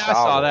games? For yeah, Star I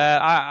saw Wars?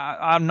 that.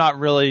 I'm not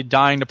really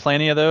dying to play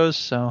any of those.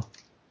 So,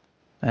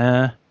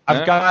 I've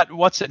got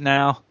what's it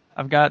now?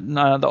 I've got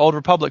the Old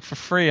Republic for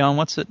free on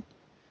what's it.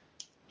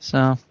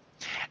 So,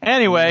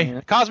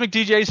 anyway, Cosmic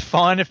DJ is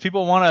fun. If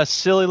people want a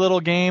silly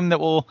little game that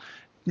will,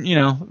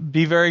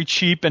 be very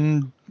cheap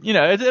and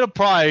it'll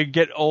probably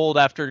get old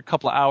after a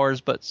couple of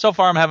hours. But so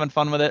far, I'm having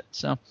fun with it.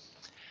 So.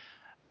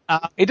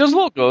 It does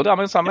look good. I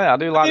do like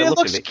the look of it. It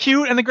looks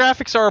cute, and the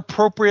graphics are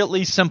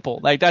appropriately simple.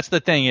 Like that's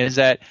the thing is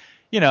that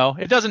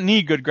it doesn't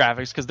need good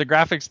graphics because the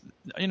graphics,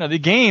 the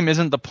game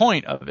isn't the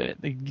point of it.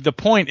 The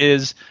point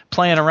is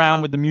playing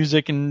around with the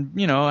music and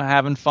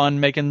having fun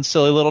making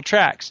silly little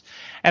tracks.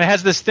 And it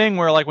has this thing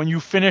where like when you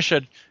finish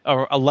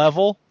a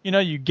level,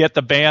 you get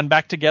the band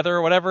back together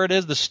or whatever it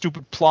is, the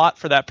stupid plot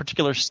for that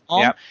particular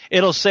song. Yep.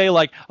 It'll say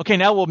like, okay,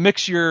 now we'll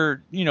mix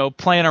your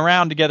playing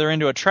around together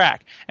into a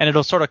track, and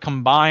it'll sort of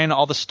combine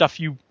all the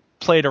stuff you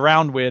played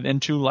around with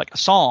into like a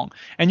song,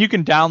 and you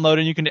can download it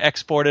and you can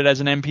export it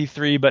as an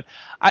MP3, but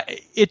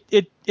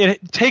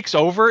it takes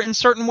over in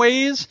certain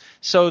ways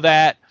so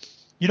that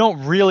you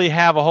don't really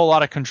have a whole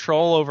lot of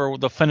control over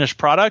the finished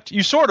product.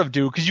 You sort of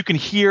do because you can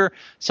hear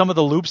some of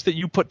the loops that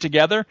you put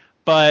together,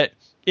 but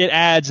it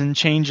adds and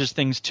changes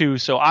things too.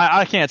 So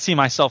I can't see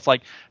myself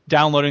like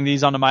downloading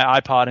these onto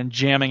my iPod and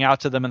jamming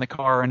out to them in the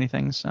car or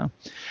anything. So,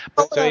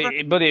 but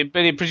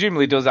it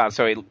presumably does that,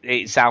 so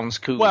it sounds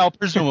cool. Well,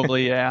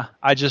 presumably, yeah.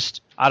 I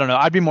don't know.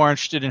 I'd be more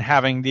interested in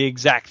having the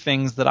exact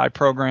things that I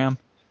program,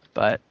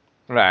 but.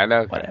 Right,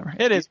 okay. Whatever.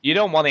 It is. You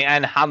don't want it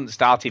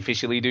enhanced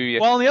artificially, do you?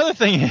 Well, and the other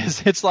thing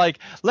is, it's like,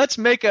 let's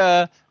make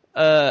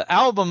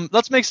album.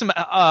 Let's make some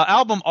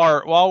album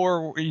art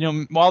while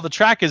while the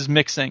track is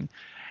mixing.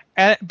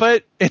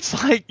 But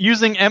it's like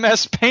using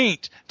MS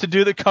Paint to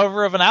do the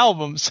cover of an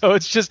album. So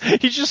it's just,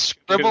 you just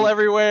scribble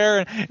everywhere,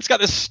 and it's got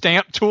this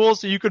stamp tool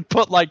so you could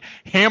put like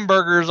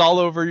hamburgers all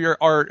over your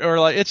art, or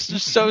like, it's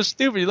just so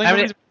stupid.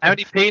 Like, how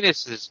many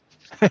penises?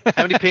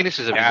 How many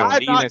penises have you drawn?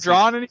 I've not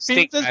drawn any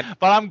penises,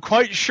 but I'm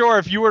quite sure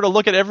if you were to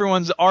look at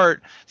everyone's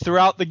art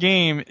throughout the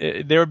game,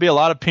 there would be a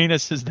lot of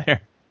penises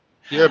there.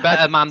 You're a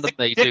better man than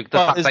me, Duke. The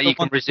fact that you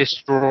can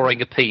resist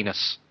drawing a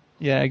penis.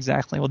 Yeah,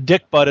 exactly. Well,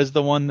 Dick Butt is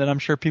the one that I'm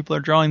sure people are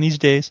drawing these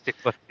days. Dick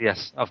Butt,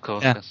 yes, of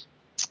course. Yeah.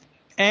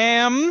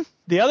 Yes.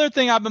 The other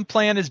thing I've been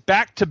playing is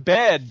Back to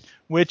Bed,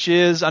 which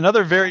is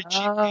another very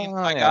cheap game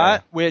I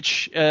got,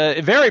 which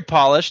very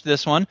polished,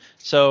 this one.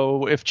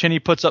 So if Chinny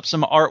puts up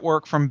some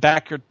artwork from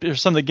Back or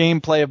some of the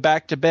gameplay of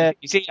Back to Bed.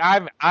 You see,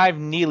 I've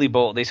nearly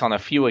bought this on a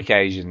few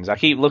occasions. I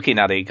keep looking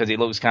at it because it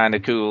looks kind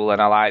of cool,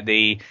 and I like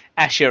the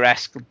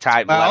Escher-esque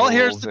type levels. Well,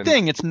 here's the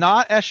thing. It's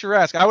not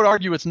Escher-esque. I would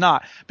argue it's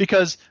not,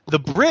 because the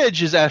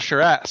bridge is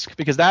Escher-esque,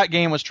 because that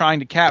game was trying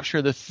to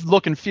capture the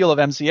look and feel of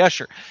MC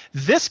Escher.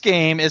 This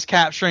game is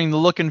capturing the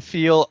look and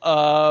feel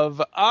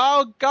of,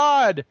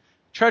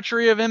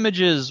 Treachery of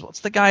Images.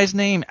 What's the guy's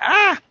name?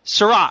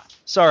 Surratt.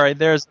 Sorry,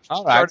 there's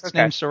artist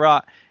named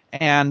Surratt.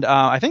 And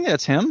I think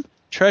that's him.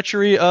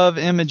 Treachery of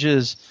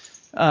Images.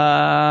 No,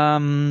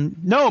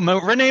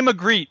 René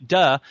Magritte,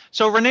 duh.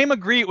 So René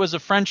Magritte was a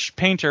French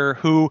painter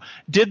who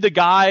did the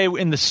guy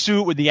in the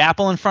suit with the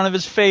apple in front of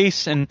his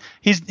face, and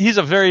he's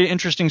a very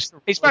interesting.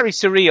 He's very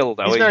surreal,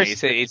 though.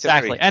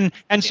 Exactly, and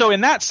so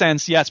in that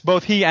sense, yes,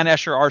 both he and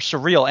Escher are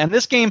surreal, and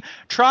this game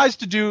tries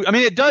to do. I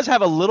mean, it does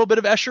have a little bit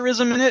of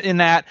Escherism in it, in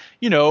that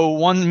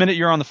 1 minute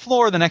you're on the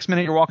floor, the next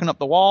minute you're walking up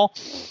the wall,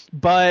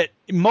 but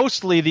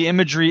mostly the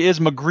imagery is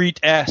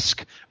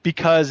Magritte-esque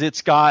because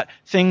it's got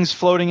things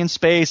floating in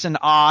space and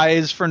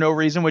eyes for no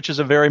reason, which is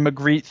a very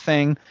Magritte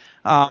thing.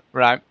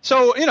 Right.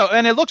 So,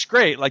 and it looks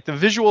great. Like, the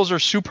visuals are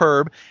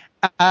superb.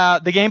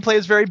 The gameplay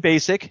is very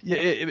basic.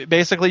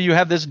 Basically, you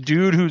have this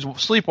dude who's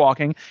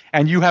sleepwalking,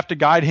 and you have to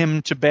guide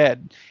him to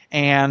bed.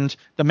 And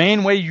the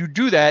main way you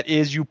do that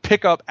is you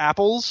pick up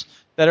apples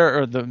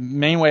or the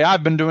main way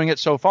I've been doing it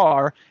so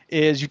far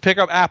is you pick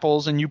up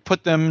apples and you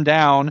put them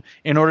down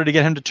in order to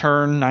get him to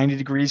turn 90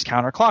 degrees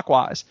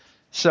counterclockwise.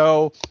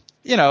 So,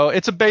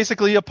 it's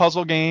basically a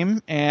puzzle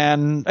game.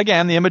 And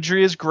again, the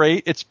imagery is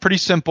great. It's pretty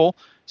simple.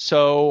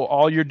 So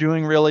all you're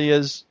doing really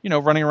is,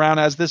 running around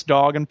as this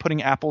dog and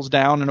putting apples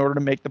down in order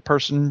to make the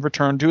person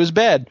return to his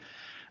bed.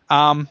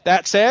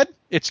 That said,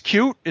 it's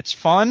cute. It's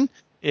fun.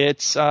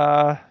 It's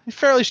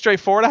fairly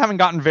straightforward. I haven't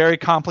gotten very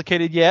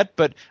complicated yet,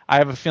 but I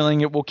have a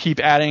feeling it will keep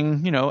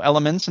adding,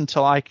 elements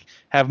until I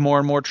have more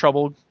and more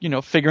trouble,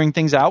 figuring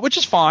things out, which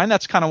is fine.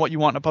 That's kind of what you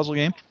want in a puzzle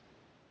game.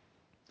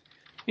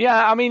 Yeah,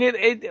 I mean,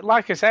 it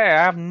like I say,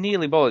 I have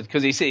nearly bought it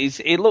because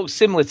it looks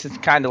similar to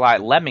kind of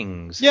like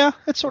Lemmings. Yeah,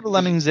 it's sort of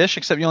Lemmings-ish,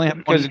 except you only have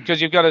because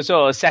you've got to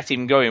sort of set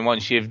him going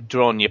once you've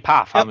drawn your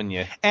path, haven't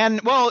you? And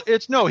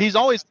he's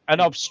always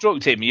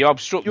obstruct him. You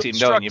obstruct him,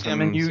 don't you?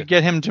 And you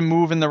get him to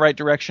move in the right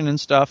direction and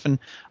stuff. And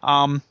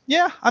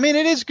yeah, I mean,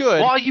 it is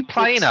good. What are you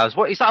playing as?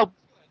 What is that?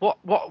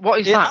 What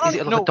is that? Is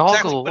it like a dog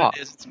exactly or what?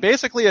 It is. It's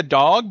basically a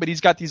dog, but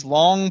he's got these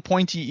long,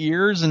 pointy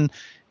ears, and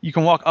you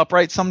can walk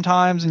upright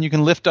sometimes, and you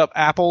can lift up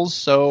apples.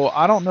 So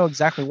I don't know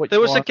exactly what. There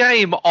was a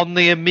game on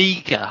the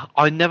Amiga.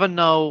 I never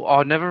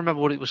remember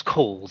what it was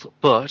called,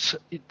 but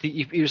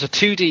it was a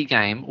 2D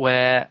game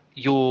where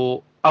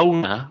your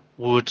owner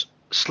would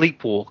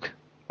sleepwalk,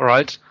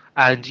 right?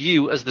 And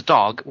you, as the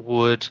dog,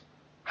 would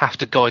have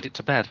to guide it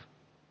to bed.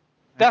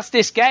 That's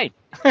this game.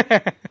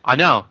 I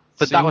know,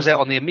 but that was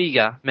out on the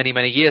Amiga many,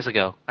 many years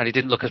ago, and it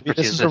didn't look as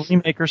pretty as this. This is a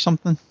remake or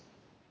something.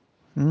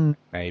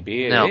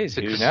 Maybe it is.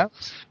 Who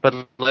knows?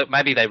 But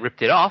maybe they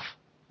ripped it off.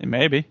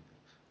 Maybe.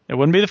 It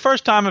wouldn't be the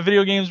first time a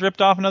video game's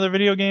ripped off another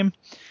video game.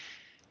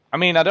 I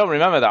mean, I don't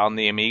remember that on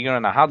the Amiga,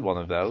 and I had one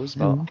of those.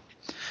 But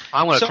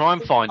I'm going to try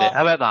and find it.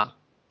 How about that?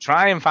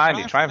 Try and find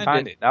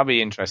it. That'll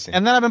be interesting.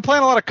 And then I've been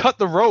playing a lot of Cut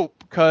the Rope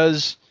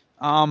because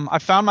I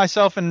found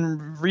myself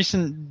in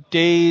recent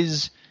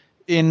days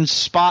in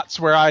spots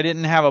where I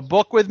didn't have a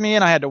book with me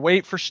and I had to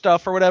wait for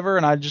stuff or whatever,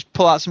 and I just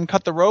pull out some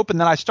Cut the Rope, and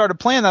then I started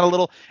playing that a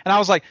little, and I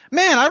was like,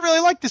 man, I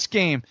really like this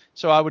game.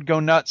 So I would go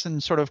nuts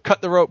and sort of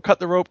cut the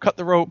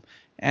rope,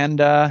 and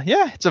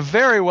yeah, it's a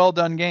very well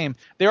done game.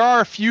 There are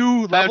a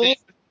few levels.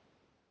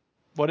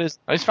 What is?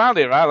 I just found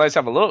it, right? Let's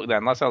have a look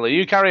then.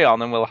 You carry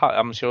on, and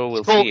I'm sure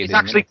we'll see it. It's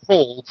actually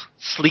called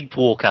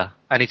Sleepwalker,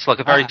 and it's like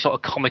a very sort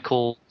of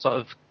comical, sort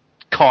of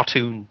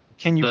cartoon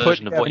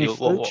version of what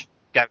you.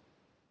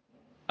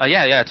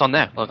 Yeah, it's on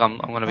there. Look, I'm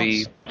going to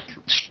be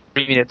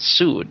streaming it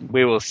soon.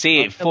 We will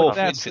see it forth.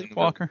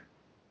 Sleepwalker.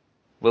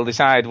 We'll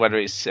decide whether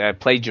it's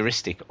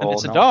plagiaristic or not.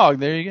 It's a dog.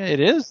 There you go. It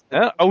is.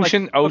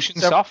 Ocean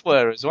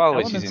Software as well,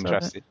 which is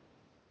interesting.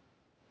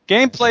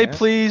 Gameplay,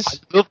 please.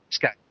 I love this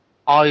game.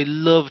 I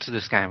loved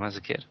this game as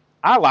a kid.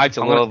 I liked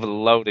a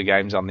load of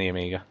games on the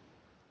Amiga.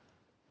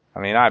 I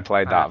mean, I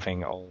played that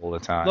thing all the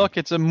time. Look,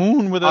 it's a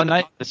moon with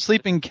a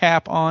sleeping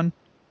cap on.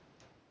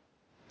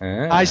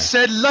 I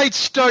said light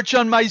starch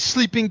on my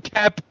sleeping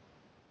cap.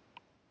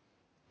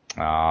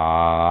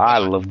 I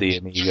love the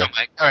Amiga.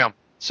 Carry on.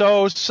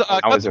 So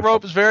Cut the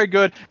Rope is very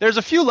good. There's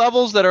a few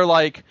levels that are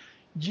like,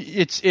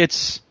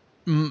 it's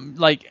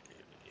like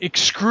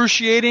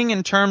excruciating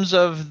in terms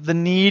of the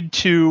need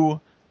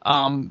to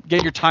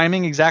get your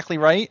timing exactly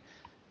right.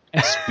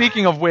 And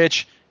speaking of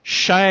which,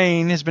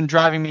 Shane has been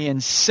driving me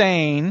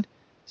insane.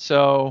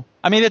 So,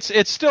 I mean,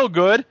 it's still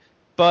good,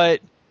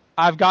 but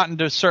I've gotten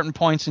to certain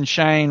points in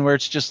Shane where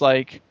it's just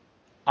like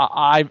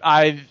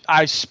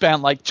I've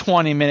spent like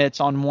 20 minutes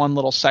on one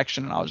little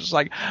section, and I was just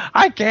like,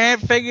 I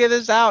can't figure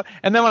this out.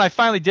 And then when I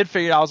finally did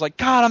figure it out, I was like,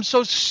 God, I'm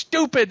so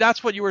stupid.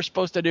 That's what you were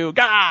supposed to do.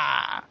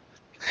 Gah!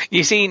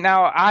 You see,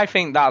 now I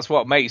think that's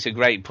what makes a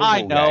great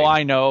puzzle game.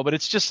 I know, but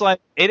it's just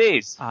like... It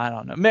is. I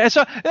don't know. Man,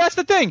 so that's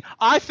the thing.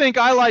 I think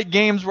I like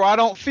games where I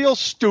don't feel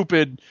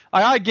stupid.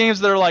 I like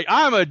games that are like,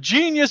 I'm a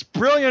genius,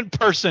 brilliant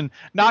person,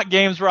 not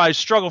games where I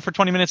struggle for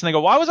 20 minutes and they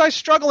go, why was I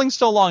struggling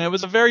so long? It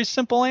was a very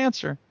simple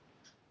answer.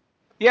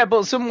 Yeah,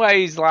 but some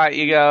ways, like,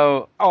 you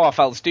go, oh, I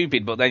felt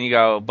stupid, but then you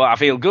go, but I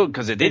feel good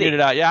because I did it.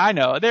 Out. Yeah, I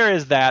know. There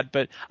is that,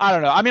 but I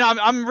don't know. I mean,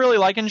 I'm really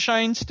liking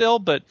Shine still,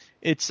 but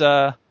it's...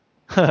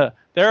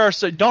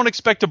 don't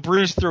expect to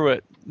breeze through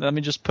it. Let me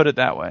just put it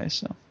that way.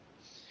 So,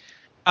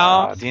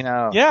 do you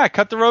know? Yeah,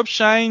 Cut the Rope,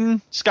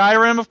 Shine,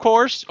 Skyrim, of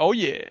course. Oh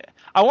yeah,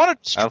 I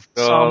wanted to stream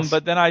some,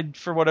 but then I,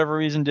 for whatever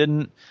reason,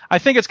 didn't. I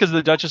think it's because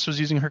the Duchess was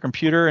using her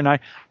computer, and I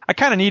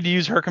kind of need to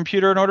use her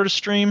computer in order to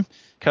stream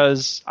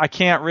because I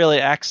can't really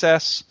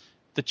access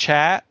the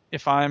chat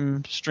if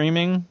I'm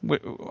streaming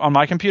on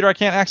my computer. I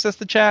can't access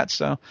the chat,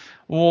 so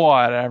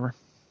whatever.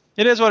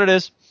 It is what it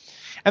is,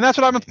 and that's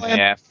what I've been playing.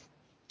 Yeah.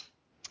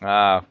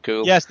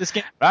 Cool. Yes, this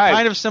game is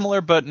kind of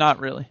similar, but not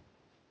really.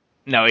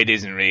 No, it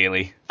isn't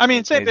really. I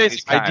mean, same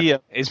basic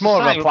idea. It's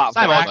more of a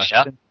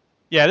platform.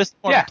 Yeah, this is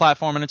more of a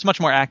platform, and it's much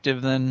more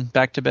active than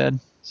Back to Bed.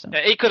 So.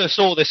 Yeah, he could have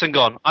saw this and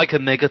gone, I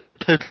can make a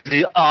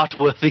totally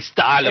art-worthy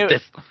style of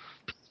this.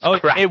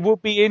 Crap. It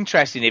would be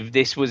interesting if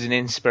this was an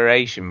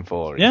inspiration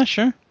for it. Yeah,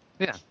 sure.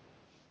 Yeah.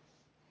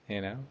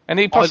 You know, and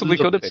he possibly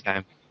could have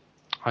been.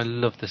 I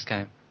love this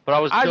game. But I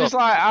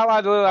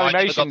like the little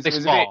animations.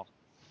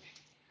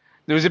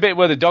 There was a bit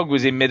where the dog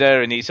was in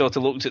midair and he sort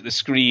of looked at the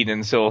screen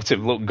and sort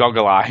of looked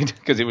goggle-eyed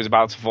because it was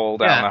about to fall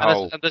down the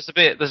hole. And there's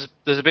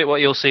a bit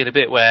what you'll see in a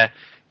bit where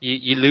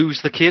you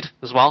lose the kid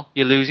as well.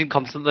 You lose him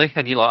constantly,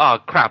 and you're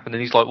like, oh crap, and then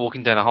he's like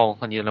walking down a hole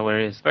and you don't know where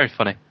he is. Very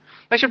funny.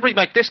 They should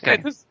remake this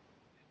game.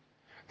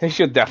 They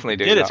should definitely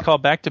do that. It's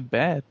called Back to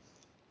Bed.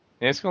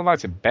 Yeah, it's called Back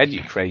to Bed,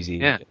 you crazy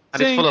idiot.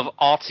 And it's full of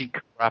artsy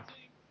crap.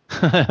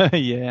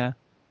 Yeah.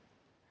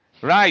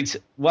 Right,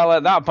 well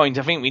at that point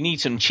I think we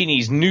need some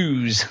Chinese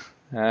news.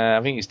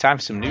 I think it's time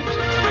for some news.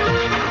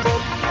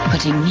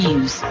 Putting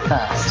news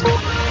first.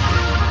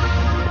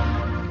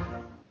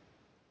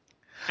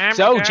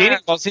 So, Ginny,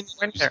 what's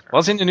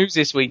in the news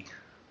this week?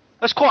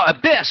 There's quite a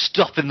bit of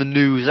stuff in the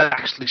news,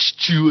 actually,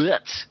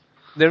 Stuart.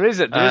 There is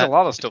a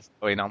lot of stuff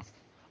going on.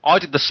 I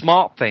did the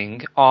smart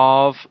thing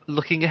of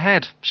looking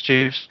ahead,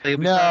 Stu.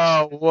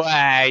 No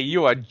way,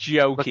 you are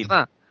joking. Look at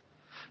that.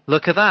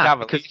 Look at that.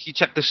 Because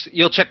if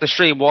you'll check the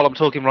stream while I'm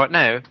talking right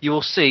now, you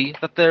will see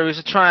that there is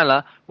a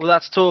trailer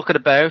that's talking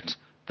about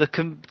the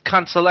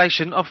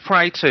cancellation of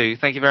Prey 2.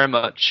 Thank you very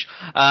much.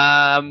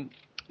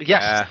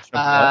 Yes.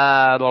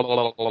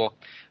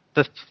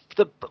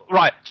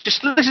 Right.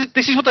 Just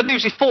this is what the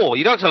news is for.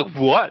 You don't go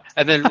what,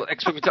 and then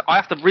expect me to. I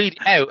have to read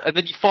it out, and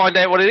then you find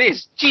out what it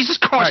is. Jesus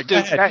Christ,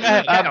 dude.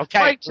 Okay,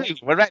 Prey 2.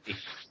 We're ready.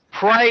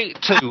 Prey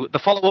 2, the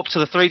follow-up to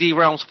the 3D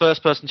Realms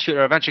first-person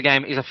shooter adventure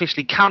game, is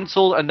officially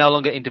cancelled and no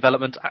longer in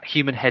development at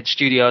Human Head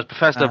Studios.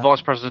 Bethesda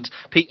Vice President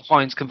Pete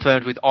Hines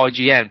confirmed with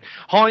IGN.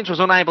 Hines was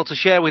unable to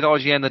share with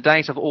IGN the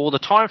date of or the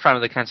time frame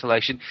of the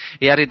cancellation.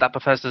 He added that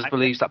Bethesda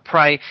believes that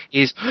Prey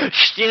is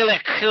still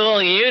a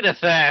cool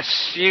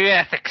universe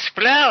worth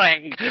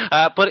exploring,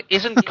 but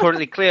isn't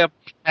currently clear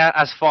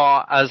as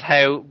far as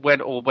how,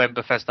 when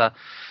Bethesda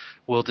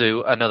will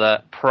do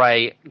another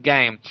Prey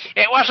game.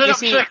 It wasn't up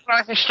to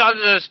the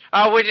standards.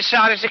 We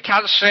decided to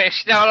cancel it.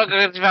 It's no longer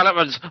in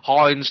development,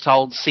 Hines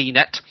told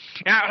CNET.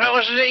 It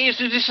wasn't an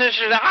easy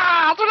decision.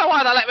 I don't know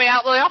why they let me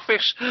out of the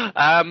office.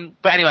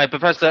 But anyway,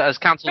 Bethesda has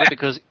cancelled it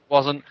because it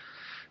wasn't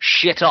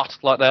shit hot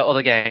like their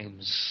other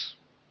games.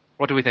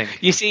 What do we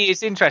think? You see,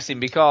 it's interesting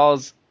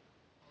because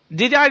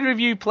did either of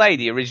you play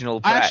the original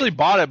Prey? I actually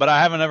bought it, but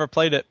I haven't ever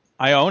played it.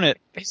 I own it.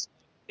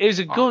 It was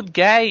a good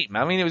game.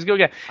 I mean, it was a good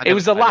game. It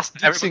was the last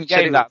decent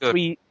game that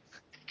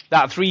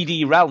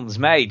 3D Realms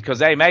made, because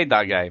they made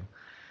that game.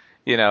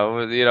 You know,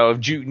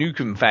 of Duke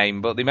Nukem fame,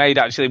 but they made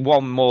actually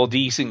one more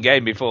decent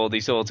game before they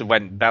sort of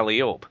went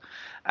belly up.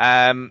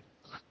 And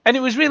it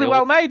was really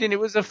well made, and it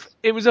was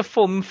a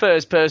fun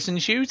first person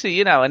shooter,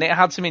 you know, and it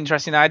had some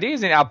interesting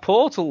ideas, and it had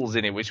portals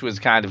in it, which was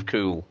kind of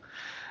cool.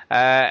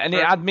 And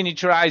it had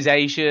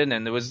miniaturization,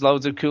 and there was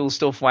loads of cool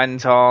stuff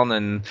went on,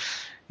 and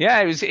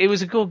yeah, it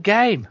was a good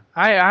game.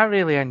 I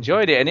really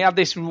enjoyed it, and he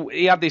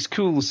had this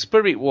cool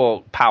spirit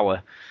walk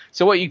power.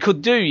 So what you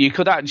could do, you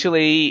could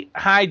actually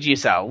hide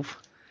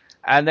yourself,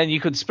 and then you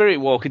could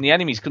spirit walk, and the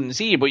enemies couldn't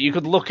see you, but you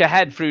could look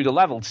ahead through the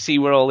level to see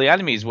where all the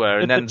enemies were.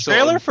 And then the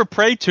trailer for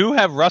Prey 2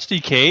 have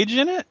Rusty Cage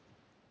in it?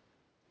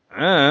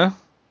 I'm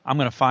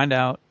gonna find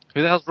out.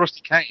 Who the hell's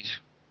Rusty Cage?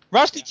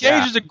 Rusty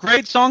Cage is a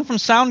great song from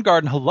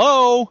Soundgarden.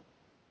 Hello.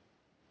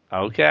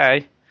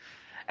 Okay.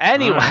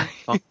 Anyway.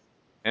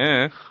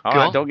 All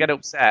right, don't get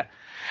upset.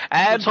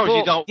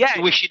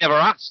 You wish you never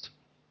asked.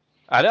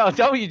 I know,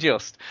 don't you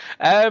just?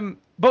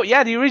 But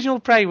yeah, the original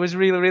Prey was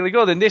really, really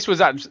good, and this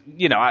was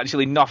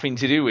actually nothing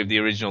to do with the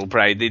original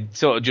Prey. They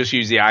sort of just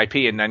used the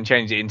IP and then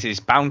changed it into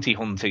this bounty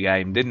hunter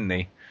game, didn't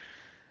they?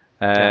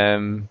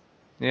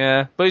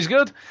 Yeah, but it's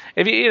good.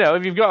 If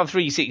you've got a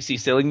 360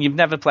 still and you've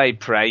never played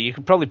Prey, you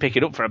could probably pick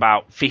it up for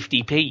about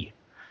 50p.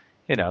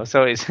 You know,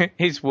 so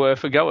it's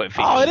worth a go at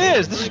 50. Oh, it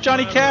is. This is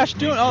Johnny Cash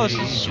doing. Oh, this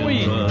is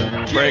sweet.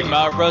 Break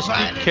my rusty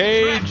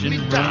cage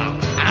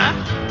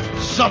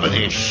and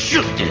Somebody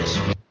shoot this.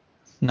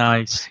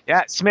 Nice.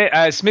 Yeah,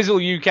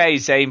 Smizzle UK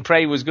is saying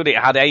Prey was good. It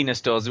had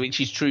anus doors, which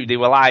is true. They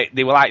were like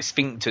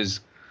sphincters.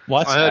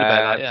 What? I heard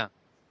about that. Yeah.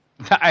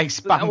 That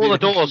expanded. All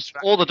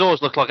the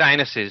doors look like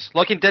anuses.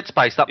 Like in Dead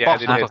Space, that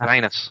box looks like an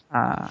anus.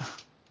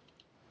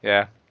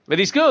 Yeah. But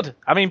it's good.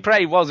 I mean,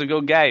 Prey was a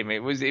good game. It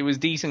was a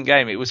decent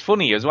game. It was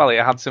funny as well. It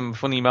had some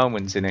funny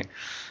moments in it.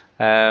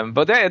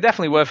 But they're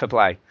definitely worth a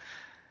play.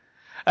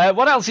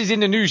 What else is in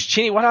the news,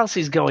 Chinny? What else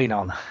is going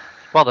on?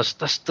 Well, there's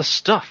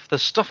stuff.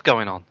 There's stuff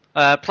going on.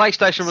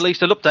 PlayStation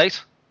released an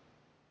update.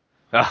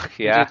 Oh,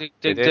 yeah. Ding,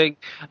 ding.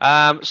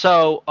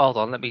 So, hold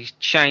on. Let me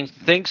change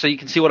the thing so you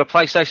can see what a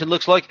PlayStation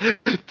looks like. There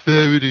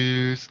it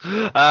is.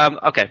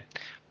 Okay.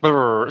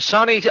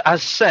 Sony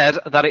has said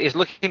that it is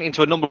looking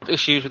into a number of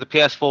issues with the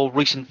PS4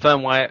 recent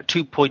firmware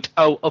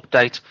 2.0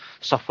 update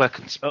software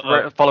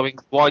following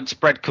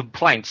widespread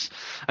complaints.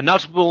 A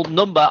notable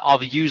number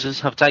of users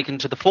have taken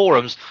to the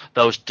forums,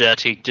 those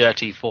dirty,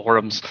 dirty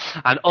forums,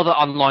 and other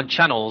online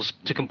channels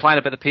to complain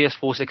about the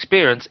PS4's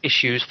experience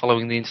issues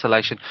following the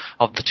installation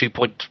of the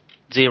 2.0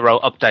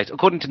 update.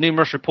 According to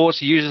numerous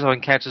reports, users have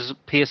encountered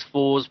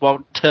PS4s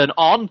won't turn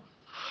on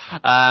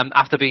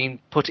after being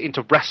put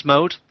into rest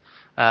mode,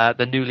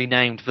 the newly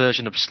named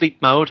version of sleep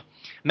mode.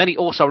 Many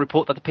also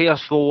report that the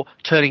PS4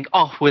 turning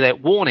off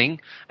without warning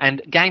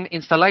and game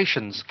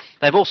installations.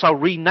 They've also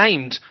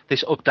renamed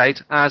this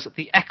update as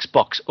the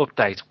Xbox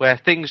update, where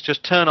things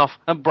just turn off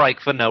and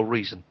break for no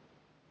reason.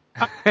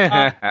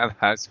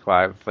 That's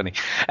quite funny.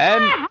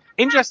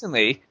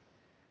 Interestingly,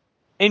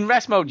 in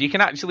rest mode, you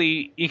can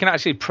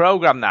actually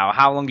program now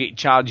how long it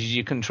charges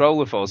your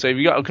controller for. So if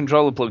you've got a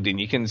controller plugged in,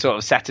 you can sort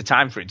of set a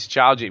time for it to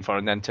charge it for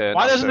and then turn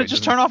off. Why doesn't it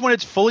just turn off when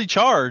it's fully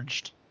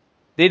charged?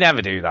 They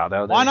never do that,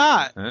 though. Why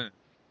not?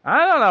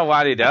 I don't know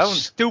why they don't.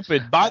 It's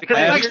stupid. Because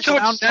it makes too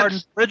much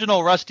sense.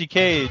 Original Rusty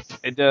Cage.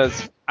 It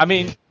does. I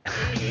mean...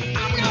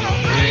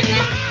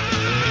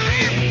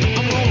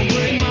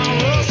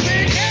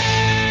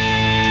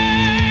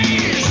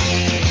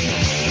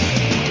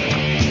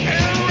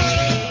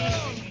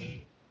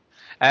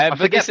 I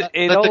forget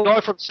the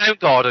guy from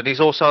Soundgarden. He's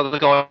also the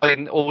guy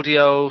in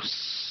Audio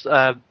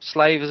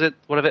Slave, is it?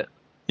 What of it?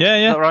 Yeah.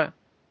 Is that right?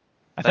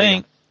 I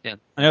think. Yeah.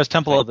 I know it's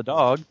Temple of the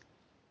Dog.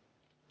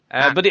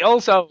 But it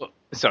also,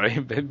 but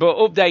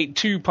update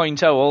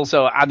 2.0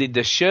 also added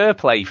the share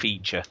play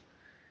feature.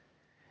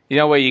 You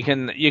know, where you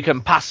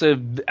can pass a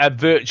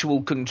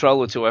virtual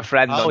controller to a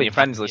friend on your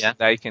friends list.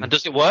 They can. And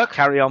does it work?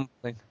 Carry on.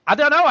 I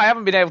don't know. I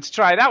haven't been able to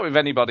try it out with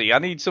anybody. I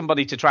need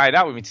somebody to try it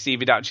out with me to see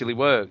if it actually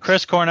works.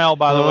 Chris Cornell,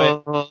 by the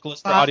way, for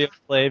Audio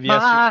Slave.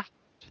 Yes.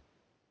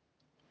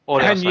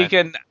 And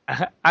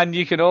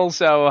you can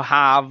also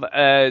have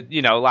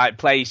like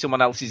play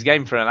someone else's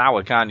game for an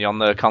hour, can't you, on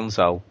the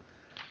console?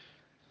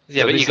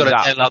 Yeah, but you've got to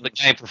download the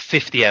game for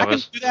 50 hours. I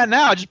can do that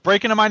now. I just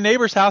break into my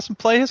neighbor's house and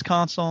play his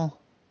console.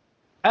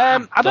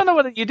 I don't know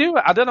whether you do.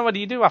 I don't know whether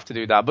you do have to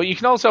do that, but you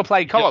can also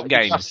play co-op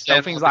games.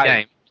 So things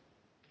like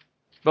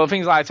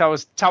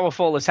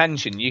Towerfall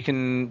Ascension, you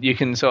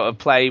can sort of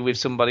play with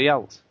somebody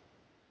else.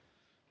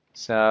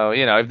 So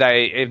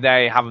if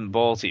they haven't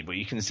bought it, but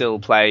you can still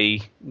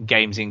play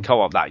games in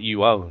co-op that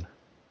you own.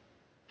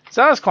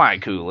 So that's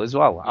quite cool as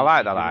well. I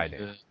like that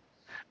idea.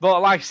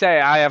 But like I say,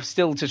 I have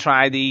still to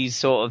try these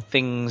sort of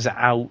things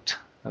out.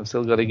 I've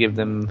still got to give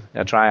them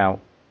a try out.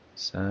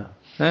 So.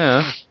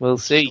 Yeah, we'll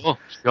see.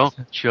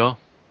 Sure.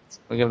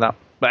 We'll give that.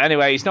 But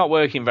anyway, it's not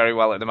working very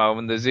well at the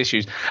moment. There's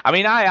issues. I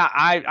mean,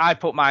 I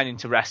put mine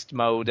into rest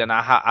mode, and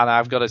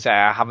I've got to say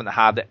I haven't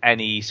had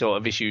any sort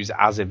of issues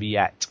as of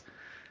yet.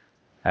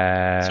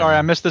 Sorry,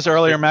 I missed this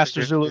earlier,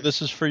 Master Zulu.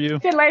 This is for you.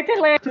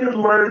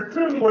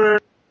 Tiddly.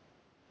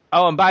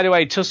 Oh, and by the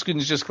way,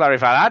 Tuscan's just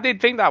clarified. I did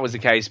think that was the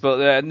case,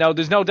 but no,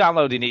 there's no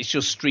downloading. It's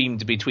just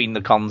streamed between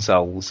the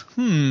consoles.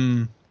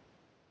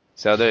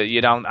 So that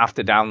you don't have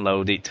to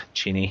download it,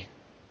 Chinny.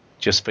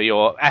 Just for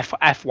your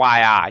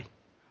FYI.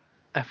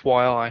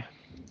 FYI.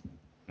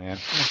 Yeah,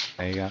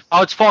 there you go.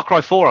 Oh, it's Far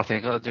Cry 4, I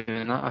think.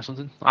 Doing that or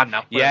something. I don't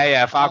know.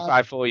 Yeah, Far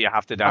Cry 4, you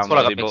have to download what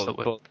I got mixed up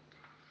with.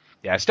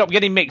 Yeah, stop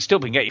getting mixed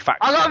up and get your facts.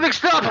 I got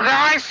mixed up,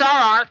 guys.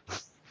 Alright.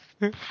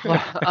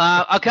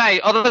 Okay,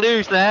 other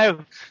news now.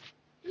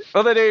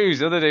 Other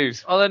news.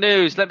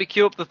 Let me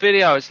cue up the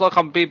video. It's like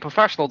I'm being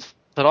professional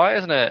tonight,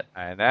 isn't it?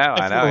 I know.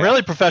 If we're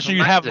really professional,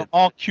 you'd have them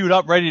all queued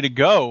up, ready to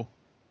go.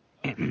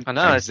 I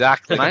know,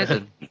 exactly. It's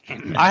amazing.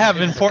 I have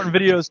important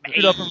videos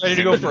queued up and ready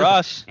to go for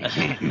us.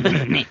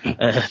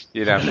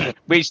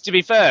 Which, to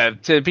be fair,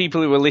 to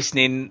people who are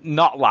listening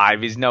not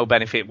live, is no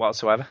benefit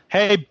whatsoever.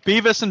 Hey,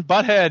 Beavis and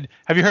Butthead,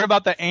 have you heard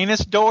about the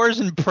anus doors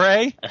in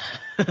Prey?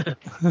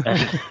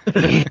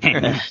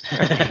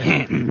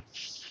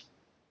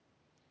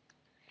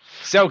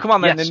 So, come on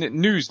then, the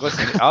news.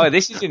 Listen. Oh,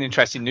 this is an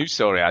interesting news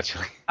story,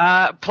 actually.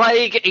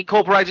 Plague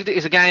Incorporated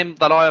is a game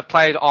that I have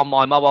played on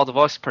my mobile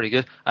device. Pretty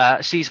good.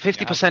 Sees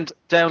 50%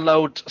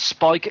 download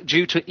spike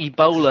due to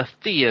Ebola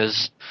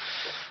fears.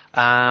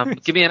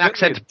 Give me an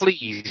accent,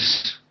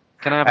 please.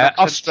 Can I have an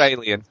accent?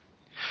 Australian.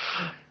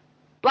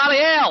 Bloody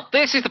hell,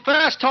 this is the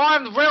first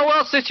time the real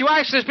world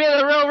situation has been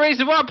the real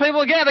reason why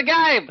people get the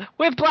game.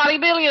 We're bloody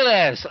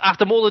millionaires.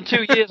 After more than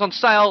 2 years on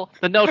sale,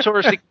 the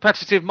notoriously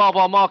competitive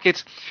mobile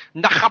market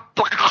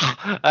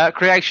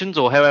Creations,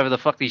 or however the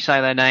fuck you say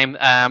their name,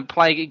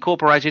 Plague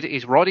Incorporated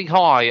is riding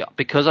high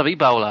because of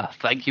Ebola.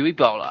 Thank you,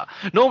 Ebola.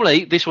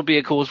 Normally, this would be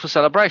a cause for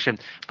celebration,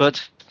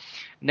 but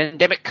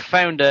Nendemic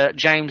founder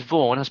James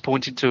Vaughan has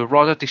pointed to a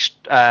rather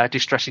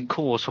distressing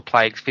cause for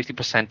Plague's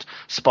 50%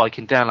 spike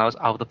in downloads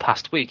over the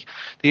past week.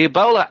 The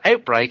Ebola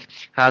outbreak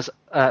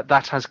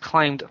that has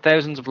claimed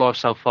thousands of lives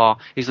so far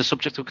is the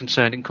subject of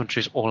concern in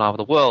countries all over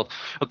the world.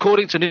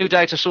 According to new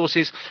data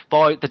sources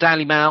by the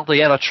Daily Mail,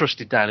 the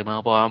ever-trusted Daily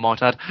Mail, by I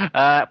might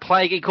add,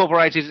 Plague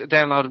Incorporated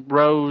download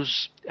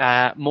rose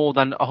more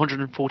than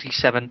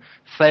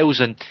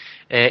 147,000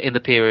 in the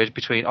period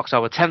between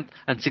October 10th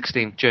and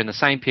 16th. During the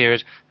same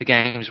period, the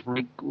game's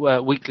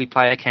weekly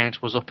player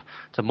count was up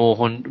to more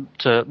than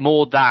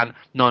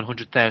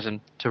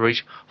 900,000 to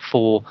reach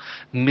 4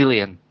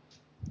 million.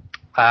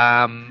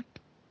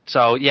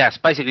 So, yes,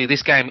 basically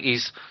this game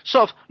is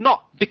sort of,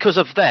 not because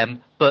of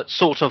them, but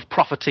sort of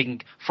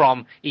profiting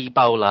from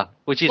Ebola,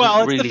 which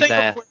isn't really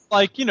there.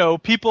 Like,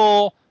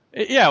 people...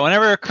 Yeah,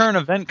 whenever a current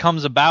event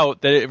comes about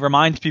that it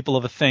reminds people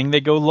of a thing,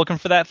 they go looking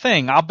for that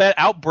thing. I'll bet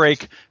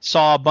Outbreak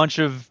saw a bunch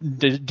of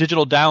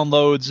digital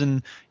downloads,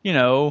 and,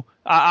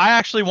 I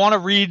actually want to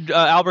read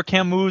Albert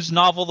Camus'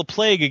 novel The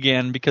Plague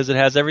again because it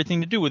has everything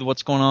to do with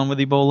what's going on with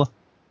Ebola.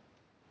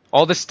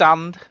 Or The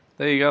Stand.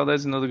 There you go.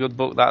 There's another good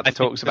book that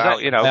talks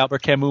about,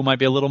 Albert Camus might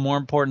be a little more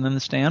important than The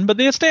Stand, but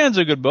The Stand's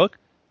a good book.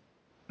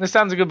 The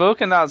Stand's a good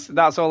book, and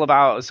that's all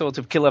about sort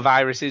of killer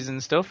viruses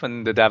and stuff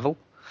and the devil.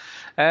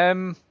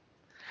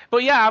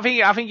 But yeah, I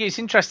think it's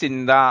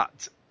interesting that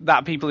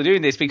people are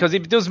doing this because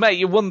it does make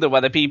you wonder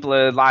whether people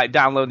are like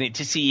downloading it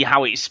to see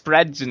how it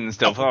spreads and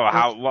stuff.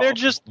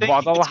 It's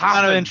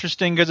kind of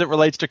interesting because it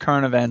relates to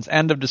current events.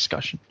 End of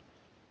discussion.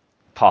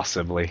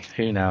 Possibly.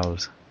 Who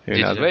knows? But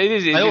it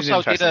is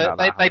interesting.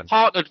 They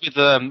partnered with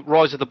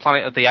Rise of the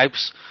Planet of the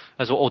Apes,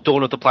 or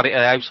Dawn of the Planet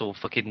of the Apes, or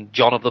fucking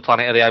John of the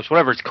Planet of the Apes,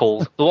 whatever it's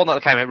called, the one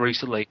that came out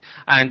recently.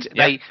 And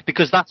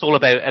because that's all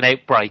about an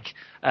outbreak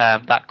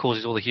that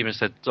causes all the humans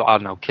to, I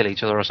don't know, kill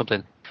each other or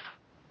something.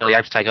 The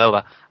apes take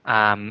over.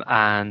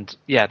 And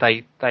yeah,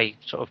 they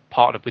sort of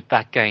partnered with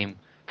that game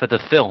for the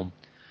film.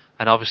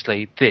 and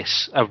obviously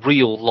this, a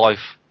real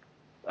life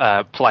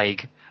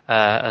plague,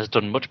 has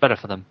done much better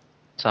for them.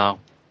 So,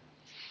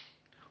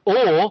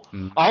 or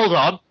hold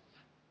on,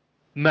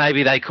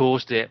 maybe they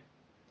caused it.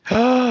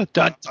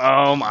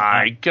 Oh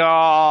my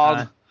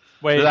god!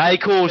 Wait, they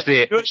caused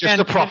it do it just again,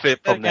 to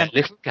profit do it from their again.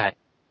 little game.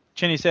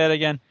 Chinny, say it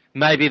again.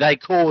 Maybe they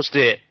caused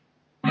it.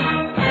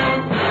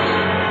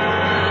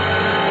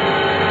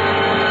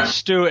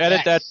 Stu,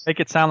 edit that. Make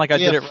it sound like I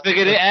did it right.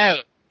 Figured it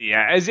out.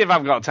 Yeah, as if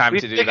I've got time to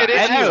do that. figured it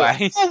out.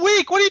 Anyway. A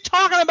week? What are you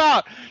talking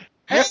about?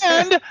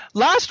 And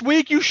last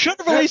week you should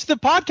have released the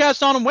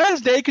podcast on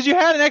Wednesday because you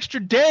had an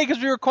extra day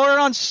because we recorded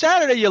on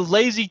Saturday, you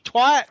lazy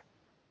twat.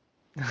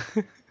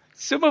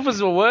 Some of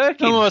us were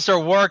working. Some of us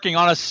are working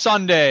on a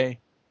Sunday.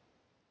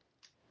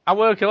 I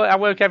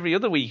work every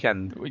other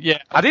weekend. Yeah.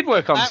 I did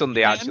work on That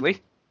Sunday, weekend?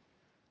 actually.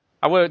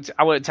 I worked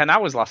 10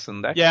 hours last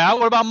Sunday. Yeah,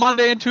 what about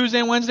Monday and Tuesday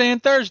and Wednesday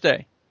and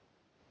Thursday?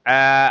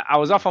 I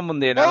was off on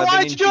Monday and Well, I've why'd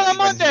been in you do it on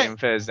Tuesday, Wednesday Monday? and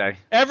Thursday.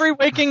 Every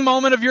waking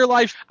moment of your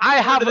life. I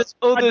have this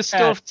other podcast.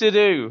 stuff to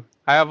do.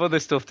 I have other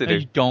stuff to No, do.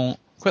 you don't.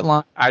 Quit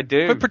lying. I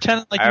do. Quit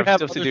pretending like I you have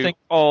stuff to other do things.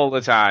 all the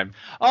time.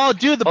 Oh,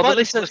 dude, the Well, the button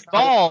listeners says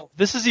Evolve.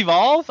 This is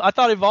Evolve? I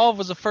thought Evolve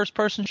was a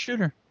first-person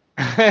shooter.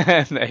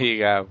 There you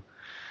go.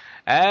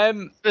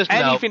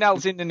 Anything no-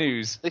 else in the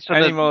news? Listen,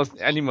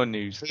 Any more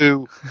news?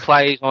 Who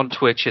plays on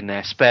Twitch in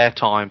their spare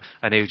time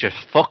and who just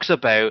fucks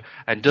about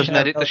and doesn't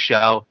edit the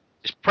show,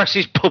 just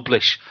presses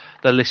publish,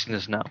 the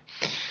listeners know.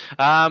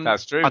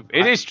 That's true.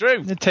 It is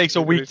true. It takes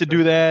a week to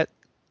do that.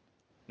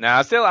 No,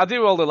 I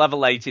do all the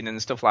level 18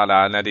 and stuff like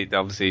that, and edit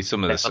obviously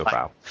some of the stuff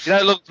out. You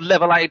know, look,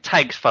 level 8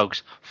 takes,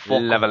 folks.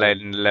 Level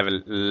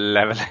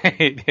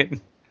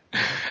 18.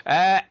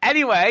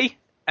 Anyway,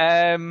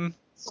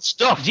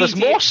 stuff. There's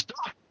more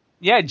stuff.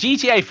 Yeah,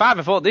 GTA 5.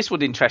 I thought this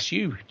would interest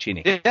you,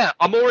 Ginny. Yeah,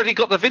 I'm already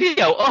got the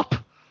video up.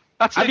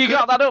 Have you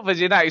got that up as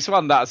your next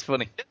one? That's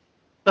funny.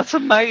 That's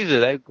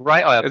amazing. How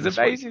great I have. It's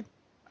amazing.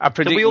 I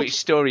predict which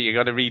story you're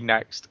going to read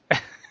next.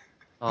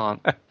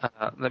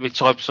 Let me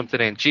type something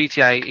in.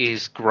 GTA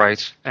is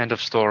great. End of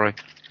story.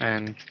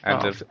 End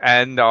of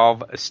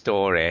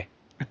story.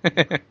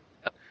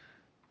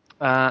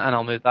 And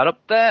I'll move that up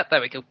there.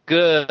 There we go.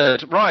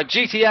 Good. Right,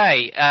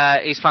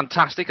 GTA is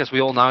fantastic, as we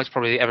all know. It's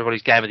probably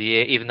everybody's game of the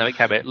year, even though it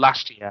came out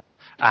last year.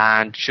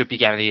 And should be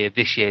game of the year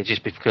this year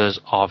just because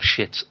of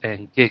shits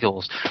and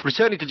giggles.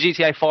 Returning to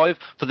GTA 5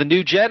 for the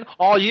new gen,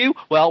 are you?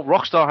 Well,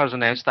 Rockstar has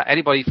announced that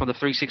anybody from the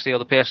 360 or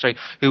the PS3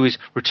 who is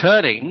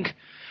returning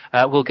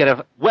will get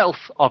a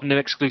wealth of new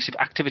exclusive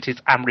activities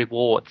and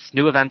rewards.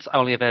 New events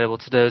only available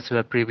to those who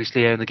have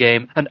previously owned the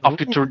game and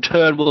opted to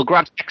return will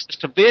grant access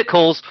to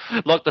vehicles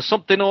like the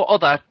something or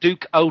other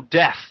Duke O'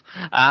 Death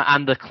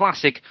and the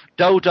classic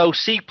Dodo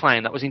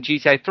seaplane that was in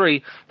GTA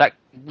 3 that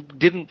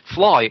didn't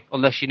fly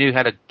unless you knew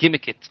how to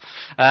gimmick it.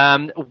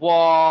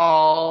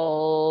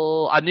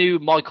 While a new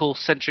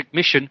Michael-centric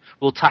mission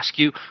will task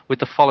you with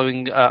the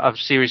following a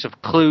series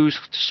of clues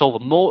to solve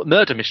a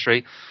murder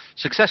mystery.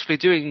 Successfully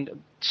doing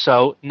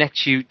so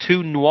nets you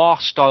 2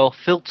 noir-style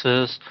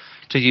filters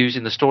to use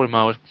in the story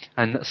mode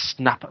and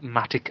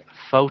Snapmatic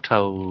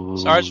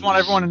photos. So I just want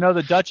everyone to know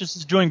the Duchess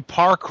is doing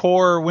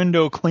parkour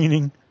window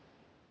cleaning.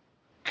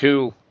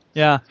 Cool.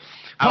 Yeah.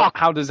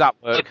 How does that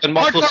work? And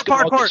Michael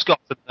Scott.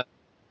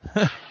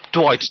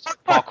 Dwight.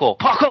 Parkour.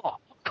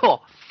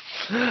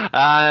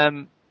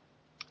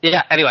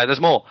 Yeah, anyway,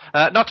 there's more.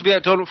 Not to be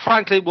outdone,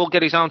 Franklin will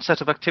get his own set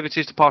of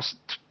activities to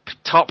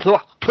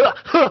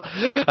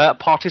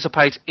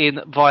participate in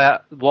via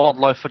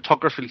Wildlife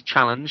Photography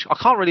Challenge. I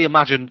can't really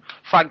imagine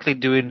Franklin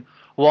doing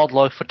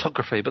wildlife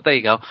photography, but there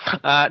you go.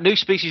 New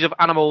species of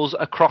animals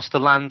across the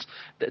land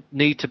that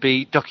need to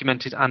be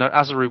documented, and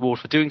as a reward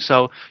for doing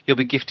so, you'll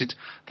be gifted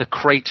the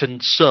Creighton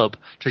sub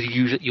to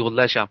use at your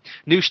leisure.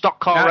 New stock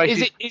car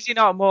races. Is it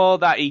not more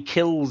that he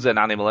kills an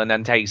animal and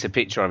then takes a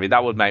picture of it?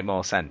 That would make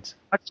more sense.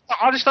 I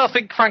just don't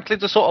think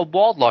Franklin's a sort of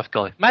wildlife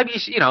guy. Maybe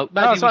maybe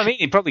that's what I mean.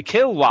 He'd probably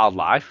kill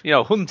wildlife,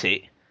 hunt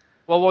it.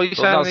 Well, what are you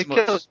saying? He's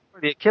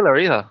really a killer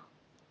either.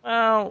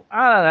 Well,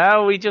 I don't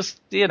know. He just,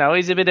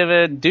 he's a bit of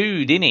a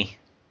dude, isn't he?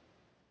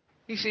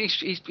 He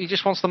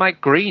just wants to make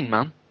green,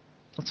 man.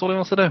 That's all he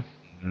wants to do.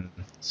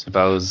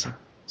 Suppose.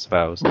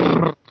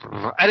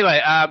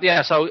 Anyway,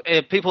 so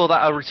people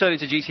that are returning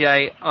to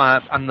GTA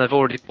and they've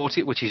already bought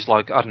it, which is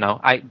like, I don't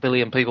know, 8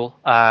 billion people,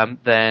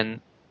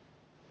 then,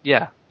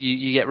 yeah,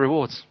 you get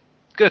rewards.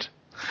 Good.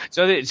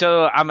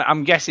 So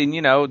I'm guessing,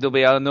 there'll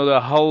be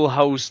another whole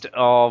host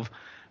of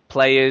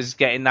players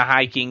getting the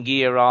hiking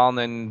gear on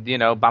and,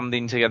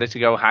 banding together to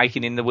go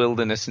hiking in the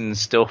wilderness and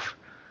stuff.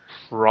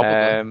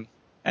 Probably.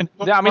 And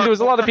there was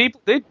a lot of people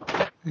did.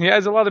 Yeah,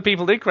 there's a lot of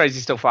people did crazy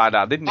stuff like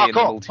that, didn't they? In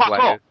the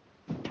multiplayer.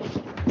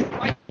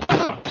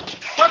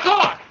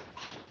 Parkour!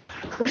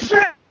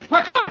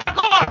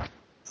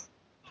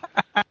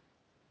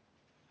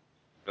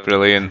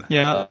 Brilliant.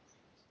 Yeah.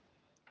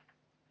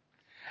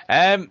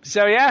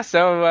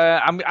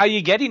 Are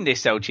you getting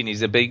this, Ochin?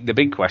 Is the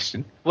big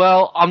question.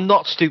 Well, I'm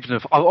not stupid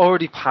enough. I've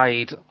already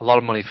paid a lot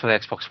of money for the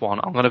Xbox One.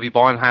 I'm going to be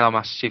buying Halo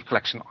Master Chief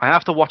Collection. I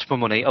have to watch my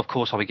money. Of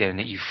course I'll be getting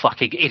it, you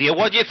fucking idiot.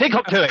 What do you think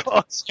I'm doing?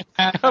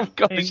 Of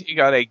course you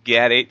gotta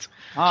get it.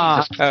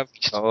 Of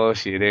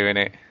course you're doing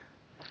it.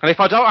 And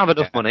if I don't have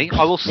enough money,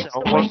 I will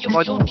sell one.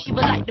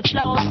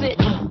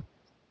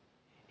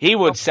 He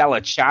would sell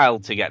a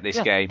child to get this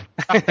game.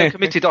 That's how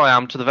committed I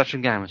am to the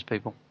veteran gamers,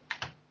 people.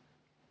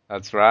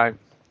 That's right.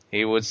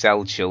 He would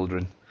sell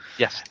children.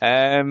 Yes.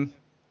 Yeah,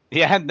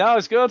 no,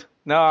 it's good.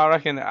 No, I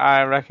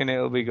reckon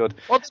it'll be good.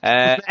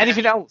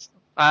 Anything else?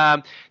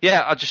 I'll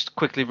just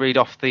quickly read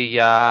off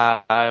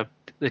the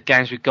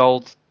Games with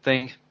Gold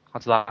thing.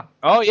 What's that?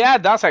 Oh yeah,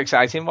 that's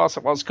exciting.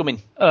 What's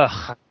coming?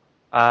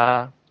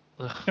 Viva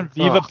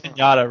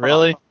Pinata,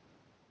 really?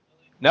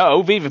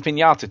 No, Viva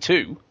Pinata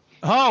 2.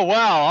 Oh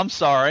wow, I'm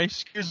sorry.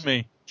 Excuse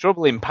me.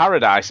 Trouble in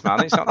Paradise,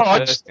 man. It's not the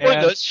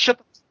first. Shut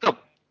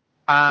up.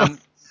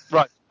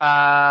 Right.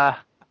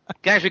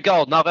 Games with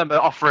Gold, November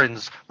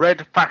offerings.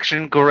 Red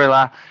Faction,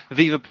 Gorilla,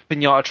 Viva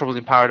Pinata, Trouble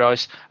in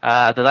Paradise.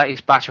 The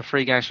latest batch of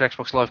free games for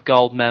Xbox Live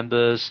Gold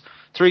members.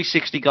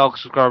 360 Gold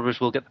subscribers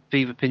will get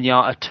Viva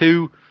Pinata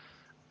 2.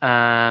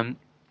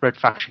 Red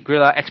Faction,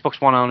 Gorilla. Xbox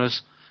One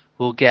owners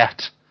will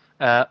get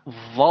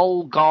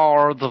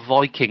Volgar the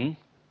Viking.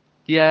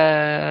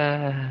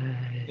 Yay!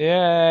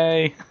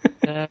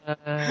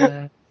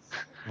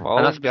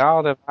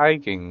 Volgar the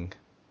Viking.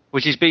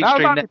 Which is being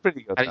streamed. That'd be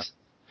pretty good.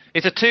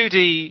 It's a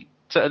 2D.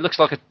 So it looks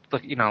like a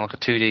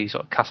 2D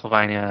sort of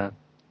Castlevania.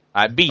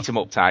 Beat 'em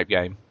up type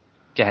game.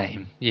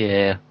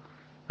 Yeah.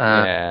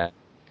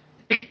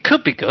 It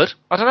could be good.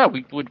 I don't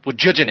know. We're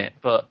judging it,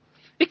 but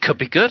it could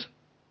be good.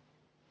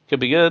 Could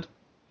be good.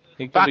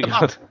 It could be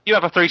good. You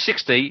have a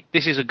 360.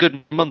 This is a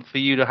good month for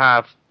you to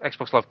have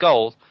Xbox Live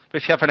Gold.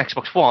 But if you have an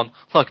Xbox One,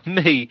 like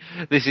me,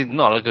 this is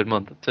not a good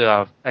month to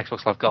have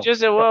Xbox Live Gold.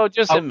 Just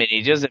a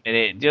minute.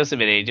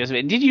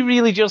 Did you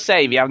really just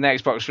say if you have an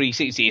Xbox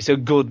 360, it's a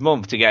good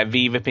month to get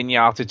Viva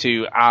Pinata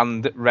 2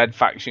 and Red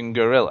Faction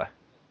Gorilla?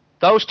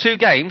 Those two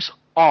games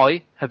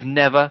I have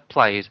never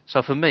played.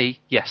 So for me,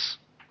 yes.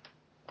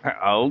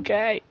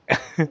 Okay.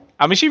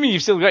 I'm assuming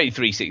you've still got your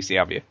 360,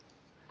 have you?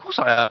 Of course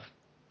I have.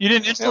 You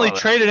didn't instantly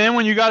trade it in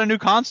when you got a new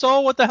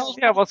console? What the hell?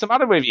 Yeah, what's the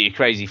matter with you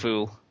crazy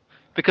fool?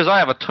 Because I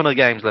have a ton of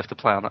games left to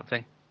play on that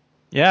thing.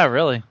 Yeah,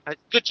 really.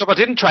 Good job I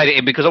didn't trade it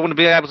in because I wouldn't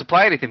be able to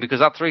play anything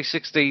because that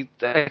 360,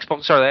 the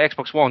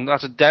Xbox One,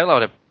 that's a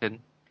download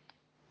everything.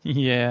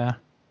 Yeah.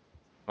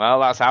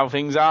 Well, that's how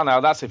things are now.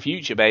 That's the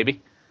future,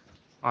 baby.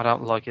 I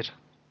don't like it.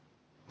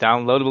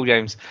 Downloadable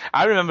games.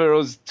 I remember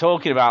us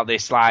talking about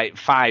this like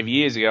 5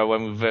 years ago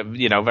when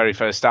we very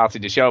first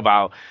started the show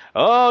about,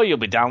 you'll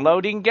be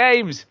downloading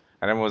games.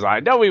 And everyone was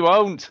like, no, we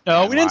won't.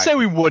 No, we didn't say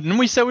we wouldn't.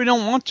 We said we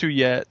don't want to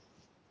yet.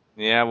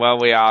 Yeah, well,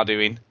 we are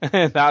doing.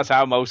 That's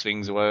how most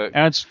things work.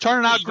 And it's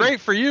turning out great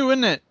for you,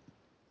 isn't it?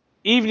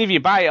 Even if you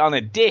buy it on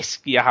a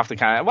disc, you have to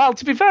kind of... Well,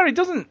 to be fair, it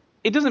doesn't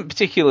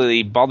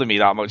particularly bother me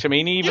that much. I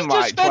mean, even you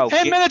just spent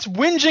 10 minutes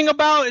whinging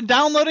about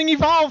downloading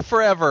Evolve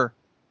forever.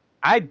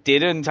 I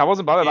didn't. I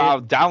wasn't bothered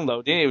about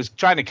downloading it. It was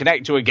trying to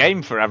connect to a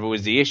game forever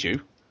was the issue.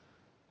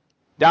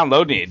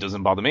 Downloading it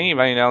doesn't bother me.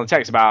 It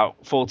takes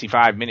about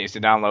 45 minutes to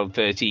download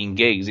 13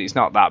 gigs. It's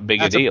not that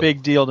big a deal. That's a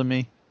big deal to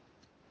me.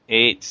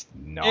 It's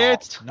not.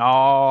 It's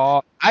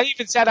not. I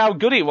even said how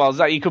good it was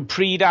that you could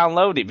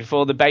pre-download it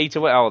before the beta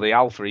or the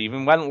alpha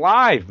even went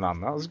live,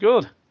 man. That was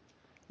good.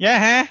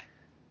 Yeah, huh?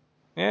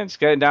 Yeah, just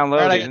get it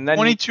downloaded. Right, and then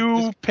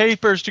 22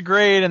 papers to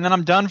grade, and then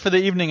I'm done for the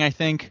evening, I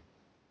think.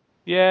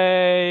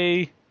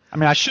 Yay. I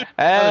mean, I should...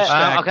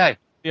 okay.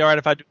 Be alright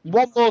if I do.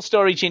 One more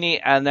story, Chinny,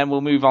 and then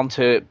we'll move on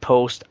to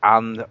post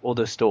and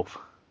other stuff.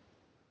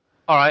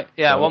 Alright,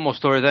 one more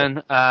story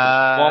then.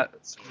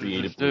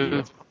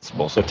 Creatively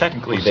possible. So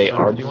technically they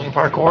are doing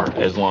parkour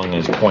as long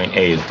as point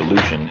A is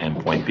delusion and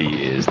point B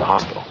is the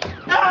hospital.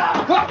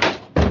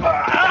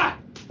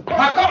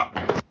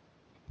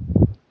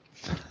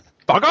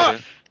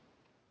 Parkour!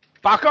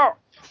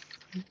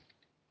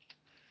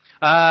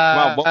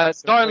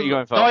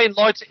 Dying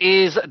Light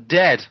is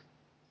dead.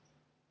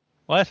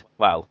 What?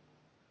 Well,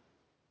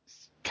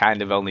 it's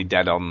kind of only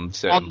dead on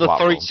certain on the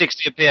platforms.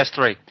 360 and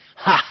PS3.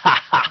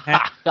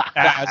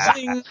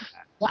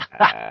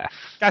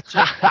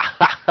 Gotcha.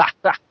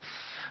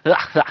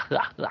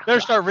 Better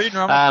start reading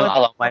or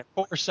I'm going to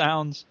poor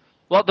sounds.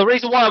 Well, the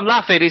reason why I'm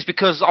laughing is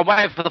because I'm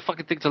waiting for the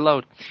fucking thing to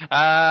load.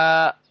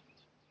 I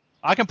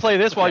can play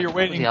this while you're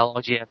waiting.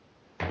 Yeah.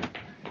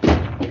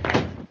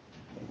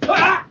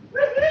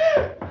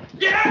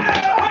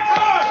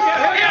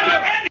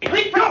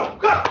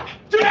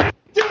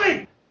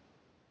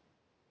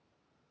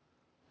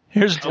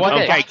 Here's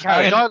Dying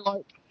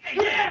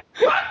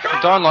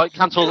Light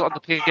cancelled on the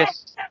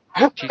PS.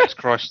 Jesus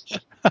Christ.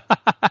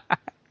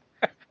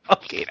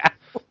 Okay.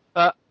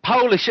 Power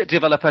Polish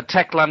developer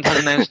Techland has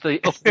announced the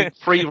upcoming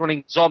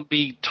free-running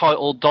zombie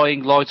title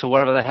Dying Light, or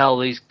whatever the hell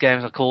these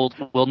games are called,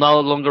 will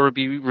no longer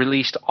be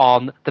released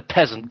on the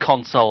peasant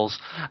consoles.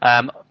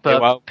 But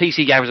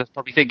PC gamers are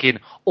probably thinking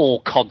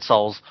all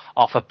consoles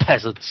are for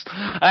peasants.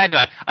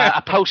 Anyway,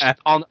 a post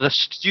on the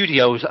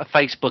studio's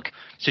Facebook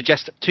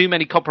suggests too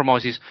many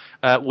compromises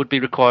would be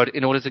required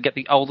in order to get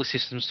the older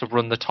systems to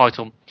run the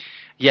title.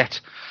 Yet,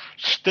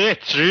 stay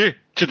true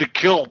to the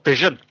cool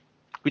vision,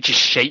 which is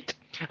shite.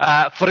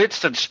 For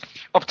instance,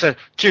 up to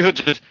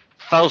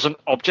 200,000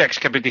 objects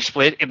can be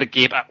displayed in the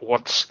game at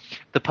once,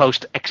 the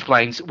post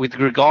explains with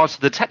regards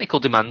to the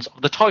technical demands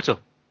of the title.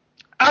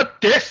 Add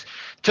this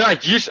to a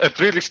use of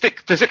realistic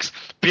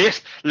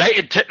physics-based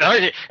lighting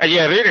technology, and you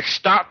really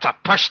start to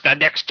push the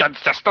next-gen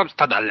systems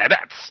to the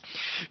limits.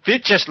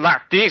 Features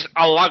like these,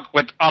 along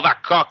with other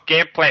core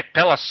gameplay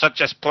pillars such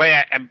as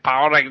player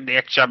empowering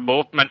nature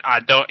movement, I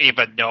don't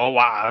even know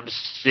what I'm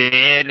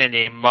saying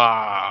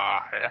anymore.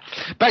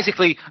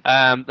 Basically,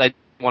 they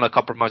want to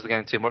compromise the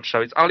game too much,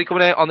 so it's only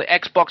coming out on the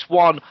Xbox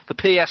One, the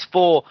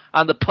PS4,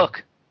 and the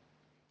Puck.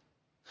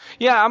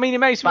 Yeah, I mean, it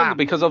makes me wonder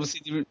because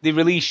obviously they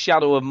released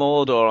Shadow of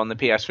Mordor on the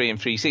PS3 and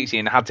 360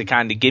 and had to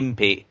kind of gimp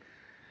it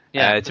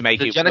to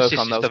make it Genesis work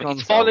on those consoles.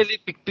 It's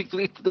finally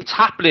it's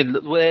happening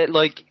where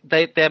like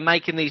they're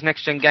making these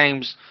next gen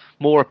games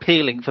more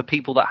appealing for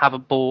people that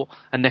haven't bought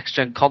a next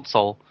gen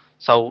console,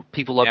 so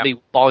people like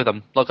me buy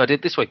them, like I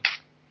did this week.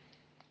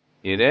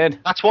 You did.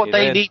 That's what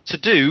they need to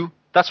do.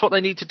 That's what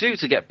they need to do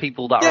to get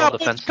people that are on the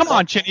fence. Come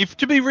on, Chinny.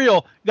 To be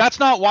real, that's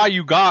not why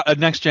you got a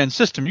next-gen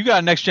system. You got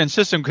a next-gen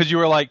system because you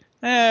were like,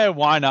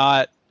 why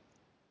not?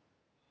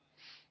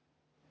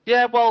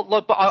 Yeah, well,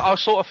 look, but I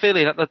was sort of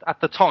feeling at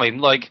the time,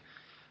 like,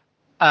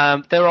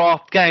 there are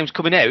games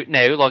coming out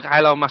now, like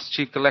Halo Master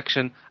Chief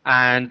Collection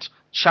and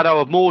Shadow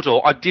of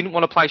Mordor. I didn't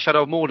want to play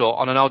Shadow of Mordor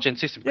on an old-gen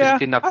system because it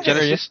didn't have the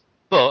Genesis.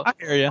 But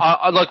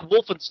I like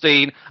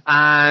Wolfenstein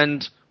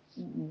and...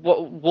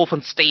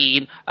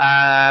 Wolfenstein,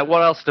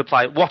 what else did I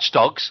play? Watch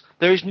Dogs.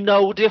 There is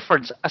no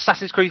difference.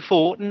 Assassin's Creed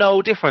 4,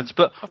 no difference.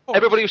 But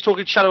everybody was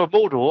talking Shadow of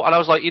Mordor, and I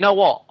was like, you know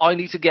what? I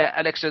need to get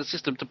an extra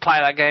system to play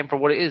that game for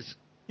what it is.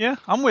 Yeah,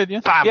 I'm with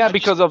you. Yeah,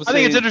 because obviously... I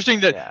think it's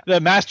interesting that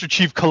the Master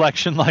Chief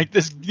Collection, like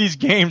these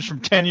games from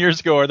 10 years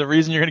ago, are the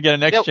reason you're going to get a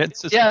next-gen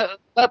system. Yeah,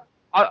 but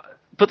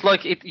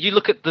like, you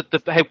look at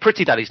how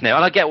pretty that is now,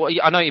 and I get what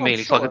I know what you mean.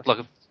 Sure. It's like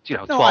a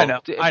 12. I know.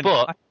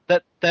 But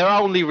that they're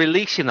only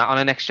releasing that on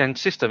a next gen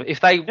system. If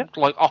they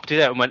like opted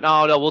out and went,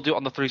 no, we'll do it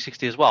on the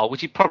 360 as well,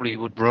 which it probably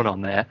would run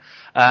on there.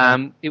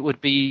 It would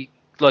be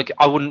like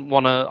I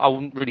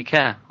wouldn't really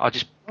care. I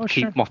just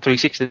keep my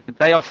 360.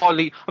 They are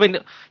finally. I mean,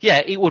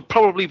 it would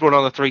probably run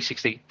on the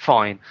 360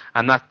 fine,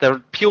 and that they're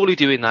purely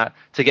doing that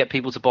to get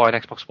people to buy an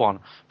Xbox One.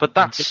 But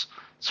that's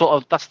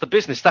that's the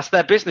business. That's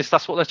their business.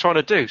 That's what they're trying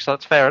to do. So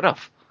that's fair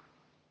enough.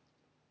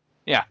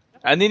 Yeah.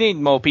 And they need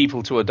more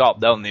people to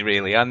adopt, don't they,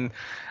 really? And,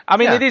 I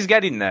mean, it is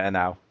getting there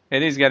now.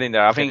 It is getting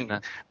there. I think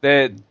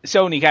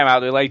Sony came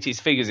out with the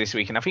latest figures this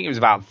week, and I think it was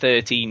about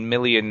 13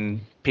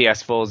 million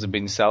PS4s have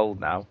been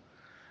sold now.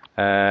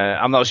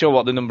 I'm not sure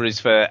what the number is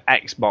for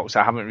Xbox.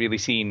 I haven't really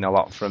seen a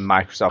lot from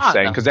Microsoft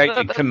saying, because they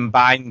did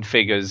combined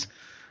figures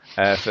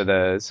for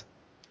theirs.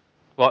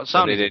 What,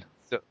 Sony did?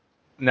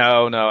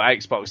 No,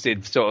 Xbox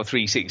did sort of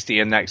 360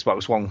 and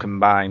Xbox One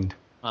combined.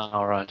 Oh,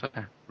 all right,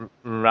 okay.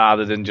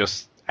 Rather than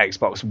just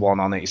Xbox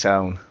One on its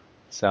own.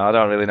 So I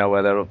don't really know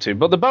where they're up to.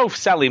 But they're both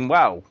selling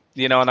well,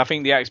 and I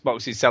think the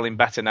Xbox is selling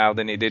better now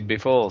than it did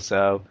before.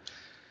 So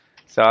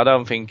I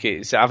don't think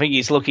I think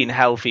it's looking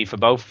healthy for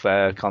both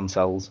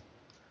consoles.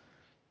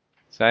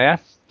 So yeah,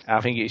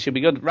 I think it should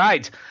be good.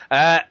 Right.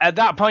 At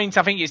that point,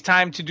 I think it's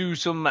time to do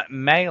some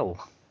mail.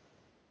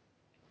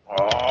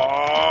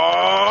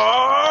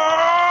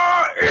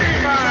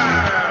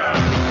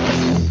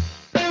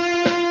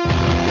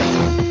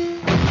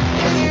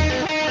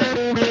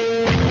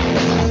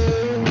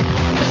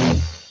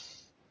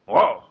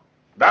 Whoa,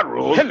 that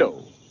rules.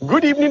 Hello,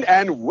 good evening,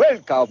 and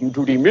welcome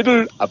to the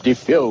middle of the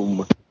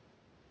film.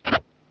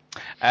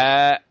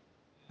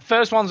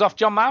 First one's off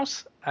John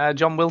Mouse,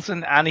 John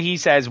Wilson, and he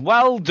says,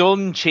 well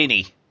done,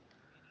 Chinny.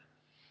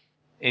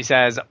 He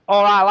says,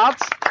 all right,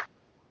 lads.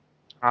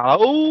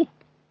 Hello.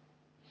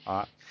 All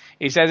right.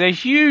 He says, a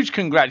huge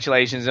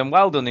congratulations and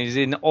well done is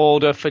in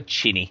order for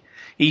Chinny.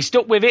 He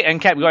stuck with it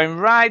and kept going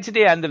right to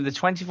the end of the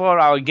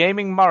 24-hour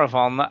gaming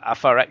marathon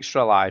for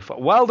Extra Life.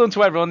 Well done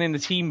to everyone in the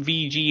Team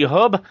VG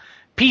Hub.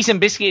 Peace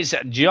and biscuits,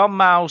 John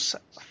Mouse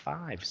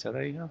 5. So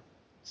there you go.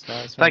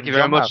 Thank you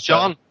very much,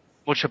 John.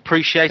 Much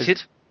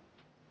appreciated.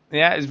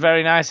 It's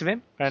very nice of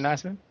him. Very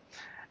nice of him.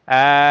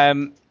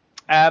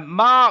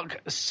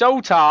 Mark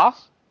Sotar,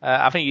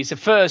 I think he's a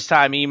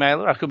first-time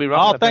emailer. I could be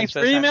wrong. Oh, thanks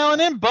for emailing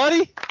him,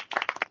 buddy.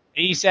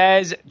 He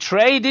says,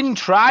 trade in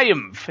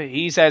triumph.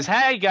 He says,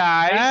 hey,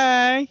 guys.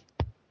 Hey.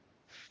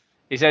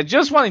 He said,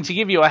 just wanting to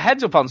give you a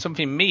heads up on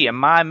something me and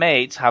my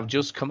mates have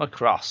just come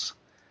across.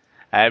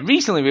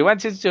 Recently, we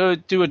went to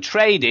do a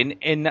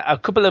trade-in a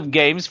couple of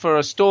games for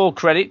a store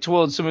credit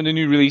towards some of the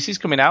new releases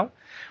coming out.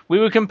 We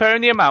were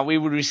comparing the amount we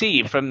would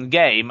receive from the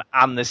game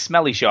and the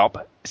smelly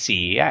shop,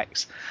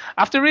 CEX.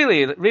 After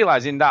really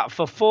realising that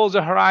for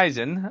Forza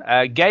Horizon,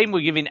 game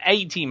were giving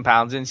 £18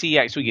 and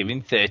CEX were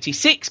giving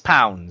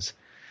 £36.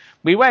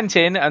 We went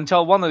in and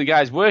told one of the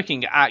guys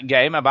working at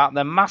Game about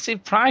the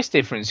massive price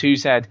difference, who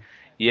said,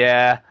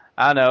 yeah,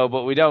 I know,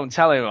 but we don't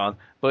tell anyone.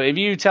 But if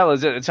you tell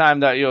us at the time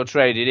that you're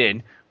traded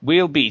in,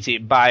 we'll beat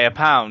it by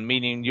 £1,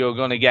 meaning you're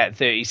going to get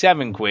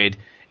 37 quid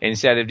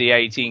instead of the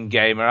 18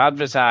 Gamer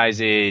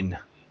advertising.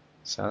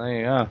 So there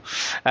you go.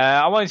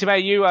 I wanted to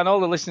make you and all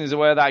the listeners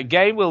aware that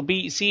Game will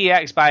beat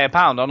CEX by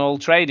 £1 on all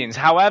tradings.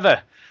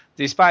 However,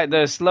 despite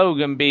the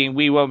slogan being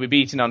we won't be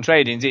beaten on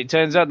tradings, it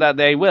turns out that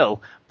they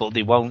will, but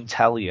they won't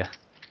tell you.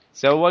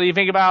 So what do you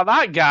think about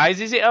that, guys?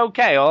 Is it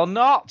okay or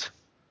not?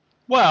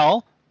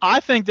 Well,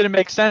 I think that it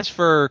makes sense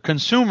for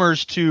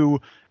consumers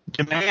to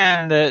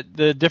demand that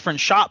the different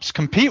shops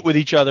compete with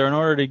each other in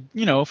order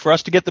to, for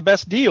us to get the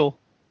best deal.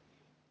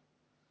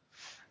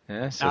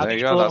 Yeah, so there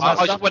you go.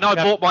 When I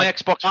bought my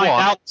Xbox One,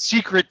 out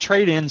secret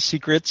trade-in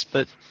secrets,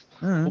 but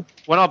when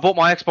I bought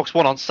my Xbox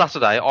One on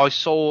Saturday, I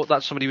saw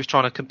that somebody was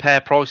trying to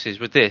compare prices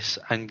with this,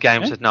 and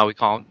Game said, "No, we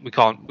can't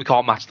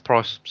match the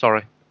price.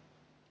 Sorry."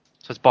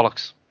 So it's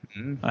bollocks.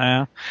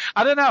 Yeah.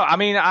 I don't know. I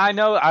mean, I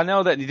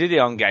know that they did it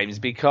on Games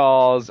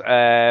because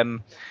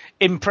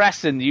in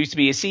Preston there used to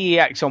be a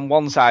CEX on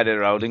one side of the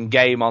road and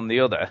Game on the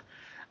other.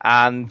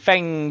 And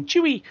Feng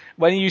Chui,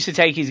 when he used to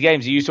take his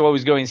games, he used to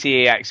always go in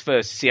CEX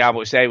first to see how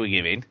much they were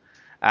giving.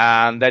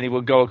 And then he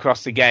would go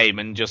across the game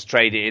and just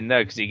trade it in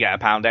there because he'd get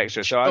 £1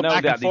 extra. So I know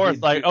back that and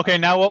forth, like, okay,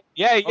 now what?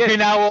 Yeah. Okay,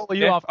 now what will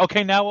you off?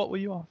 Okay, now what will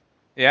you off?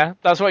 Yeah,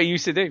 that's what he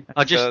used to do.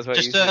 Just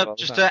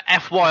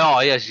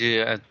FYI, as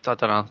you, I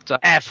don't know.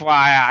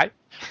 FYI.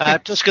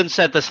 Tuscan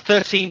said there's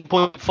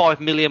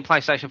 13.5 million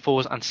PlayStation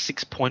 4s and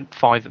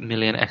 6.5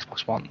 million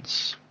Xbox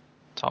Ones.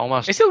 So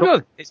almost. It's still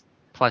good. It's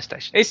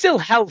PlayStation. It's still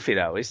healthy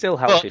though. It's still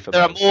healthy for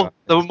there both.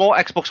 There were more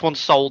Xbox Ones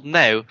sold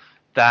now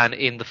than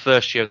in the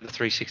first year of the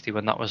 360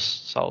 when that was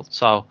sold.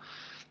 So,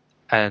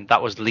 and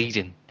that was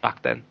leading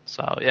back then.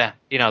 So yeah,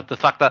 the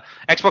fact that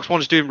Xbox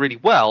One is doing really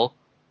well,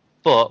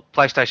 but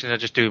PlayStation are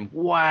just doing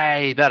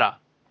way better.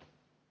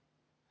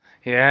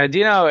 Yeah, do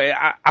you know?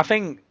 I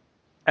think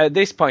at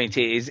this point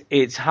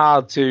it's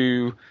hard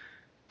to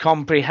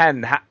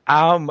comprehend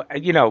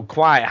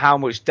quite how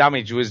much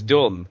damage was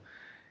done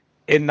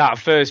in that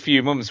first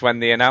few months when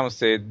they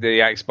announced the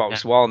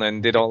Xbox One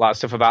and did all that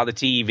stuff about the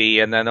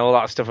TV and then all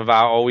that stuff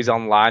about always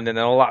online and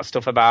then all that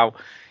stuff about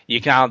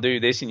you can't do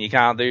this and you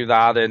can't do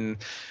that and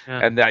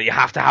that you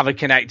have to have a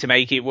Kinect to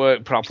make it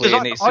work properly.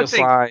 And I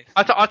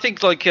think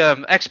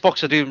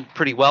Xbox are doing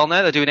pretty well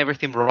now. They're doing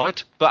everything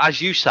right. But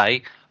as you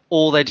say,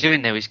 all they're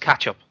doing now is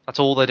catch up. That's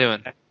all they're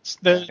doing.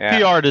 The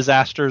PR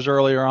disasters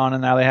earlier on,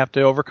 and now they have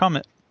to overcome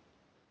it.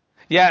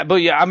 Yeah,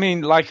 but I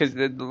mean, like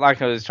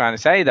I was trying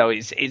to say though,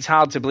 it's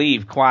hard to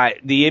believe quite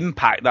the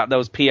impact that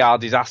those PR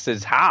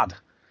disasters had.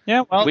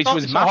 Yeah, well, which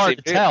was it's massive. Hard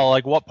to tell,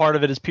 like what part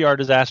of it is PR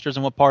disasters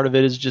and what part of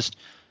it is just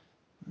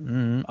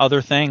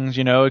other things,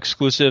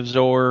 exclusives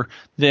or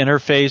the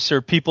interface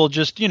or people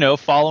just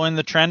following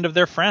the trend of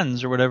their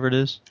friends or whatever it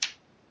is.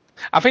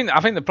 I think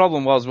the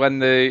problem was when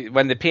the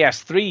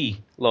PS3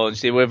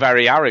 launched, they were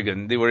very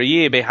arrogant. They were a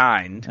year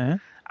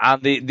behind,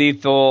 and they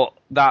thought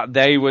that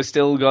they were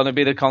still going to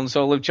be the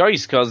console of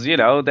choice because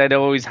they'd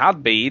always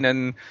had been,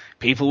 and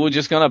people were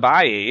just going to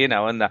buy it,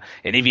 and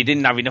if you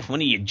didn't have enough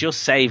money, you'd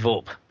just save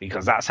up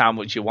because that's how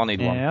much you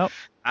wanted one.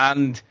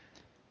 And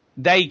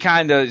they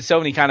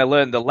Sony kind of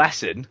learned the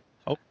lesson,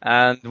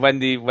 and when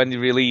they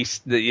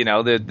released the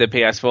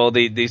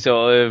PS4, they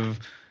sort of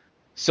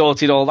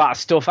sorted all that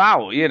stuff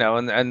out,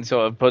 and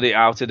sort of put it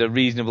out at a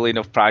reasonable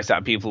enough price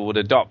that people would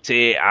adopt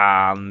it,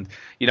 and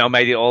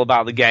made it all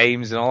about the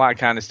games and all that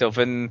kind of stuff,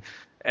 and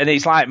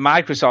it's like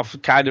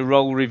Microsoft kind of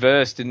role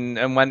reversed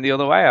and went the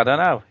other way. I don't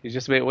know. It's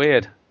just a bit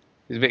weird.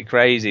 It's a bit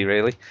crazy,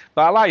 really.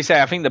 But like you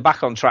say, I think they're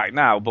back on track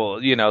now. But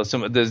there was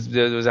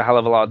a hell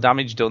of a lot of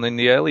damage done in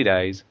the early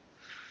days.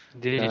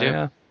 Indeed, you do.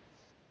 Yeah.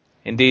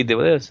 Indeed, there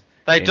was.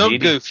 They done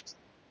goofed.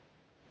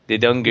 They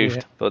done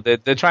goofed, but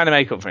they're trying to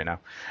make up for it now.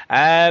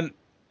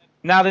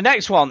 Now, the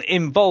next one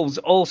involves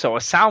also a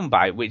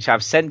soundbite, which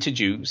I've sent to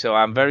Duke, so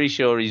I'm very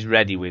sure he's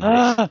ready with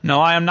this.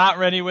 No, I am not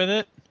ready with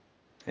it.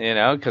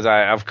 Because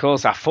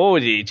I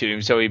forwarded it to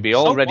him, so he'd be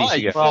all ready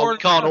to go. Well, we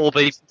can't all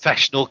be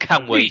professional,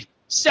 can we?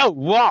 So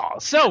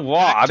what?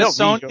 I don't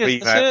read your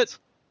emails.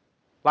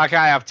 Like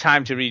I have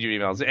time to read your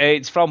emails.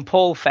 It's from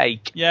Paul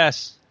Fake.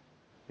 Yes.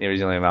 The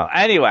original email.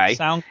 Anyway,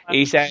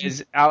 he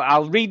says,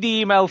 I'll read the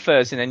email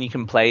first, and then you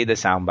can play the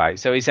soundbite.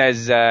 So he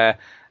says,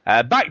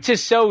 back to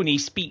Sony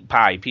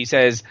SpeakPipe. He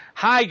says,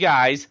 hi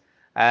guys.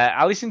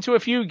 I listen to a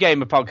few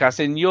gamer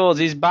podcasts, and yours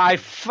is by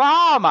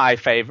far my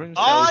favorite.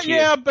 Oh,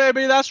 yeah,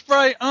 baby, that's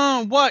right.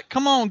 What?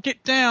 Come on,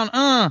 get down.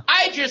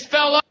 I just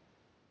fell off.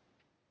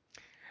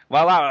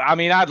 Well, I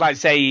mean, I'd like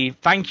to say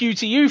thank you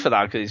to you for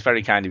that, because it's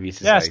very kind of you to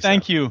say. Yes,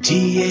 thank you.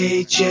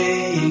 THANKY.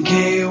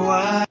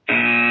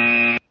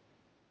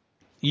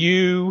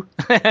 You.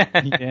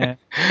 Yeah.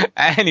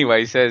 Anyway,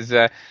 he says,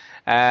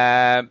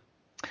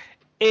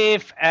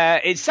 if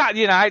it's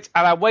Saturday night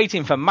and I'm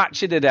waiting for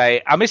match of the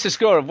day. I missed the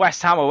score of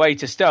West Ham away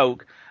to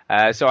Stoke,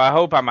 so I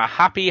hope I'm a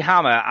happy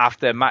hammer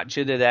after match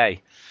of the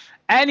day.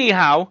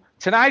 Anyhow,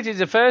 tonight is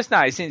the first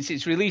night since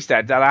its release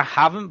date that I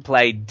haven't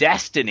played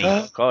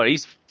Destiny. God,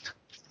 he's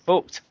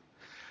fucked.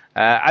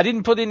 I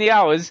didn't put in the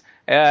hours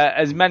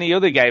as many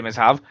other gamers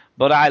have,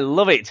 but I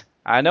love it.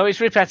 I know it's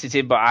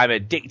repetitive, but I'm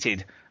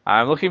addicted.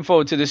 I'm looking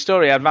forward to the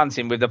story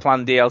advancing with the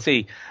planned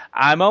DLC.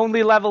 I'm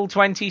only level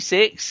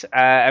 26.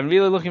 I'm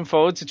really looking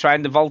forward to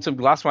trying the Vault of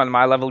Glass when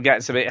my level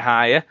gets a bit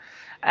higher.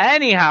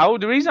 Anyhow,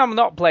 the reason I'm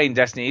not playing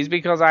Destiny is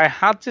because I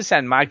had to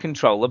send my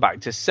controller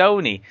back to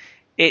Sony.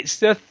 It's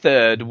the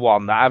third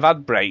one that I've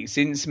had break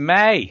since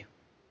May.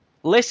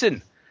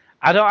 Listen,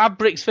 I don't have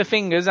bricks for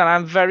fingers and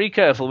I'm very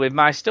careful with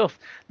my stuff.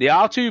 The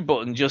R2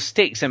 button just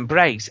sticks and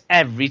breaks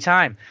every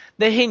time.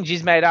 The hinge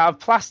is made out of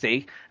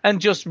plastic and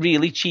just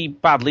really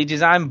cheap, badly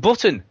designed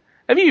button.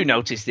 Have you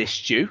noticed this,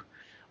 Stu?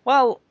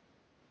 Well,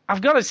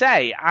 I've got to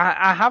say,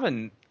 I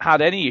haven't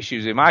had any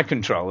issues with my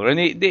controller and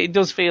it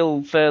does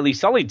feel fairly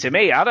solid to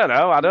me. I don't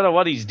know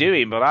what he's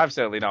doing, but I've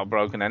certainly not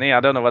broken any. I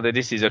don't know whether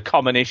this is a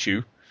common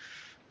issue.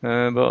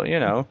 But,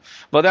 you know.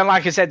 But then,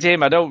 like I said to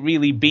him, I don't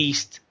really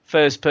beast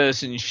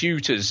first-person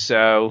shooters,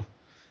 so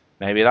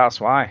maybe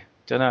that's why.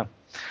 Don't know.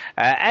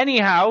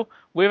 Anyhow,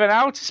 with an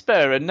hour to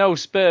spare and no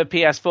spare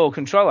PS4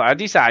 controller, I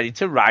decided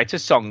to write a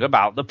song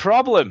about the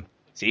problem.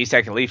 See, he's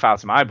taken a leaf out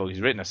of my book. He's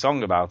written a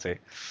song about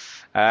it.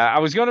 I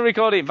was going to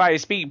record it via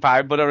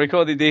SpeakPipe, but I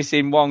recorded this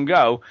in one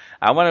go.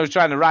 And when I was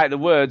trying to write the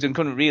words and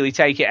couldn't really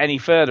take it any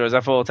further as I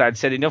thought I'd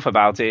said enough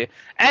about it.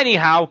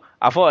 Anyhow,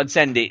 I thought I'd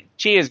send it.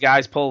 Cheers,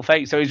 guys, Paul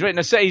Fake. So he's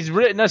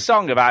written a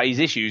song about his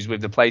issues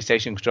with the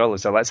PlayStation controller.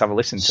 So let's have a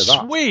listen to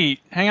that. Sweet.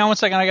 Hang on one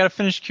second. I got to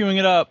finish queuing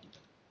it up.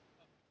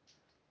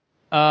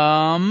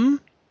 Here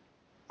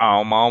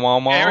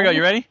we go.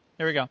 You ready?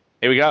 Here we go.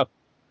 Here we go.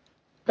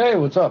 Hey,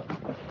 what's up?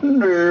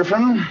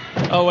 Nerfing.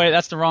 Oh, wait,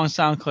 that's the wrong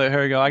sound clip.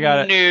 Here we go. I got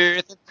it.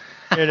 Here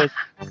it is.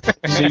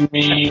 See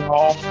me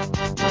off.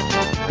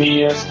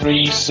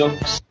 PS3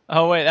 sucks.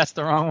 Oh, wait, that's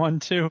the wrong one,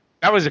 too.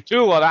 That was a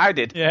cool one I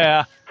did.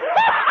 Yeah.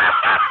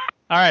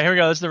 All right, here we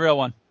go. This is the real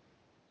one.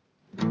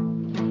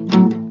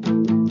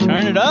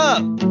 Turn it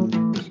up.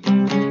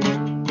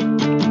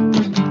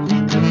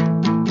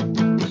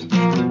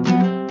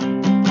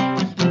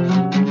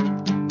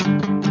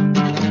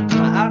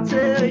 I'll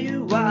tell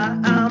you why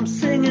I'm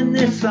singing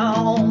this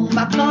song.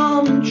 My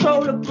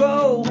controller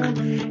broke,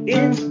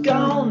 it's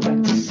gone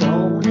back to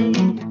Sony.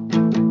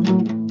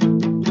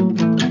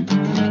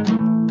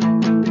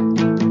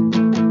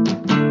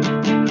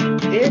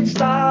 It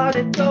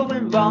started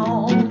going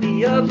wrong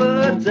the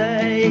other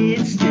day.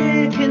 It's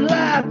sticking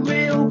like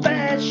real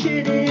bad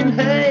shit in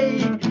hay.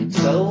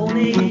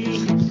 Sony.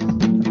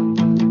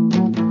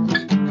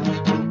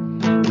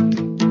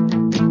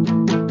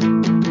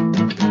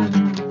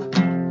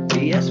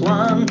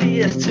 PS1,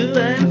 PS2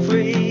 and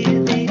 3.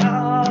 The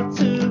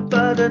R2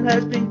 button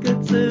has been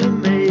good to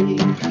me.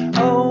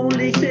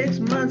 Only 6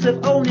 months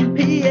of owning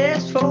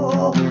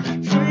PS4.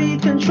 3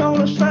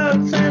 controller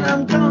strokes and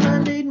I'm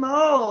gonna need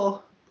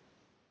more.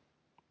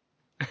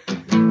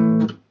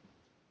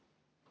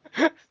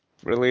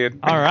 Brilliant.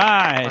 All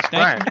right. Thank you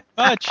very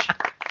much.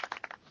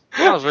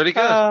 That was really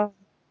good.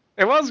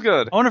 It was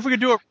good. I wonder if we could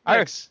do it.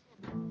 Yes.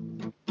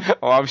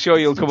 Oh, I'm sure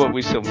you'll come up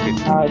with something.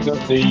 I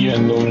got the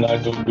yellow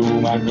light of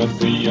doom. I got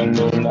the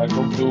yellow light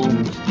of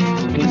doom.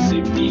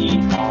 Pissing me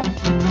off.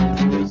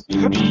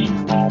 Pissing me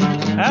off.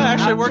 That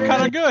actually worked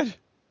kind of good.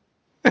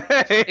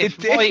 If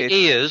my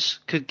ears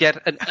could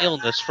get an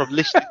illness from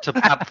listening to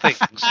bad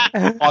things,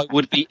 I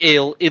would be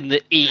ill in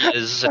the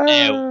ears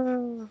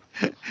now.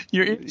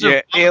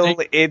 You're ill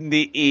in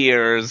the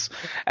ears.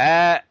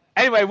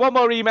 Anyway, one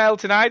more email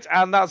tonight,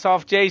 and that's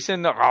off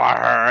Jason.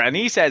 And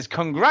he says,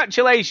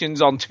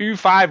 congratulations on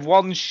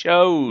 251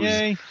 shows.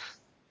 Yay.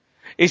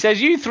 He says,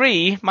 you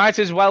three might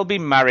as well be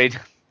married.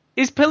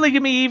 Is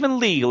polygamy even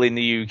legal in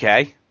the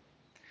UK?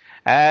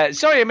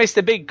 Sorry I missed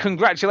the big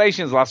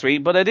congratulations last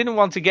week, but I didn't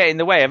want to get in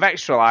the way of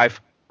Extra Life.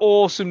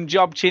 Awesome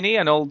job, Chinny,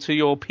 and all to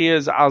your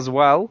peers as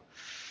well.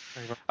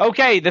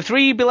 Okay, the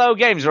 3 below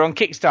games are on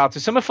Kickstarter.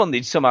 Some are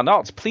funded, some are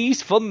not.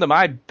 Please fund them,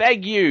 I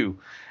beg you.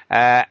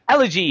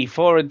 Elegy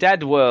for a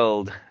Dead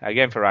World.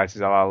 Again, for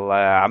writers,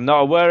 I'm not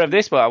aware of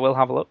this, but I will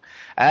have a look.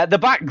 The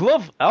Black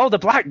Glove. Oh, the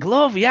Black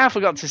Glove. Yeah, I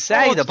forgot to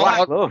say the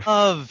Black Glove.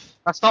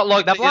 That's not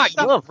like the Black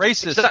Glove.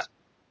 Racist.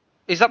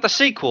 Is that the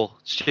sequel,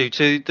 Stu,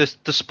 to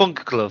the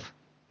Spunk Glove?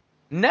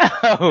 No.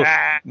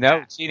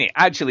 No, Chinny.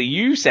 Actually,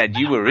 you said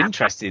you were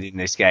interested in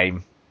this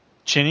game.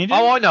 Chinny did?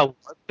 Oh, I know.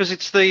 Because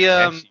it's the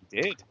Yes,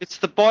 you did. it's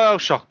the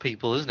BioShock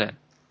people, isn't it?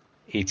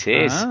 It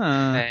is.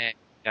 Ah.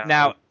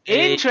 Now,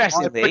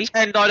 interestingly... I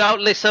pretend I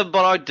don't listen,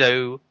 but I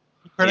do.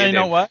 You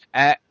know what?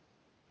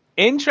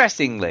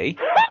 Interestingly,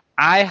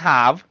 I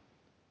have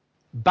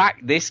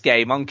backed this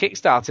game on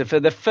Kickstarter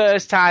for the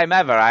first time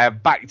ever. I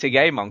have backed a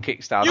game on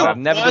Kickstarter. I've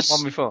never done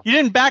one before. You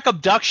didn't back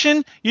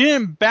Abduction? You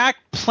didn't back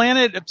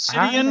Planet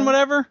Obsidian,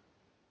 whatever?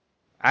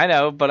 I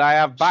know, but I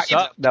have backed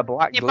the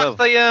Black You Glove.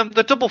 backed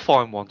the Double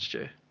Fine one,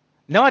 Stu?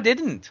 No, I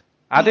didn't.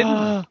 I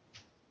didn't.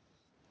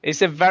 It's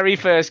the very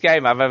first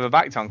game I've ever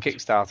backed on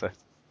Kickstarter.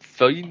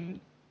 Fine.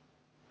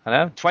 I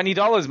know,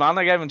 $20, man.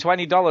 I gave them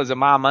 $20 of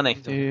my money.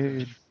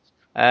 Dude.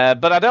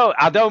 But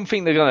I don't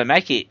think they're going to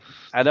make it.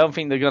 I don't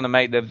think they're going to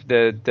make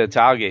the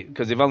target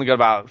because they've only got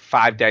about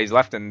 5 days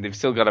left and they've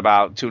still got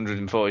about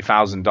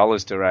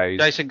 $240,000 to raise.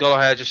 Jason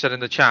Gallagher just said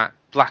in the chat,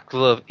 Black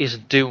Glove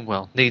isn't doing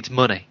well, needs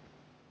money.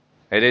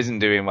 It isn't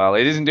doing well.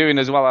 It isn't doing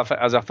as well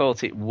as I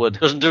thought it would.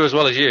 Doesn't do as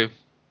well as you.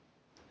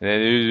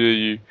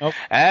 Nope.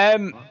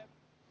 And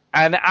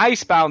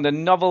Icebound, a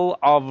novel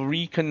of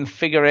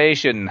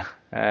reconfiguration.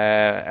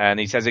 And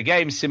he says, a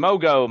game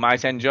Simogo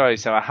might enjoy,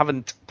 so I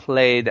haven't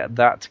played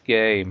that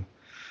game.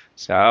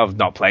 So I've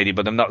not played it,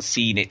 but I've not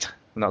seen it.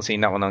 I've not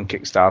seen that one on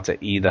Kickstarter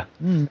either.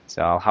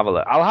 So I'll have a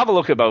look. I'll have a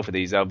look at both of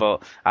these, though,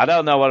 but I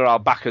don't know whether I'll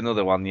back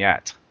another one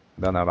yet.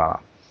 I don't know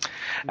about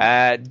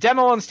that.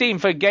 Demo on Steam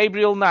for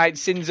Gabriel Knight,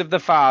 Sins of the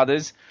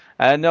Fathers,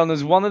 known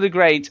as one of the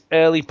great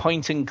early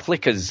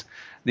point-and-clickers.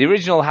 The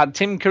original had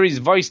Tim Curry's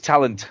voice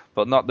talent,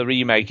 but not the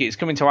remake. It's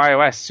coming to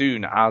iOS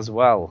soon as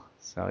well.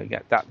 So you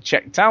get that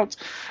checked out.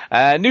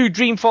 New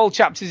Dreamfall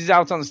Chapters is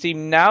out on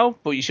Steam now,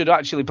 but you should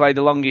actually play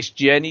The Longest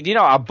Journey. Do you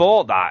know, I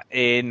bought that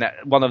in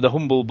one of the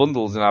Humble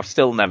Bundles, and I've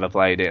still never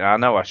played it. I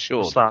know I should.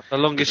 What's that? The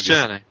Longest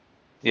Journey?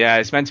 Yeah,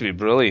 it's meant to be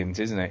brilliant,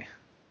 isn't it?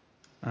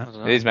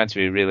 It is meant to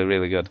be really,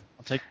 really good.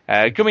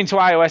 Coming to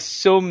iOS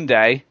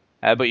someday,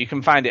 but you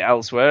can find it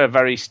elsewhere. A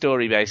very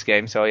story-based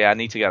game, so yeah, I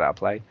need to get that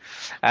played.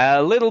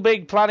 Little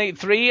Big Planet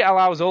 3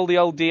 allows all the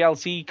old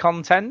DLC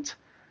content.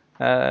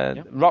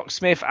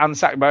 Rocksmith and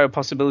Sackbow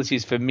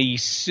possibilities for me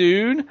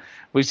soon.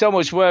 With so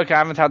much work, I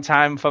haven't had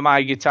time for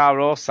my guitar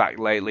or sack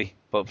lately,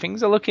 but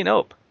things are looking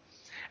up.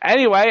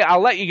 Anyway,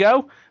 I'll let you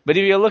go, but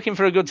if you're looking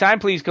for a good time,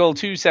 please call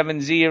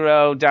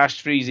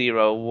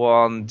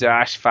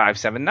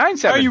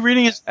 270-301-5797. Why are you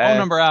reading his phone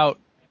number out?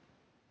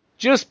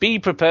 Just be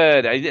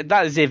prepared.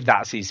 That is if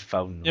that's his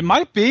phone number. It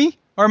might be.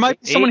 Or it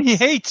might be someone he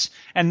hates,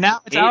 and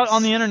now it's out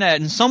on the internet,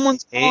 and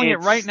someone's calling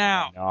it right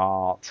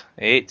now.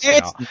 It's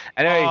not.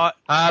 Anyway,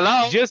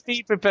 hello? Just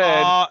be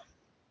prepared.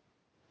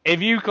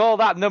 If you call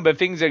that number,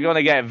 things are going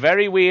to get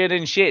very weird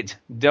and shit.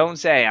 Don't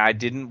say I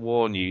didn't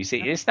warn you. See,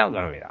 it's not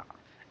going to be that.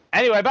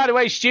 Anyway, by the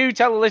way, Stu,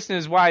 tell the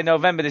listeners why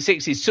November the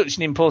 6th is such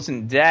an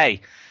important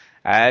day.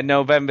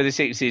 November the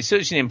 6th is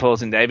such an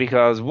important day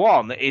because,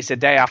 one, it's a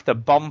day after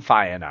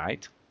Bonfire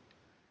Night,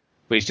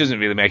 which doesn't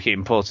really make it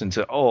important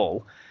at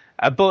all.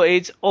 But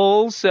it's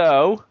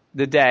also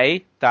the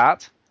day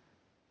that.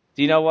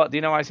 Do you know what? Do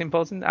you know why it's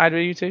important? Either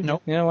of you two?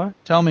 No. You know why?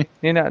 Tell me.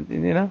 You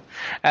know.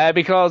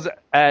 Because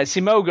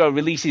Simogo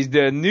releases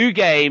the new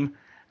game,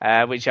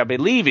 which I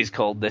believe is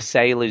called The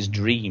Sailor's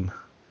Dream,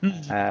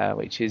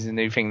 which is a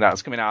new thing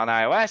that's coming out on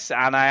iOS,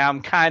 and I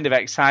am kind of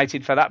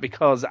excited for that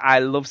because I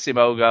love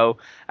Simogo,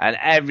 and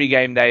every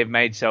game they've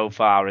made so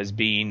far has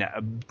been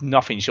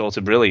nothing short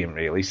of brilliant,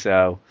 really.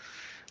 So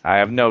I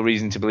have no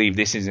reason to believe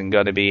this isn't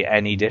going to be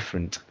any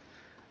different.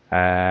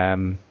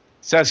 So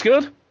it's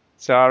good.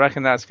 So I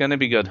reckon that's going to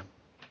be good.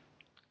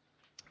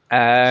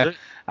 And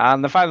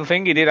the final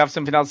thing, he did have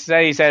something else to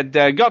say. He said,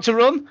 got to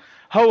run.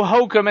 Ho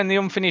Hokum and the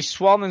Unfinished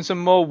Swan and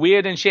some more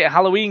weird and shit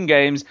Halloween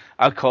games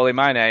are calling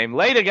my name.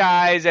 Later,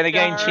 guys. And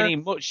again, Chinny,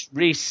 much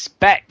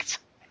respect.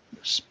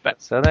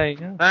 So there you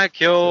go.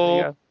 Thank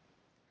you.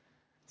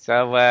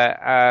 So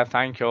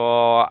thank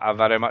you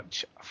very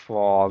much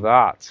for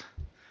that.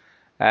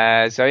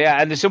 So yeah,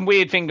 and there's some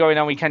weird thing going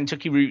on with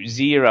Kentucky Route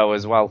Zero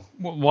as well.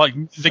 What,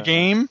 the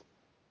game?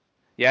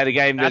 Yeah, the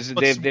game. That's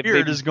what's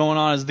weird is going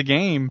on as the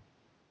game.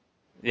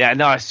 Yeah,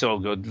 no, it's so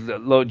good.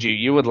 Lord,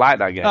 you would like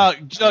that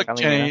game.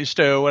 Jenny,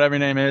 Stu, whatever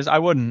your name is, I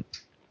wouldn't.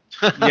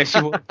 Yes,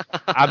 you would.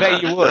 I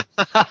bet you would.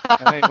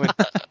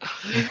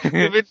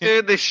 We've been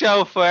doing this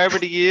show for how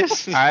many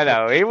years? I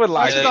know. He would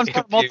like it. I'm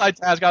trying to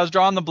multitask. I was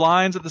drawing the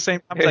blinds at the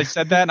same time as I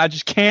said that, and I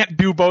just can't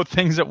do both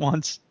things at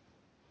once.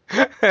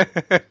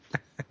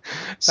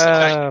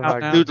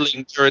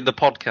 Noodling during the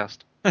podcast.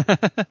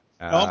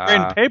 I'm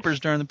grading papers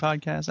during the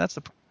podcast. That's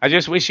the problem. I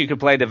just wish you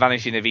could play The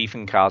Vanishing of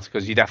Ethan Carter,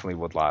 because you definitely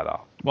would like that.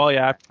 Well,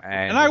 yeah.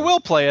 And I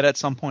will play it at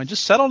some point.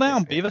 Just settle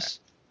down, Beavis.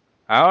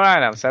 All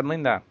right, I'm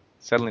settling down.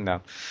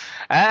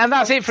 And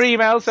that's it for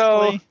email.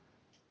 So,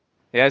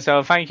 yeah,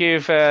 so thank you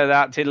for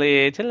that,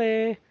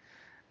 Tiddly.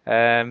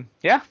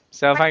 Yeah,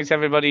 so thanks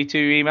everybody to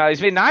email.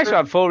 It's been nice to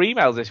have 4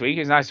 emails this week.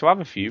 It's nice to have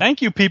a few.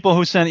 Thank you, people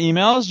who sent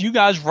emails. You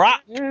guys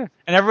rock. Yeah.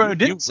 And everyone who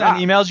didn't send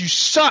emails, you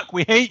suck.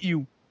 We hate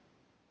you.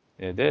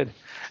 It did.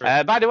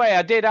 By the way,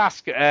 I did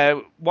ask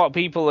what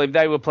people, if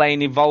they were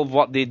playing Evolve,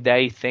 what did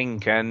they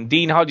think? And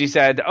Dean Hodges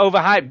said,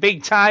 overhyped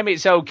big time,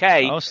 it's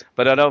okay,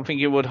 but I don't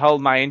think it would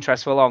hold my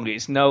interest for long.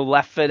 It's no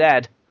Left 4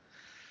 Dead.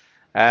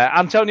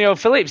 Antonio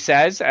Phillips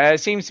says,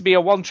 seems to be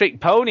a one-trick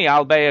pony,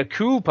 albeit a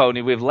cool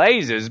pony with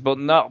lasers,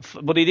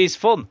 but it is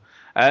fun.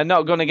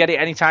 Not going to get it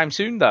anytime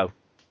soon, though.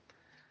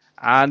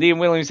 And Ian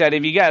Williams said,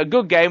 if you get a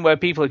good game where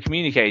people are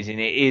communicating,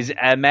 it is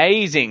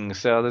amazing.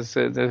 So there's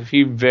a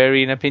few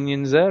varying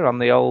opinions there on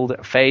the old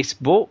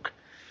Facebook.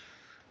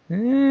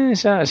 So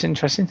that's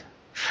interesting.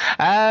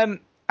 And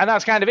And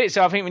that's kind of it.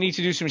 So I think we need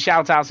to do some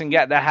shout-outs and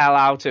get the hell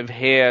out of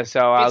here. So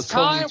I'll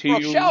come to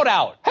you.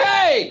 Shout-out.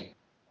 Hey!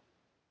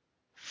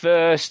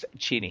 First,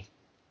 Chinny.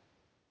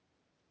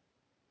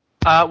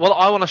 Well,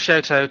 I want to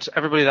shout out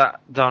everybody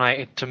that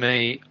donated to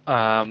me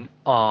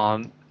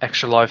on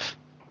Extra Life.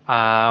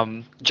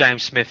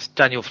 James Smith,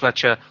 Daniel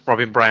Fletcher,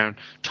 Robin Brown,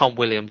 Tom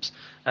Williams,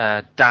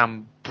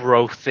 Dan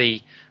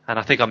Brothy, and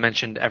I think I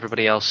mentioned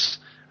everybody else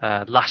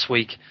last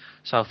week.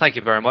 So thank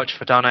you very much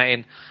for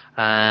donating.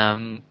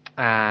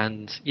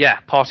 And yeah,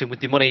 parting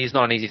with your money is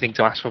not an easy thing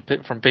to ask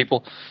from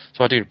people,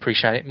 so I do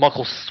appreciate it.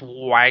 Michael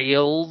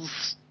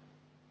Swales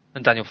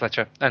and Daniel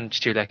Fletcher and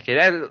Stu Lecky.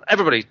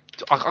 Everybody,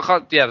 I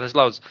can't, yeah, there's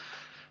loads.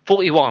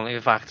 41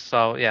 in fact.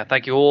 So yeah,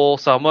 thank you all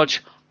so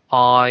much.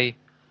 I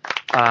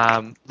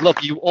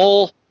love you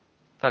all.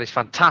 That is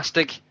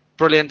fantastic,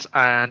 brilliant,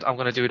 and I'm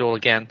going to do it all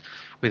again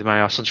with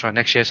Mario Sunshine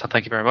next year, so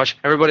thank you very much.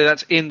 Everybody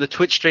that's in the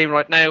Twitch stream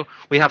right now,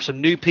 we have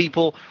some new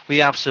people, we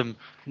have some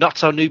not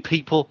so new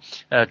people.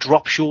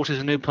 Drop Short is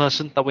a new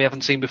person that we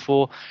haven't seen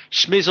before.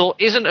 Schmizzle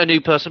isn't a new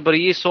person, but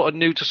he is sort of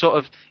new to sort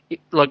of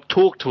like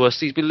talk to us.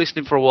 He's been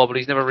listening for a while, but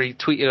he's never really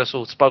tweeted us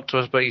or spoke to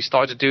us, but he's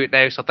started to do it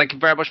now, so thank you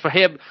very much for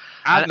him.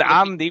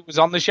 And he was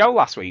on the show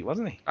last week,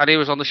 wasn't he? And he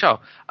was on the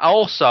show.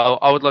 Also,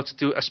 I would like to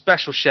do a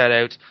special shout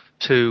out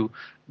to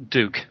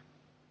Duke.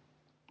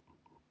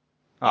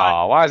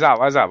 Oh, why is that?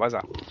 Why is that? Why is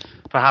that?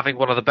 For having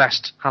one of the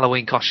best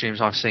Halloween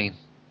costumes I've seen.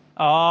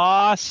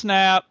 Aw,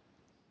 snap.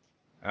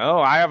 Oh,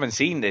 I haven't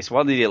seen this.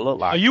 What did it look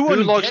like? Oh, you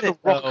wouldn't get it,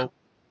 though.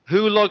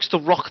 Who likes to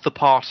rock the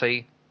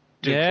party?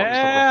 Duke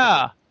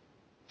yeah.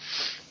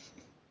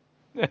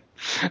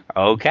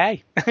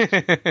 Okay.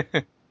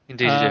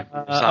 Indeed you do.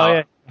 Oh,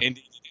 yeah.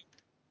 Indeed you do.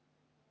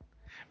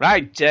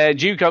 Right,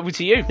 Duke, over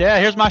to you. Yeah,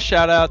 here's my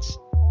shout-outs.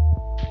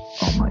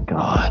 Oh, my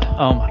God.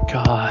 Oh, my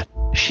God.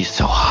 She's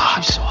so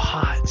hot. She's so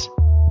hot.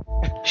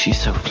 She's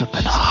so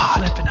flippin' hot.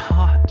 Flippin'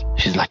 hot.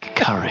 She's like a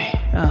curry.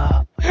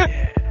 Oh,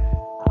 yeah.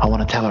 I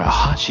want to tell her how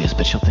hot she is,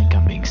 but she'll think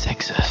I'm being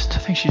sexist. I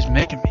think she's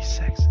making me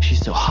sexist. She's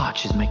so hot,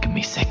 she's making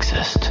me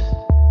sexist.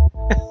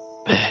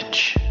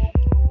 Bitch.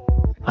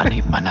 I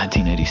need my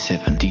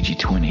 1987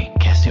 DG20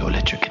 Casio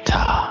electric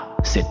guitar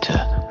set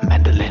to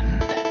mandolin.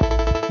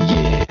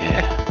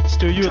 Yeah.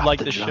 Stu, you would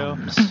like this show.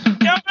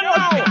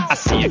 I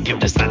see you give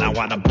the sign, I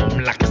wanna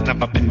boom like it's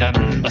never been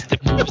done. Bust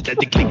it moves that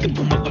they click the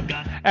boom of a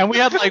gun. And we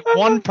had like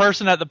one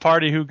person at the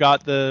party who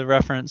got the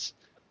reference.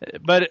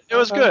 But it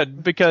was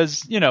good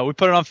because, you know, we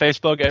put it on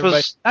Facebook.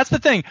 Everybody. That's the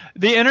thing.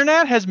 The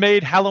internet has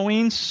made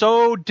Halloween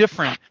so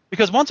different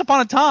because once upon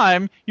a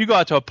time, you go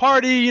out to a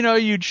party, you know,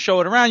 you'd show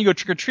it around, you go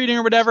trick-or-treating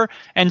or whatever,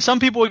 and some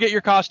people would get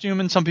your costume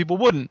and some people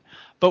wouldn't.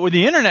 But with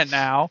the internet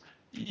now,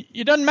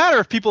 it doesn't matter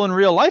if people in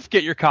real life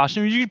get your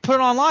costume. You put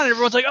it online and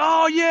everyone's like,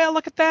 oh, yeah,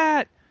 look at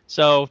that.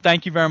 So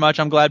thank you very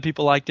much. I'm glad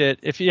people liked it.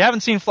 If you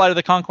haven't seen Flight of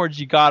the Conchords,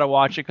 you got to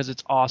watch it because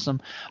it's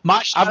awesome.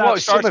 My shout-out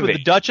starts with the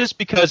Duchess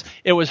because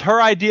it was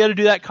her idea to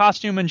do that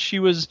costume, and she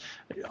was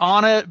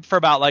on it for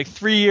about like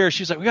 3 years.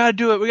 She's like, we got to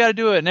do it, we got to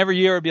do it. And every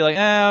year it would be like,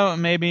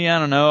 maybe, I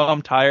don't know,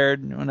 I'm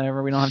tired,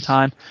 whenever, we don't have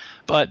time.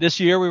 But this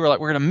year we were like,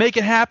 we're going to make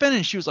it happen.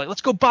 And she was like, let's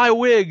go buy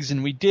wigs.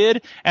 And we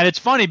did. And it's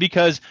funny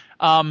because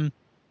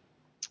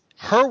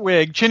her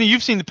wig, Chinny,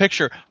 you've seen the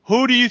picture.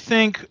 Who do you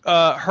think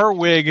her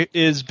wig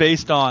is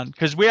based on?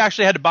 Because we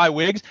actually had to buy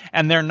wigs,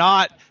 and they're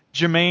not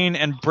Jermaine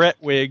and Brett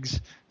wigs.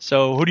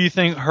 So who do you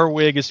think her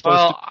wig is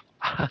supposed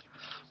to?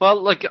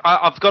 Well, like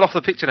I've got off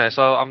the picture now,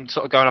 so I'm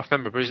sort of going off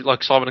memory. But is it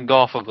like Simon and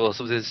Garfunkel or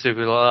something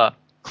stupid like that?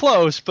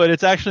 Close, but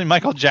it's actually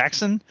Michael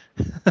Jackson.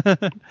 Her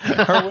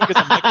wig is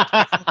a Michael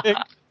Jackson wig.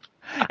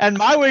 And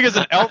my wig is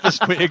an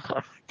Elvis wig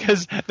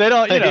because they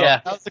don't,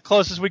 that was the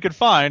closest we could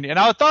find. And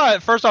I thought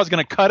at first I was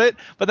going to cut it,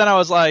 but then I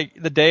was like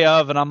the day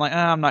of, and I'm like,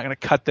 I'm not going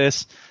to cut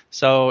this.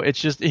 So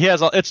it's just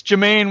it's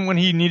Jermaine when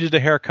he needed a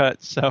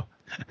haircut. So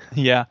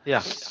yeah.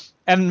 Yeah.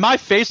 And my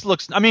face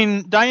looks, I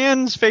mean,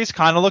 Diane's face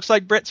kind of looks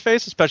like Britt's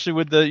face, especially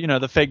with the,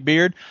 the fake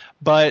beard.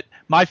 But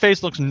my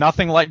face looks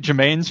nothing like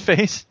Jermaine's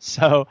face.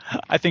 So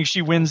I think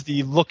she wins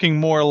the looking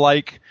more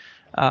like,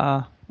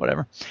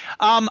 whatever.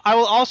 I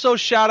will also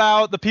shout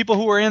out the people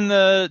who were in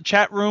the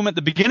chat room at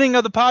the beginning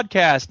of the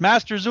podcast.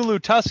 Master Zulu,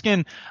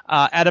 Tuscan,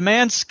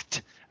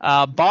 Adamansk,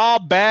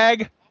 Bob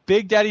Bag,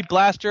 Big Daddy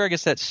Blaster, I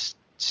guess that's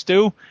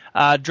Stu,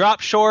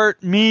 Drop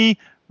Short, me,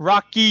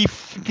 Rocky,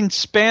 fucking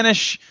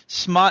Spanish,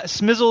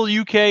 Smizzle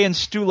UK, and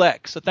Stu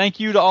Lex. So thank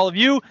you to all of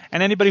you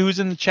and anybody who's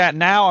in the chat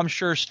now. I'm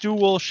sure Stu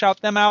will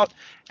shout them out.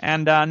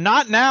 And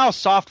Not Now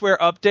software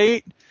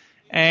update.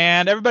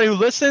 And everybody who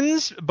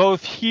listens,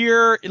 both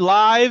here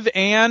live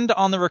and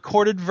on the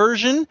recorded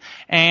version,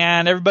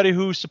 and everybody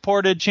who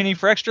supported Chinny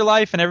for Extra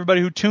Life, and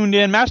everybody who tuned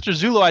in. Master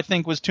Zulu, I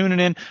think, was tuning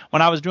in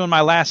when I was doing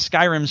my last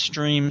Skyrim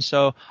stream,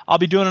 so I'll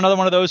be doing another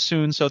one of those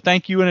soon. So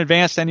thank you in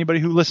advance to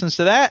anybody who listens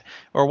to that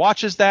or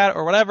watches that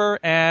or whatever,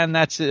 and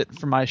that's it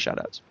for my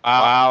shoutouts.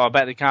 Wow, I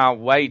bet they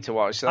can't wait to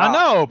watch that. I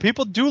know,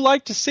 people do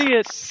like to see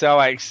it. So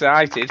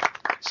excited.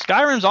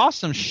 Skyrim's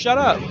awesome, shut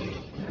up.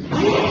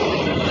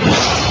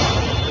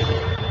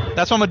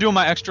 That's what I'm going to do in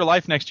my Extra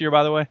Life next year,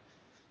 by the way.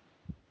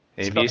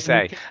 If you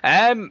say.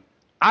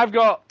 I've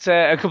got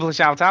a couple of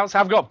shout-outs.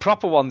 I've got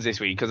proper ones this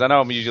week, because I know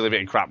I'm usually a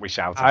bit crap with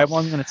shout-outs. I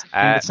wasn't going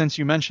to since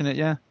you mentioned it,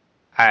 yeah.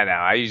 I know,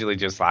 I usually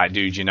just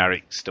do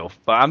generic stuff,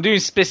 but I'm doing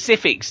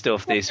specific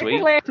stuff this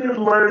week. I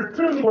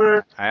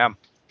am.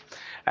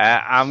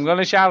 I'm going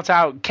to shout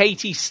out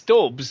Katie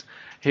Stubbs,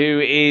 who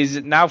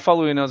is now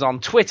following us on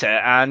Twitter,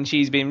 and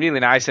she's been really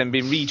nice and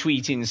been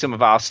retweeting some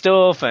of our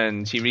stuff,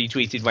 and she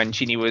retweeted when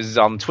Chinny was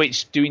on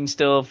Twitch doing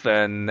stuff,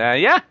 and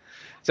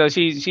so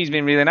she's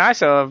been really nice,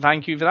 so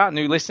thank you for that.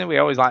 New listener, we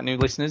always like new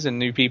listeners and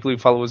new people who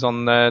follow us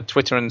on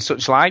Twitter and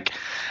such like.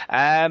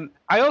 I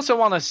also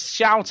want to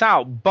shout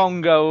out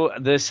Bongo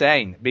the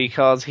Sane,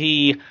 because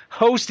he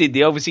hosted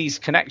the Overseas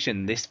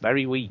Connection this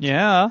very week.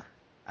 Yeah.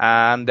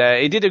 And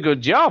he did a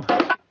good job.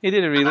 He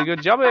did a really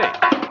good job at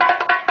it.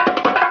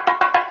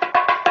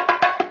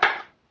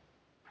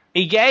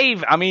 He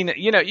gave, I mean,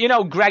 you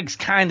know, Greg's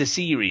kind of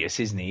serious,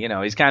 isn't he? You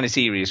know, he's kind of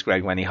serious,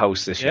 Greg, when he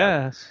hosts the show.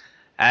 Yes.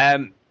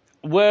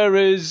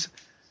 Whereas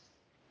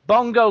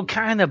Bongo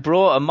kind of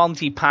brought a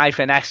Monty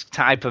Python-esque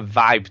type of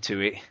vibe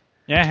to it.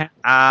 Yeah.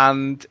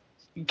 And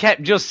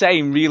kept just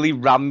saying really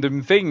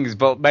random things,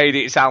 but made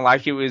it sound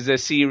like it was a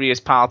serious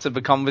part of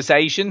the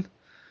conversation.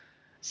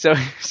 So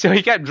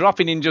he kept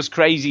dropping in just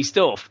crazy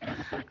stuff.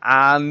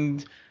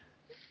 And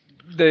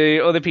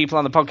the other people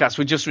on the podcast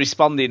were just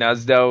responding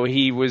as though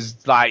he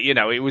was like, you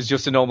know, it was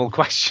just a normal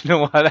question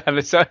or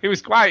whatever. So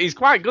he's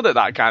quite good at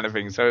that kind of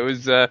thing. So it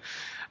was,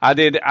 I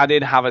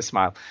did have a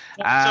smile.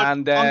 So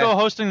and Bongo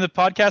hosting the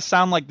podcast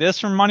sound like this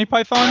from Monty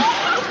Python?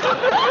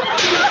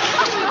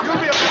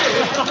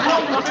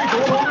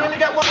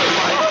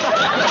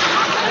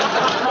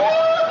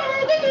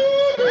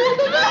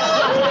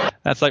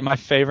 That's like my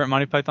favorite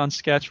Monty Python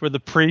sketch, where the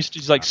priest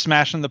is like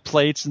smashing the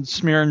plates and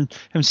smearing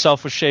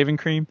himself with shaving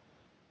cream.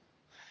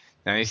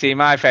 Now you see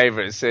my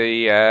favourite.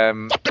 See, I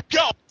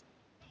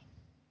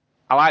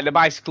like the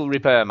Bicycle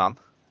Repairman.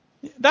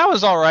 That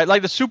was all right.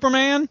 Like the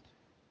Superman.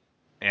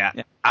 Yeah.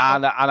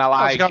 And I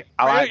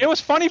like it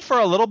was funny for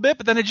a little bit,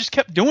 but then it just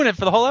kept doing it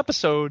for the whole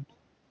episode.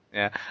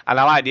 Yeah, and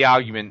I like the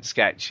argument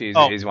sketch. Is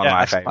one of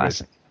my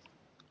favourites.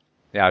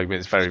 The argument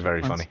is very,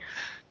 very funny.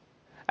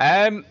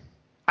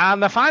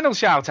 And the final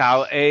shout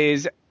out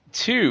is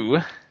to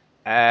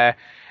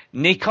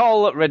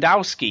Nicole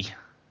Radowski.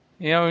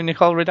 You know who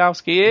Nicole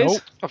Radowski is?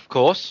 Nope. Of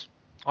course.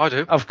 I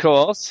do. Of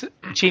course.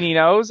 Chinny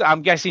knows.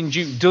 I'm guessing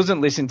Duke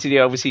doesn't listen to the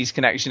Overseas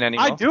Connection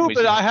anymore. I do,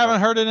 but I haven't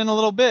heard it in a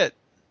little bit.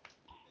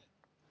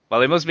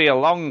 Well, it must be a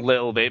long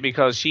little bit,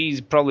 because she's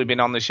probably been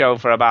on the show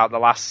for about the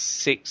last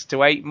 6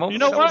 to 8 months. You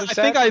know what? I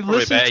think I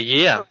listened about a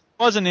year. It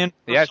wasn't in.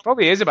 Yeah, it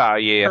probably is about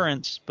a year.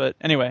 But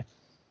anyway.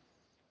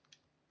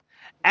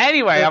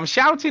 Anyway, I'm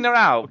shouting her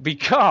out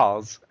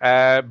because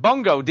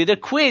Bongo did a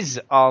quiz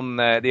on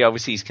the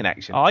Overseas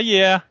Connection. Oh,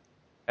 yeah.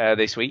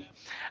 This week.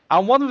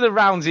 And one of the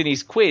rounds in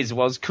his quiz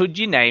was, could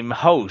you name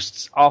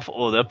hosts of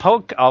other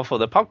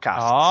podcasts?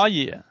 Oh,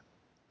 yeah.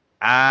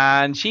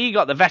 And she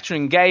got the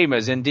Veteran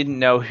Gamers and didn't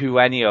know who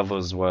any of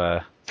us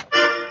were.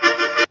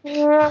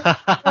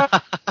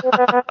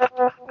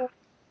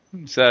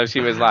 So she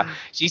was like,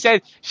 she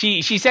said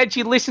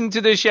she listened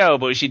to the show,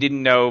 but she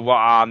didn't know what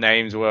our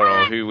names were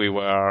or who we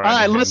were. All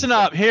right, listen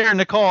up. Here,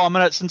 Nicole,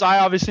 since I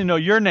obviously know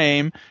your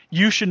name,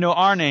 you should know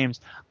our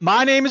names.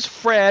 My name is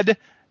Fred.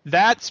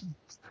 That's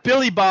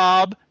Billy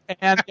Bob.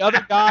 And the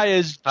other guy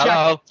is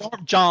Jack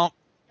Jump.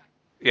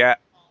 Yeah.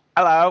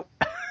 Hello.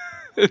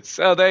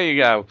 So there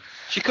you go.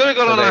 She could have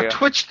gone on our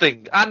Twitch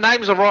thing. Our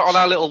names are right on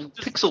our little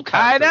pixel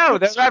counter. I know,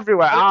 they're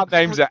everywhere. Our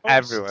names are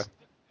everywhere.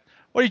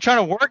 What, are you trying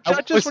to work,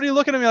 Judges? What are you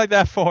looking at me like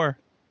that for?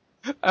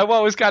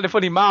 What was kind of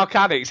funny, Mark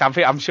Annex,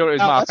 I'm sure it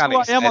was Mark Annex.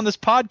 That's who I am on this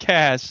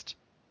podcast.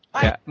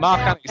 Yeah,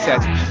 Mark Annex said,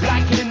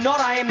 like it or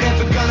not, I am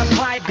never gonna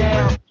pipe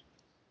down.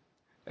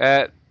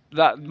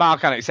 That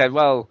Mark Annex said,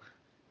 well,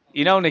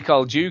 you know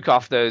Nicole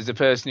Dukoff, there's the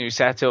person who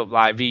set up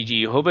like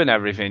VG Hub and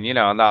everything, you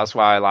know, and that's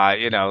why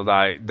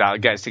that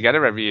gets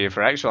together every year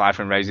for Extra Life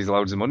and raises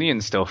loads of money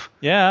and stuff.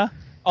 Yeah.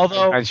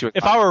 Although,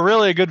 if I were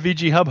really a good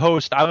VG Hub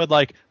host, I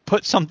would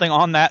put something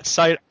on that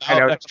site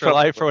about Extra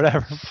Life or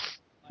whatever.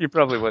 You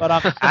probably would.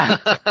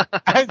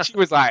 And she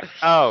was like,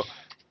 oh,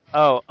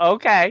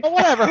 okay. Well,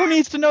 whatever. Who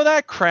needs to know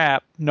that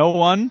crap? No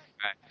one.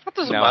 That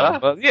doesn't matter.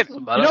 But, you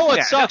know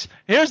what sucks?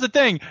 Here's the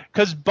thing,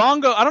 because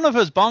Bongo, I don't know if it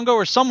was Bongo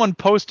or someone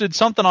posted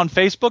something on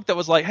Facebook that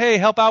was like, hey,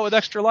 help out with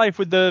Extra Life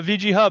with the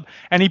VG Hub,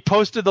 and he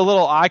posted the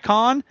little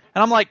icon,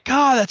 and I'm like,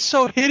 God, that's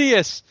so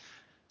hideous.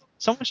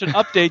 Someone should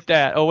update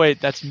that. Oh,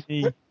 wait, that's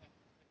me.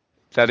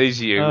 That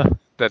is you.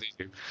 That is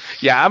you.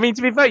 Yeah, I mean,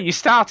 to be fair, you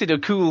started a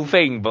cool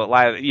thing,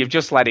 but you've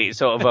just let it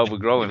sort of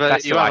overgrow.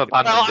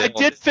 I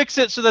did fix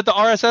it so that the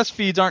RSS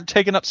feeds aren't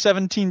taking up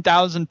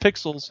 17,000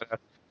 pixels.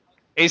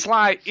 It's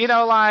like,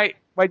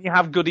 when you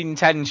have good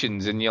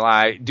intentions and you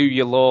do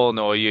your lawn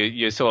or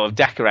you sort of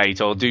decorate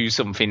or do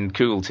something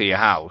cool to your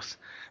house,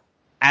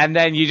 and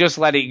then you just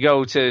let it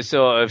go to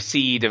sort of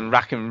seed and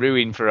rack and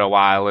ruin for a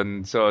while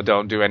and sort of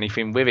don't do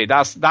anything with it.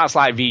 That's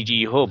like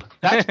VG Hub.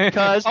 That's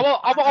because I'm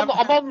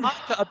on to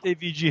update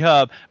VG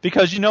Hub,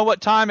 because you know what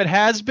time it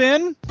has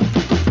been?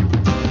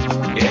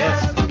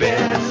 It's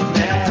been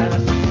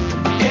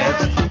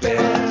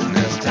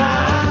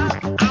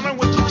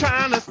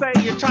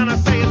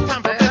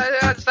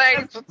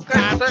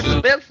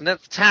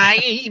business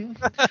time.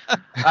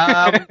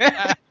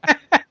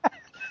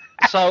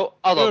 So,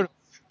 hold on.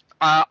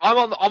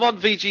 I'm on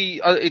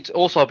VG. It's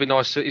also be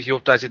nice if you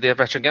updated the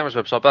Veteran Gamers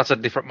website, but that's a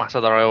different matter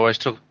that I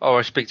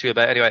always speak to you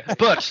about anyway.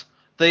 But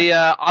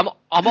I'm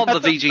on the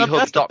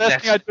VGHub.net. The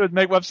best thing I do is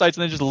make websites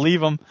and then just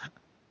leave them.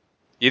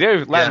 You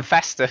do let them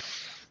fester.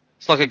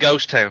 It's like a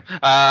ghost town.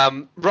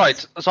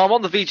 Right, so I'm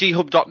on the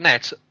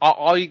VGHub.net.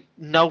 I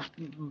know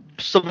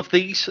some of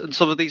these, and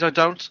some of these I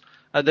don't.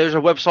 There's a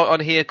website on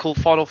here called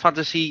Final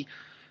Fantasy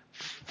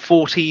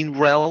 14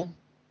 Realm.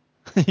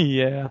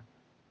 Yeah.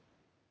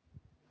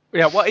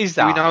 Yeah, what is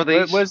that? Do we know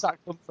these? Where's that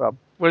come from?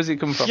 Where does it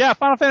come from? Yeah,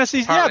 Final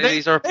Fantasy. Apparently Yeah,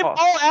 these are they've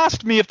all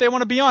asked me if they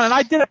want to be on, and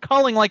I did a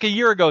culling like a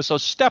year ago, so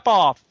step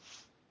off.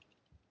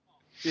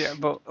 Yeah,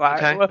 but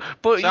like, okay.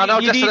 but so no,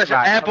 just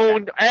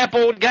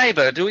Airborne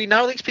Gamer. Do we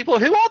know these people?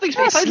 Who are these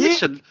people?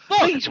 Listen,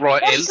 please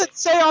write in. What does it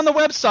say on the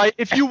website?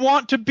 If you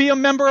want to be a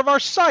member of our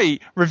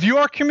site, review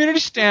our community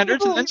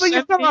standards, and then send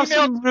an email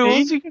to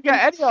rules. me. You can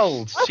get any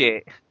old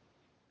shit.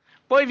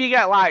 But if you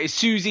get like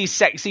Susie's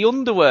sexy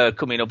underwear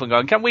coming up and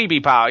going, can we be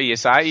part of your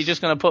site? You're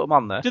just going to put them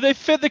on there. Do they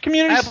fit the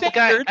community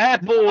standard?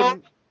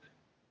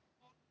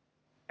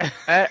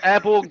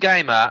 Airborne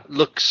Gamer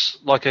looks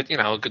like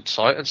a good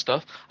site and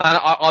stuff. And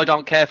I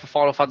don't care for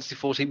Final Fantasy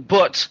 14,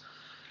 but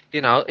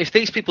if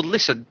these people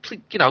listen,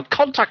 please,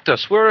 contact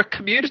us. We're a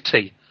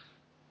community.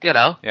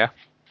 Yeah.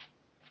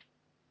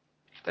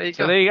 There you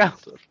so go. There you go.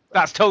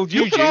 That's told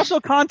you. You can also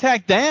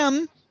contact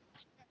them.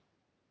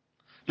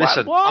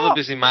 Listen, what? I'm a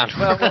busy man. It's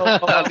I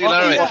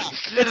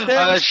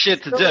have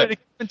shit to do. To keep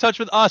in touch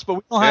with us, but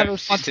we don't have a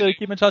responsibility to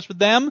keep in touch with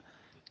them.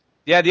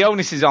 Yeah, the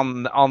onus is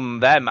on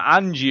them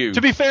and you.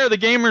 To be fair, the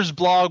Gamers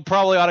blog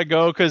probably ought to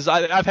go because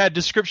I've had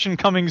description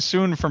coming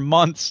soon for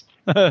months.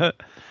 And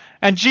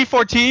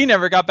G14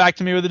 never got back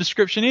to me with a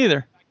description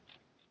either.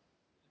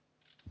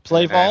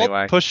 Play Vault,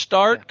 anyway. push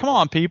start. Come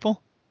on,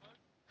 people.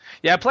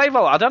 Yeah, Play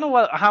Vault. I don't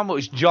know how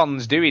much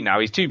John's doing now.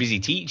 He's too busy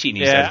teaching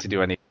himself to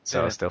do any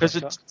sort of stuff. Because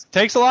it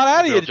takes a lot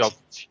out of you. Job.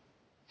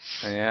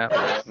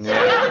 Yeah.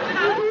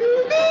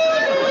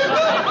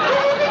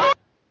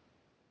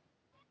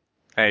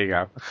 There you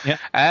go. Yeah.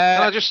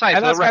 Can I just say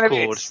for the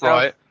record,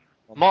 right?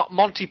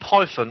 Monty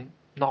Python,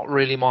 not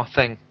really my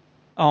thing.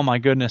 Oh my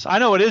goodness! I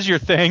know it is your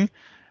thing.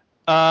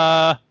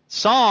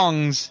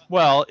 Songs.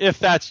 Well,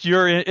 if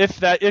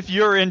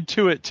you're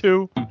into it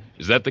too.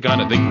 Is that the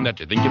kind of thing that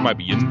you think you might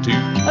be into?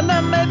 And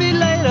then maybe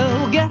later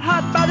we'll get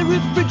hot by the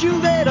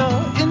refrigerator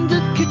in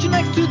the kitchen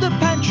next to the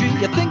pantry.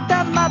 You think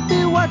that might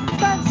be what you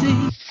fancy?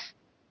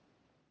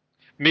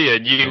 Me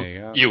and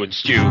you and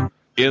Stu,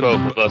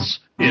 both of us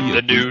in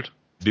the nude.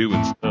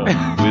 Doing stuff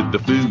with the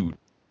food.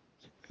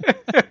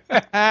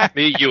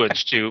 Me, you, and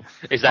Stu.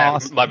 Is that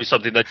awesome. Might be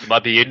something that you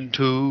might be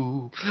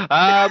into?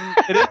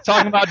 It is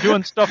talking about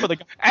doing stuff with the.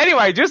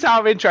 Anyway, just out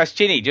of interest,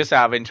 Chinny. Just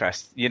out of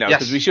interest,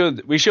 because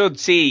yes. we should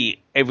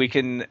see if we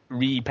can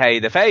repay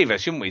the favour,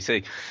 shouldn't we?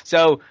 See,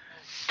 so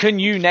can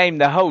you name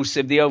the hosts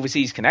of the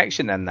Overseas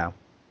Connection then? Now,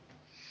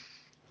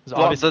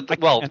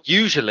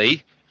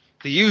 usually.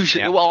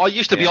 Well, I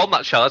used to be on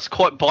that show. That's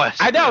quite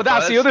biased. I know.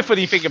 That's the other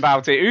funny thing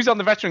about it. Who's on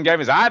the Veteran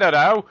Gamers? I don't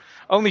know.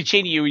 Only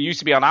Chinny, who used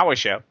to be on our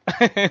show.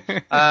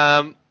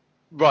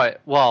 Right.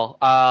 Well,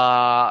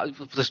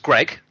 there's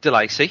Greg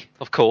DeLacy,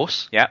 of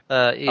course. Yeah.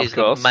 He is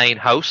the main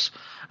host.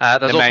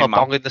 There's also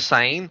Bong in the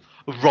Sane,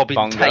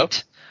 Robin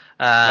Tate,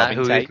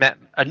 who we've met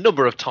a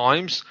number of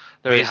times.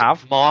 There is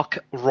Mark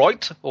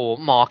Wright or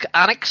Mark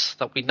Annex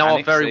that we know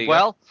of very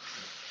well.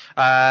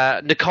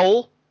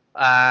 Nicole.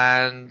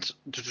 And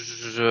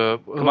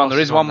come on, there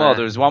is one more.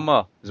 There's one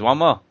more.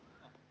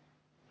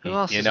 Who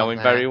else you know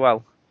him very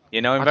well.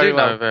 You know him very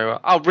well.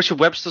 Oh, Richard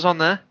Webster's on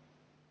there.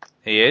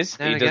 He is.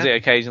 He does it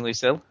occasionally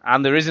still.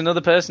 And there is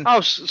another person.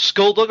 Oh,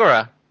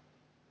 Skullduggerer.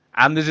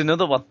 And there's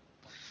another one.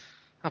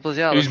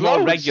 Who's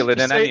more regular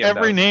than any of those.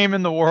 Every name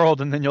in the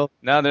world, and then you'll.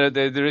 No,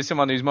 there is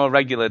someone who's more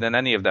regular than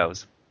any of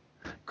those.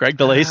 Greg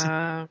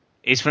DeLacy.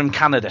 He's from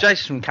Canada.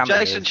 Jason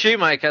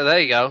Shoemaker.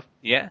 There you go.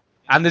 Yeah.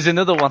 And there's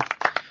another one.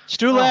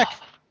 Stulek. Oh.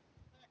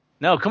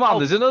 No, come on.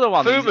 There's another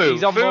one. Fumu.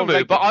 He's on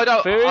Fumu, but I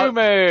don't.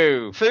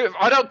 Fumu.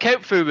 I don't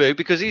count Fumu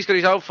because he's got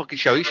his own fucking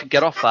show. He should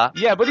get off that.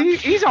 Yeah, but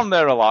he's on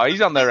there a lot. He's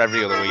on there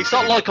every other week. It's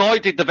not like I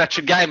did the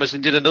Veteran Gamers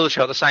and did another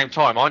show at the same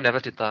time. I never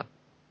did that.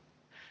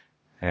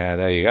 Yeah,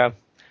 there you go.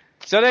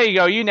 So there you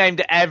go. You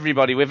named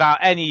everybody without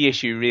any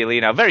issue, really.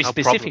 Very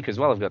specific as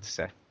well, I've got to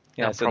say.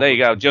 Yeah. So there you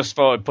go. Just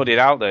thought I'd put it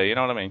out there. You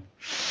know what I mean?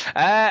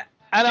 And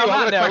Stu,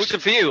 I've got a question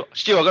for you.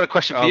 Stu, I've got a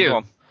question for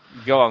you.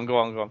 Go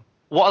on.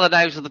 What are the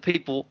names of the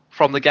people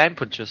from the Game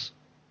Punchers?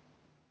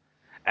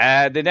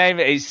 The name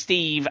is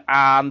Steve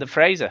and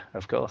Fraser,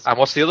 of course. And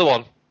what's the other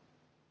one?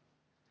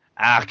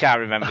 I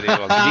can't remember the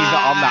other one. He's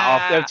not on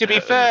that often. To be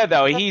fair,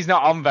 though, he's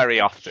not on very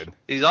often.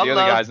 He's on. The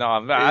other guy's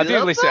not on. I do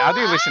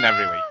listen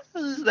every week.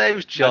 His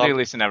name's John. I do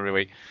listen every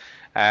week.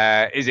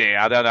 Is he?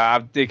 I don't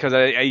know because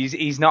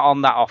he's not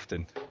on that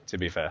often. To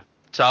be fair.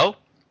 So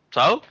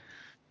I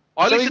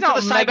listen to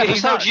the same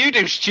episodes you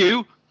do,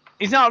 Stu.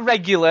 He's not a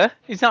regular.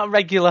 He's not a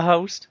regular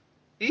host.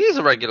 He is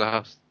a regular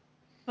host.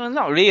 Well,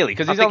 not really,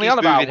 because he's I think only he's on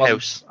about moving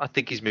house. I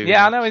think he's moving.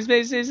 Yeah, I house. know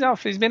he's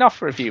off. He's been off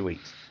for a few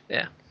weeks.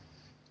 Yeah.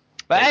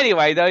 But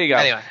anyway, there you go.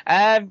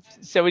 Anyway.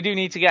 So we do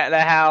need to get the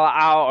hell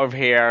out of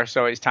here,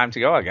 so it's time to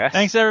go, I guess.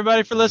 Thanks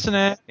everybody for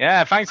listening.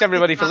 Yeah, thanks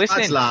everybody for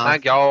listening.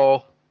 Thank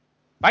y'all.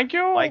 Thank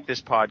you. Like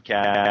this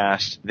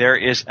podcast, there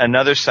is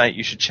another site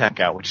you should check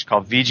out, which is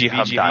called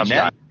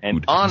VGHub.net.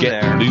 And on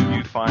there,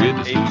 you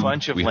find a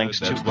bunch of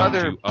links to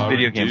other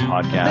video game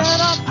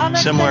podcasts,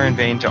 similar in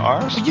vein to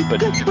ours,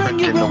 but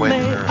different in the way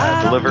that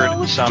they're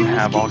delivered. Some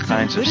have all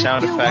kinds of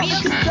sound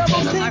effects.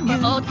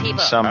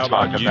 Some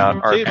talk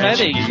about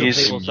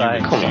RPGs.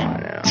 Come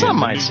on now. Some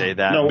might say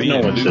that. No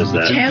one says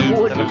that.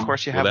 Then, of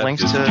course, you have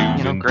links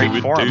to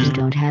great forums. You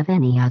don't have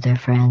any other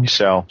friends.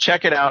 So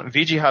check it out.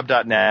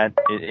 VGHub.net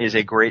is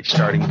a great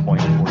starting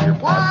point for your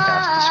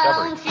podcast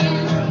discovery.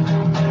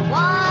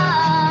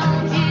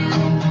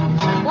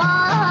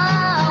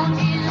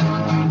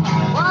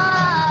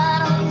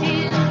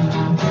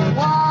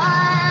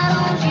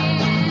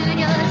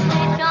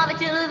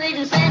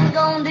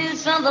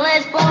 Something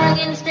less boring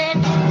instead.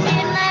 Sitting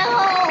at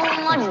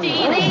home, watch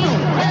TV.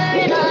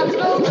 Heard I'm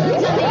so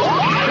good to me.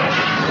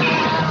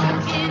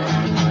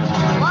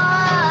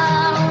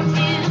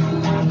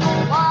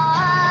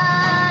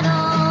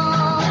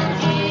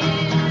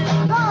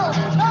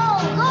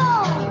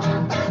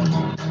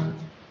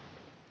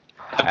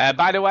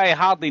 By the way,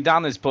 Hardly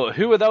Dan has put,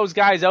 who are those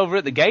guys over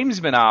at the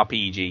Gamesman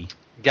RPG?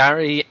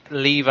 Gary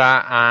Lever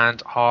and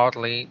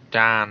Hardly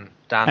Dan.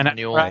 Dan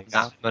Newman.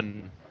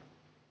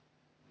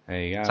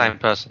 There you go. Same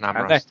person,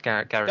 Ambrose.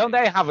 Gary. Don't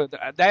they have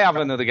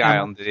another guy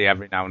on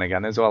every now and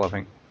again as well, I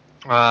think.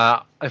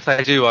 If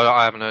they do,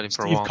 I haven't heard him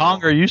for a while. Steve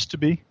Conger used to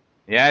be.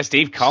 Yeah,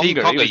 Steve Conger.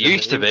 Steve Conger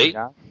used to be.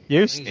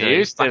 Used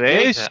to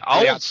be.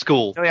 Old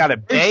school. He had a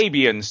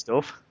baby and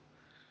stuff.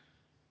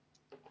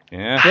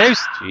 Yeah.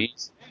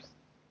 Jeez.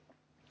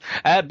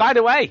 By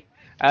the way,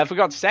 I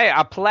forgot to say,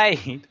 I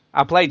played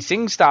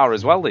SingStar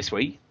as well this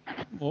week.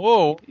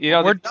 Whoa. They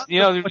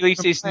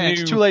released this new...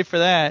 It's too late for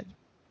that.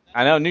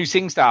 I know, new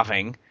SingStar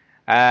thing.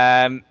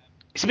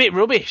 It's a bit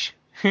rubbish.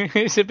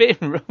 It's a bit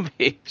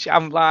rubbish.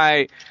 I'm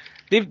like,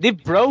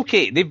 they've broke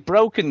it. They've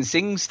broken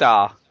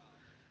SingStar.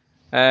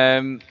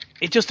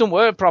 It just doesn't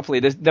work properly.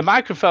 The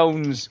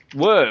microphones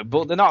work,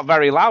 but they're not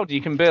very loud.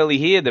 You can barely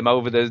hear them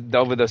over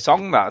the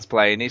song that's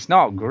playing. It's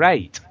not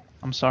great.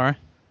 I'm sorry.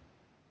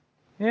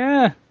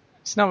 Yeah,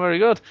 it's not very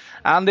good.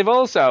 And they've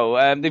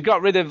also they've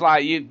got rid of,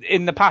 like,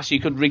 in the past you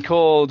could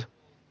record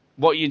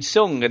what you'd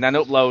sung and then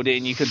upload it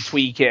and you could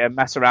tweak it and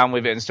mess around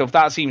with it and stuff.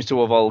 That seems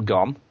to have all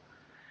gone.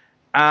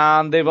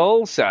 And they've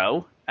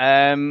also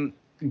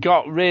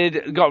got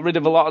rid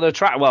of a lot of the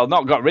tracks. Well,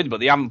 not got rid, but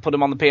they haven't put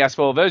them on the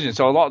PS4 version.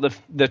 So a lot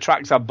of the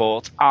tracks I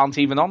bought aren't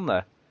even on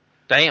there.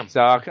 Damn.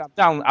 So I've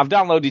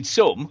downloaded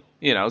some.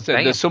 So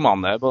there's some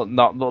on there, but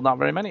not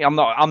very many. I'm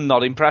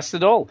not impressed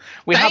at all.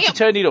 We had to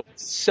turn it up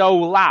so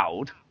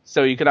loud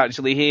so you could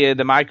actually hear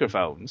the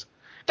microphones.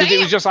 Because it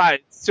was just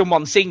like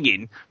someone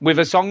singing with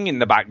a song in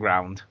the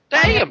background.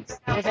 Damn!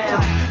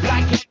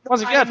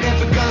 Was it good?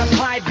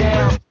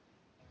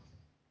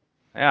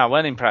 Yeah, I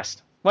weren't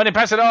impressed. Weren't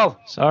impressed at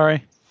all.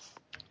 Sorry.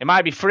 It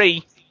might be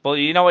free, but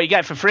you know what you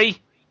get for free?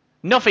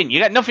 Nothing. You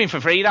get nothing for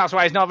free. That's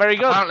why it's not very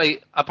good.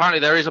 Apparently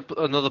there is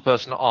another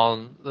person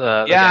on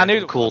the I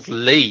knew called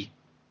Lee.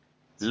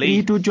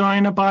 Free to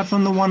join apart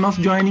from the one-off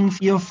joining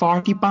fee of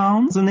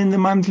 £40, and then the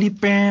monthly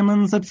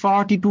payments at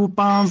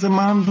 £42 a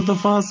month for the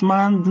first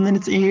month, and then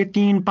it's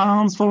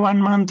 £18 for 1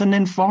 month, and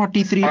then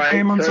 43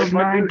 payments of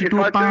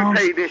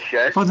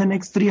 £92 for the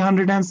next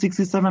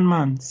 367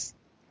 months.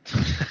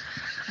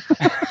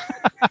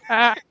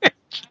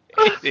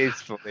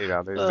 It's funny,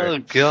 man. Oh,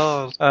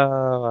 God.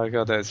 Oh, my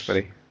God, that's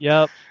funny.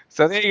 Yep.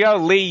 So there you go,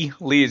 Lee.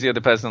 Lee is the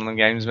other person on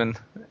the Gamesman.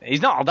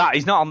 He's not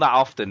on that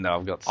often, though,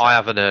 I've got to say. I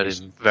haven't heard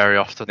him very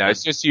often. No,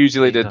 it's just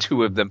usually the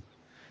two of them.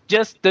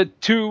 Just the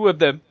two of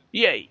them.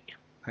 Yay.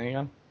 There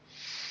you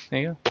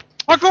go.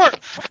 Parkour!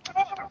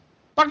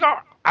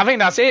 I think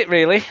that's it,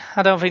 really.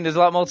 I don't think there's a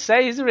lot more to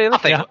say, is there, really? I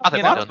think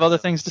lots of other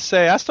things to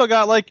say. I still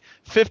got,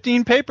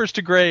 15 papers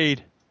to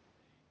grade.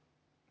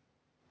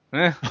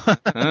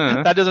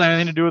 That doesn't have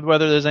anything to do with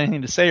whether there's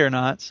anything to say or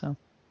not, so...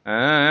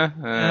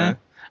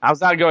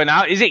 How's that going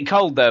out? Is it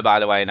cold there, by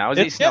the way, now? Is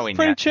it snowing It's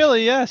pretty yet?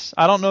 chilly, yes.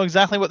 I don't know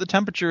exactly what the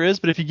temperature is,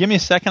 but if you give me a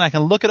second, I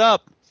can look it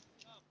up.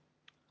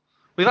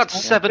 We've had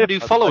 7 new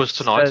followers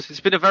tonight. It's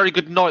been a very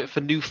good night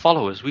for new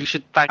followers. We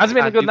should thank... Has it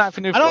been a good night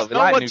for new followers? I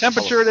don't know what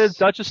temperature it is,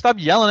 Duchess. Stop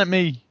yelling at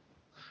me.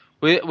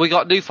 We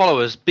got new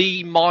followers.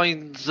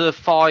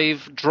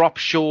 B-Mines5, Drop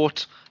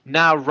Short,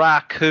 Now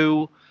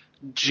Raku,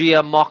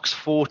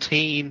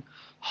 Giamox14,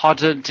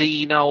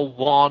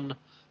 Hodadino1,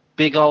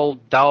 Big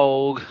Old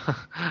Dog,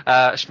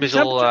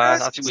 Schmizzle,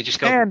 I think we just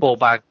got ball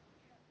bag.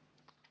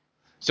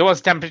 So what's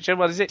the temperature?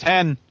 What is it?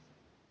 10.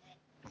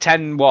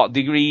 10 what?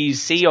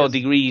 Degrees C or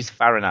degrees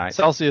Fahrenheit?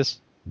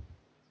 Celsius.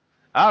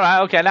 All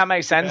right, okay, that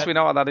makes sense. We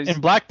know what that is. In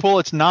Blackpool,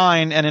 it's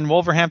 9, and in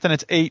Wolverhampton,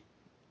 it's 8.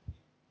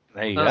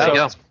 There you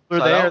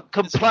go.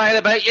 Complain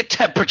about your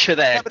temperature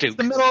there, dude. It's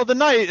the middle of the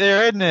night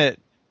there, isn't it?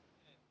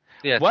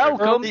 Yeah,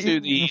 welcome early to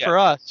evening the for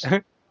us.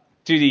 to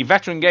the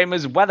Veteran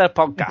Gamers Weather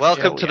Podcast.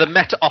 Welcome to the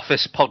Met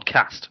Office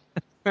podcast.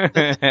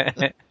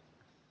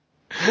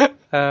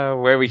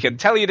 Where we can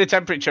tell you the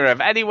temperature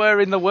of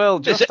anywhere in the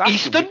world. There's Just an after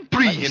eastern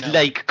breeze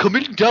like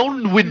coming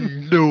down the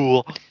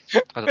window.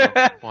 I don't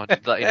know why I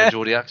did that in a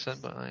Geordie accent,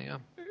 but there you go.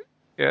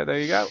 Yeah, there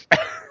you go.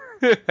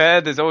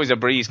 There's always a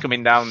breeze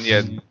coming down,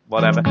 yeah,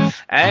 whatever.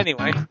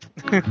 Anyway.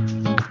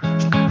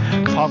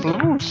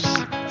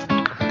 Pamplemousse.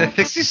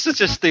 This is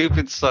such a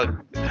stupid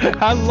song.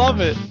 I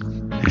love it.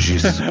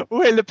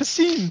 Où est le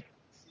piscine?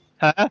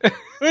 Huh?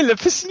 Où est le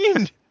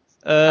piscine?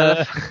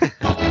 Yeah. I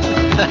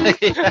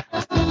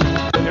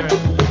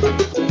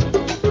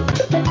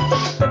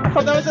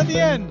thought that was at the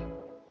end.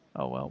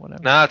 Oh, well,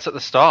 whatever. No, it's at the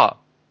start.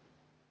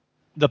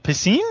 The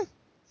piscine?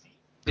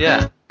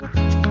 Yeah.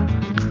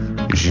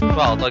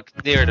 Well, like,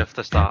 near enough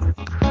to start.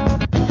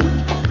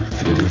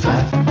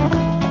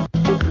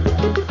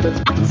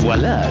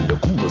 Voilà la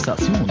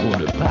conversation dans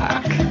le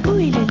parc. Où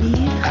est le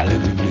livre? À la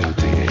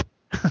bibliothèque.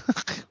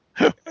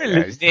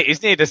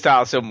 It's near to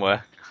start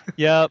somewhere.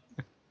 Yep.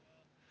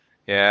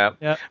 Yeah.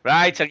 Yep.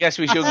 Right, I guess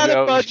we should I had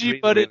go. a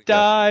budgie, but it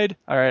died.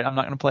 All right, I'm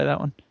not going to play that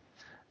one.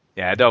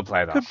 Yeah, don't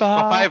play that.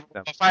 Goodbye.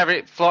 My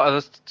favourite Flight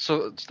of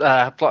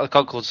the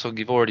Conchords song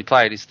you've already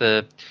played is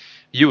the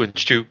You and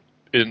Stu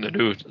in the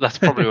Nude. That's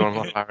probably one of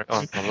my favourite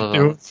ones.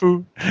 Do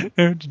food.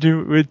 To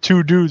do with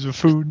 2 dudes with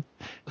food.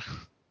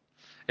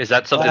 Is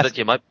that something that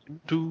you might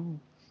do?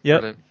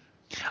 Yep. Brilliant.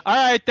 All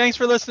right, thanks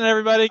for listening,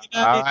 everybody. Good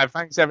night. All right,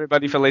 thanks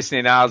everybody for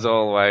listening as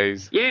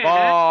always. Yeah.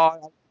 Bye.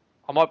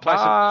 I might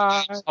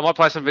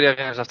play some video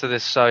games after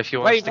this, so if you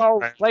want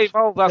to play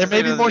Volve. There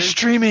may be more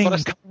streaming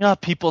coming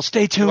up, people.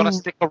 Stay tuned. you want to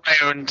stick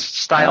around,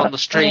 stay on the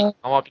stream.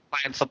 I might be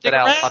playing something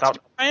else.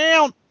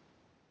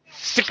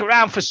 Stick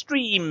around for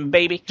stream,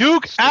 baby.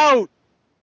 Duke out.